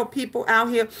ain't got no people out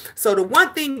here. So the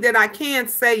one thing that I can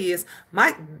say is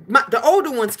the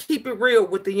older ones keep it real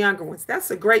with the younger ones.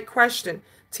 That's a great question,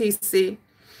 TC.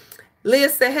 Leah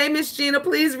said, hey, Miss Gina,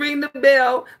 please ring the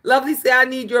bell. Lovely said, I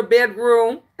need your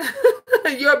bedroom.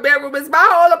 Your bedroom is my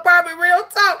whole apartment, real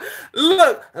talk.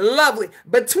 Look, Lovely,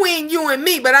 between you and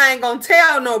me, but I ain't going to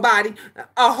tell nobody.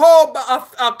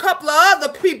 A couple of other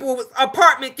people's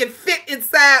apartment can fit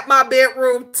inside my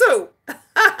bedroom too.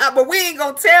 But we ain't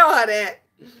going to tell her that.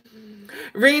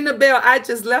 Ring the bell. I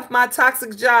just left my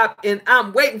toxic job and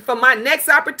I'm waiting for my next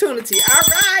opportunity. All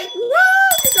right. Woo!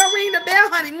 You gonna ring the bell,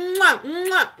 honey. Mwah,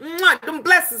 mwah, mwah. Them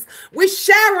blessings. We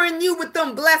showering you with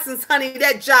them blessings, honey.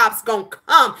 That job's gonna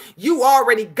come. You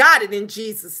already got it in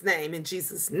Jesus' name. In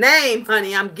Jesus' name,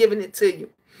 honey, I'm giving it to you.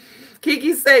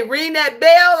 Kiki say, ring that bell,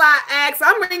 I ask.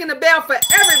 I'm ringing the bell for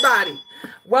everybody.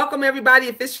 Welcome, everybody.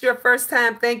 If it's your first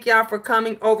time, thank y'all for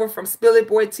coming over from Spill It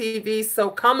Boy TV. So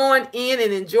come on in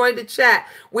and enjoy the chat.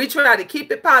 We try to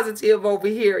keep it positive over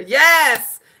here.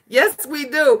 Yes. Yes, we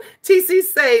do. TC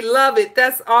say, love it.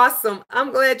 That's awesome.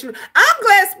 I'm glad Spill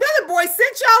It Boy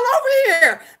sent y'all over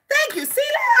here. Thank you. See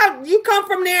how you come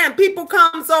from there and people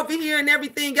comes over here and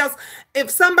everything else. If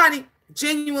somebody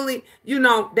genuinely, you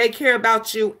know, they care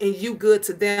about you and you good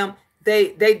to them,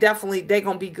 they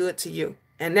gonna be good to you.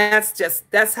 And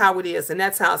that's how it is, and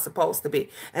that's how it's supposed to be,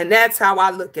 and that's how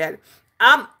I look at it.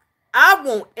 I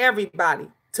want everybody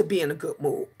to be in a good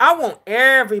mood. I want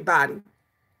everybody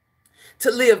to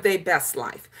live their best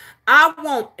life. I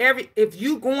want if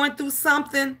you going through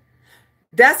something,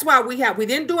 that's why we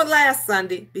didn't do it last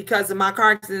Sunday because of my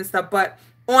car accident and stuff, but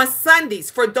on Sundays,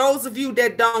 for those of you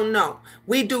that don't know,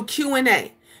 we do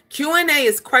Q&A. Q&A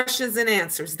is questions and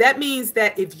answers. That means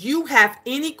that if you have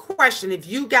any question, if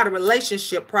you got a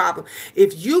relationship problem,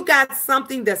 if you got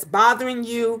something that's bothering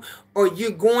you or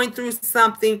you're going through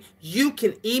something, you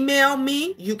can email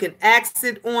me, you can ask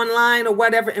it online or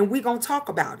whatever, and we're going to talk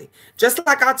about it. Just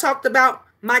like I talked about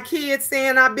my kids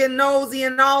saying I've been nosy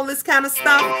and all this kind of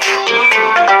stuff.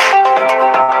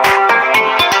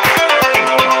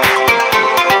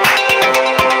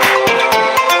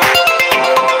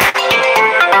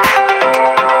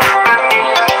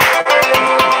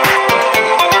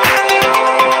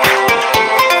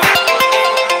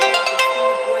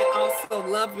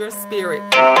 Love your spirit.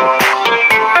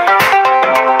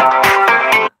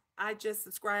 I just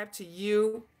subscribed to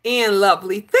you and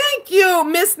Lovely. Thank you,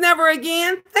 Miss Never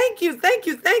Again. Thank you, thank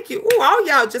you, thank you. Ooh, all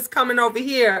y'all just coming over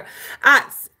here.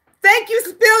 Thank you,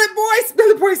 Spill It Boy. Spill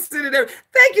It Boy sitting there.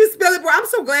 Thank you, Spill It Boy. I'm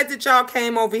so glad that y'all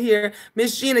came over here.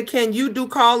 Miss Gina, can you do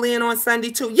call in on Sunday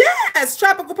too? Yes,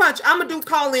 Tropical Punch. I'm gonna do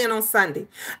call in on Sunday.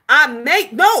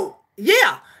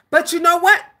 But you know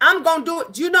what? I'm going to do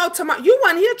it. You know, tomorrow, you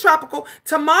want to hear Tropical.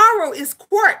 Tomorrow is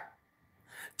court.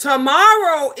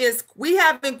 We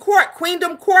have in court.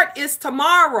 Queendom Court is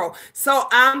tomorrow. So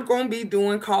I'm going to be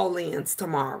doing call-ins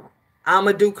tomorrow. I'm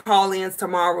going to do call-ins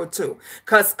tomorrow too.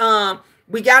 Because I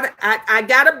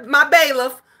got my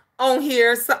bailiff on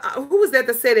here. So who was that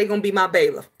said they're going to be my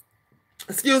bailiff?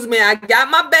 Excuse me. I got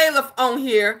my bailiff on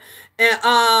here.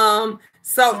 And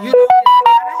so you know, I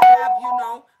gotta have, you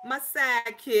know, my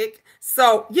sidekick.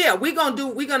 So yeah, we're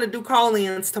gonna do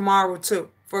call-ins tomorrow too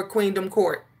for Queendom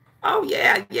Court. Oh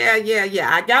yeah.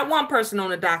 I got one person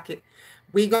on the docket.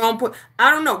 We gonna put,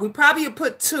 I don't know, we probably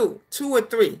put two or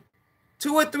three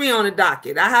on the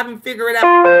docket. I haven't figured it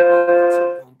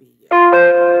out.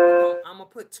 I'm gonna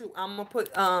put two. I'm gonna put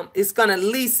it's gonna at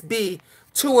least be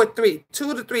two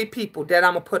to three people that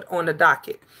I'm gonna put on the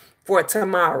docket for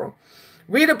tomorrow.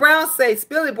 Rita Brown says,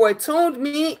 Billy Boy tuned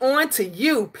me on to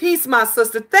you. Peace, my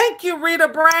sister. Thank you, Rita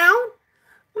Brown.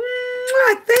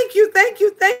 Thank you. Thank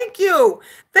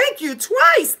you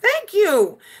twice. Thank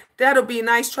you. That'll be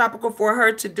nice, Tropical, for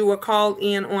her to do a call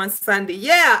in on Sunday.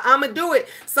 Yeah, I'm going to do it.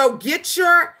 So get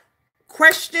your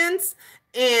questions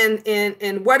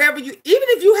and whatever even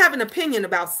if you have an opinion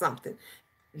about something,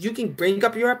 you can bring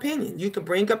up your opinion. You can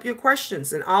bring up your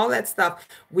questions and all that stuff.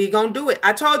 We're going to do it.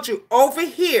 I told you over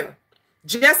here,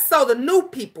 just so the new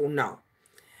people know,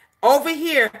 over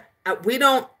here,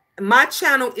 my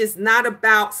channel is not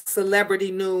about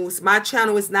celebrity news. My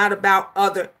channel is not about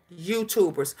other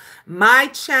YouTubers. My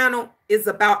channel is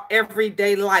about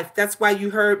everyday life. That's why you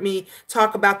heard me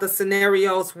talk about the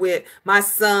scenarios with my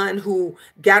son who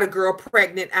got a girl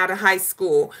pregnant out of high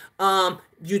school.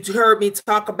 You heard me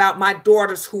talk about my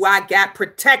daughters who I got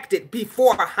protected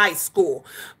before high school.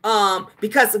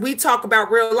 Because we talk about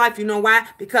real life. You know why?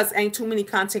 Because ain't too many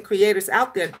content creators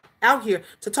out here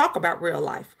to talk about real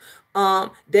life.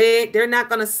 They're not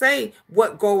gonna say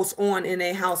what goes on in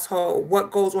a household, what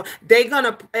goes on.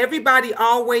 Everybody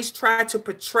always try to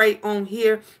portray on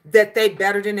here that they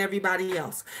better than everybody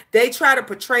else. They try to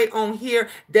portray on here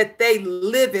that they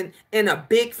living in a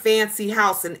big fancy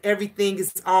house and everything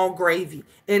is all gravy,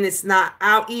 and it's not.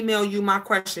 I'll email you my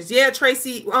questions. Yeah,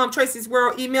 Tracy's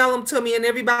World, email them to me and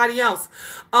everybody else.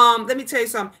 Let me tell you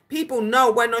something. People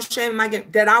know, wasn't no shame in my game,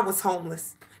 that I was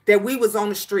homeless, that we was on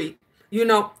the street. You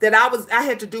know, that I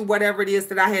had to do whatever it is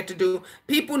that I had to do.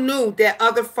 People knew that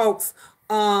other folks,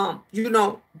 you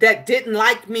know, that didn't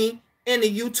like me in the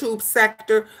YouTube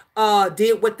sector,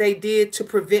 did what they did to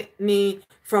prevent me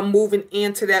from moving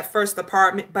into that first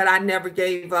apartment, but I never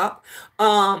gave up.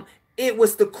 It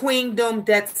was the Queendom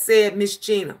that said, Miss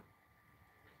Gina,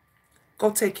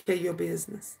 go take care of your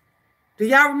business. Do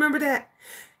y'all remember that?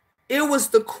 It was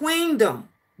the Queendom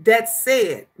that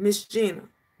said, Miss Gina,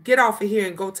 get off of here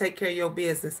and go take care of your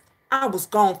business. I was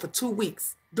gone for 2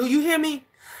 weeks. Do you hear me?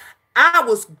 I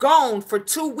was gone for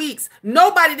 2 weeks.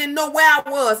 Nobody didn't know where I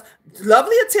was.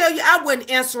 Lovely to tell you, I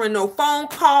wasn't answering no phone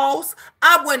calls.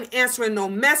 I wasn't answering no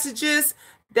messages.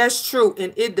 That's true.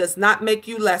 And it does not make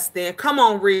you less than. Come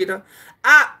on, Rita.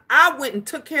 I went and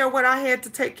took care of what I had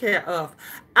to take care of.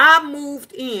 I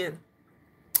moved in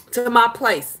to my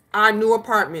place, our new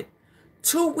apartment.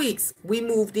 2 weeks we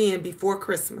moved in before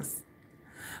Christmas.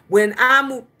 When I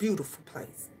moved, beautiful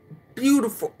place,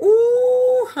 beautiful.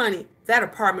 Ooh, honey, that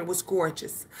apartment was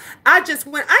gorgeous. I just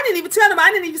went, I didn't even tell them,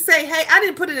 I didn't even say, hey, I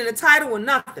didn't put it in the title or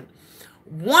nothing.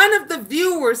 One of the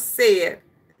viewers said,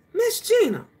 Miss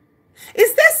Gina,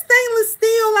 is that stainless steel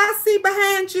I see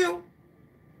behind you?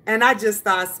 And I just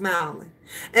started smiling.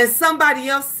 And somebody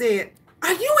else said,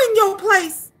 are you in your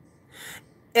place?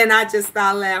 And I just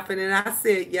started laughing and I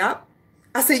said, yep.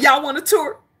 I said, y'all want a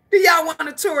tour? Do y'all want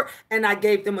a tour? And I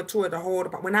gave them a tour of the whole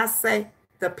apartment. When I say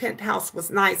the penthouse was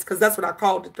nice, because that's what I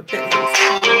called it, the penthouse.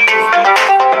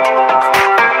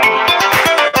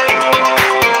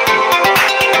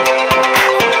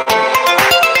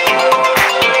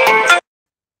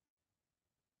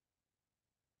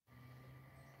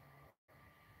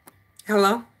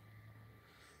 Hello?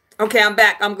 Okay, I'm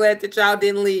back. I'm glad that y'all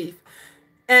didn't leave.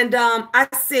 And I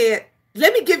said,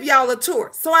 let me give y'all a tour.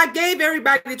 So I gave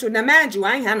everybody a tour. Now, mind you,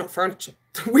 I ain't had no furniture.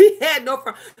 We had no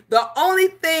furniture. The only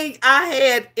thing I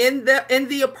had in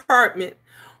the apartment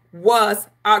was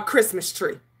our Christmas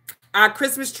tree. Our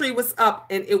Christmas tree was up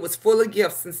and it was full of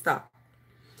gifts and stuff.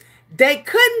 They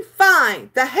couldn't find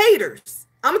the haters.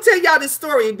 I'm going to tell y'all this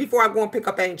story before I go and pick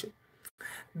up Angel.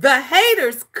 The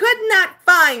haters could not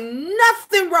find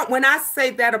nothing wrong. When I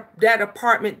say that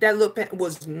apartment, that little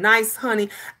was nice, honey.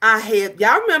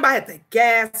 Y'all remember I had the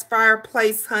gas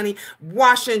fireplace, honey,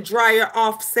 washer and dryer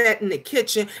offset in the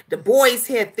kitchen. The boys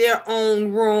had their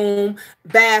own room,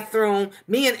 bathroom.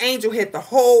 Me and Angel had the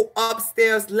whole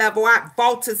upstairs level. I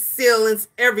vaulted ceilings,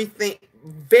 everything.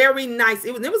 Very nice.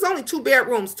 It was only 2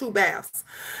 bedrooms, 2 baths.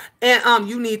 And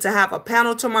you need to have a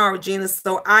panel tomorrow, Gina,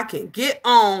 so I can get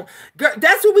on. Girl,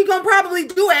 that's what we're going to probably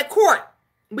do at court.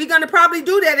 We're going to probably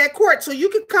do that at court, so you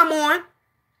can come on.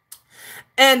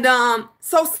 And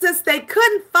so since they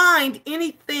couldn't find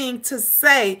anything to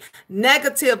say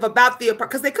negative about the apartment,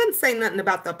 because they couldn't say nothing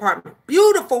about the apartment.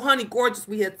 Beautiful, honey, gorgeous.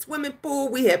 We had swimming pool.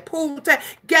 We had pool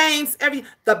games,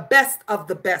 the best of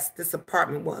the best this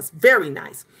apartment was. Very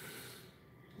nice.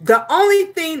 The only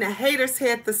thing the haters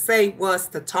had to say was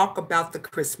to talk about the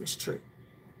Christmas tree.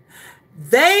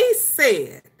 They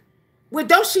said, well,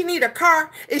 don't she need a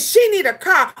car? If she need a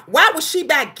car, why would she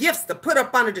buy gifts to put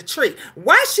up under the tree?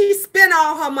 Why she spend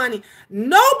all her money?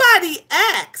 Nobody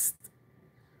asked,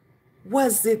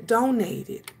 was it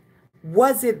donated?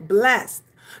 Was it blessed?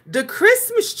 The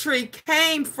Christmas tree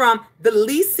came from the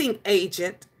leasing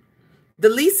agent. The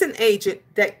leasing agent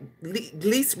that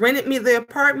rented me the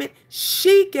apartment,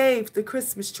 she gave the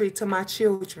Christmas tree to my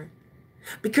children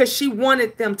because she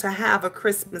wanted them to have a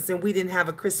Christmas and we didn't have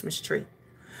a Christmas tree.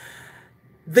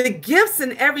 The gifts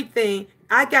and everything,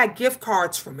 I got gift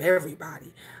cards from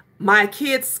everybody. My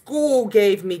kids' school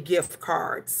gave me gift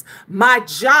cards. My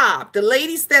job, the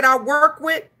ladies that I work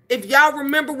with, if y'all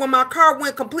remember when my car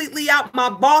went completely out, my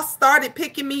boss started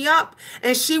picking me up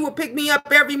and she would pick me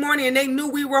up every morning and they knew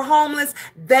we were homeless.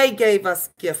 They gave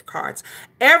us gift cards.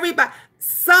 Everybody,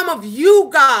 some of you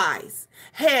guys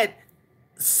had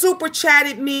super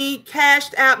chatted me,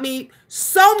 cashed out me.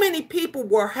 So many people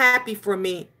were happy for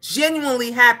me,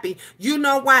 genuinely happy. You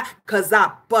know why? Because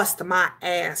I bust my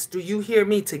ass. Do you hear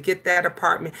me? To get that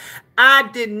apartment. I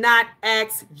did not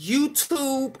ask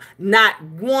YouTube not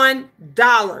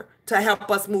 $1 to help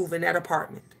us move in that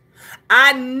apartment.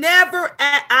 I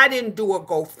didn't do a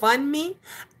GoFundMe.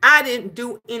 I didn't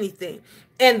do anything.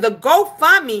 And the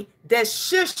GoFundMe that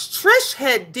Trish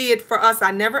had did for us,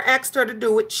 I never asked her to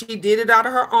do it. She did it out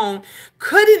of her own.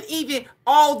 Couldn't even,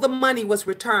 all the money was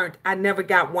returned. I never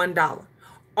got $1.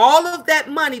 All of that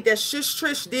money that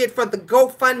Trish did for the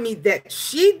GoFundMe that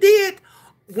she did,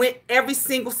 every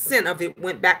single cent of it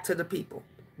went back to the people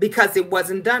because it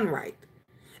wasn't done right.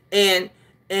 And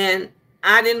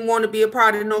I didn't want to be a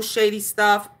part of no shady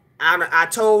stuff. I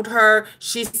told her,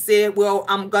 she said, well,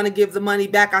 I'm going to give the money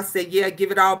back. I said, yeah, give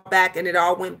it all back. And it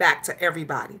all went back to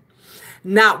everybody.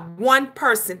 Not one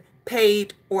person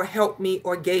paid or helped me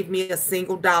or gave me a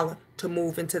single dollar to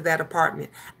move into that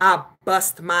apartment. I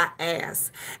bust my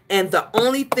ass. And the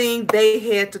only thing they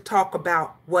had to talk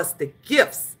about was the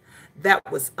gifts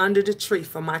that was under the tree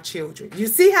for my children. You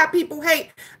see how people hate?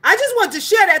 I just want to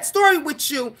share that story with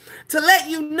you to let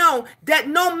you know that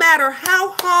no matter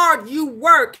how hard you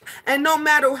work and no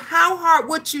matter how hard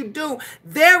what you do,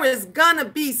 there is gonna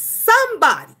be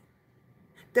somebody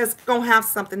that's gonna have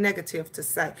something negative to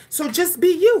say. So just be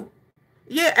you.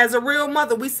 Yeah, as a real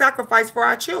mother, we sacrifice for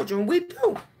our children. We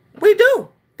do. We do.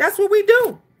 That's what we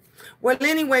do. Well,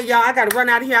 anyway, y'all, I got to run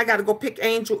out of here. I got to go pick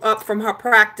Angel up from her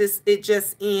practice. It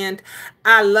just ended.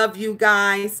 I love you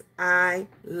guys. I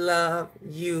love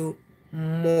you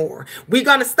more. We're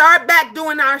going to start back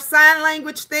doing our sign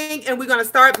language thing, and we're going to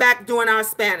start back doing our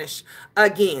Spanish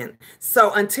again.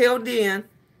 So until then,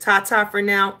 ta-ta for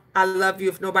now. I love you.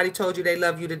 If nobody told you they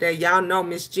love you today, y'all know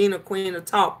Miss Gina, Queen of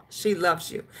Talk. She loves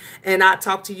you. And I'll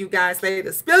talk to you guys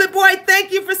later. Spilly Boy,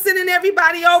 thank you for sending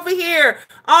everybody over here.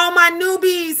 All my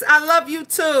newbies, I love you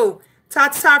too.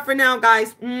 Ta-ta for now,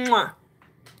 guys. Mwah.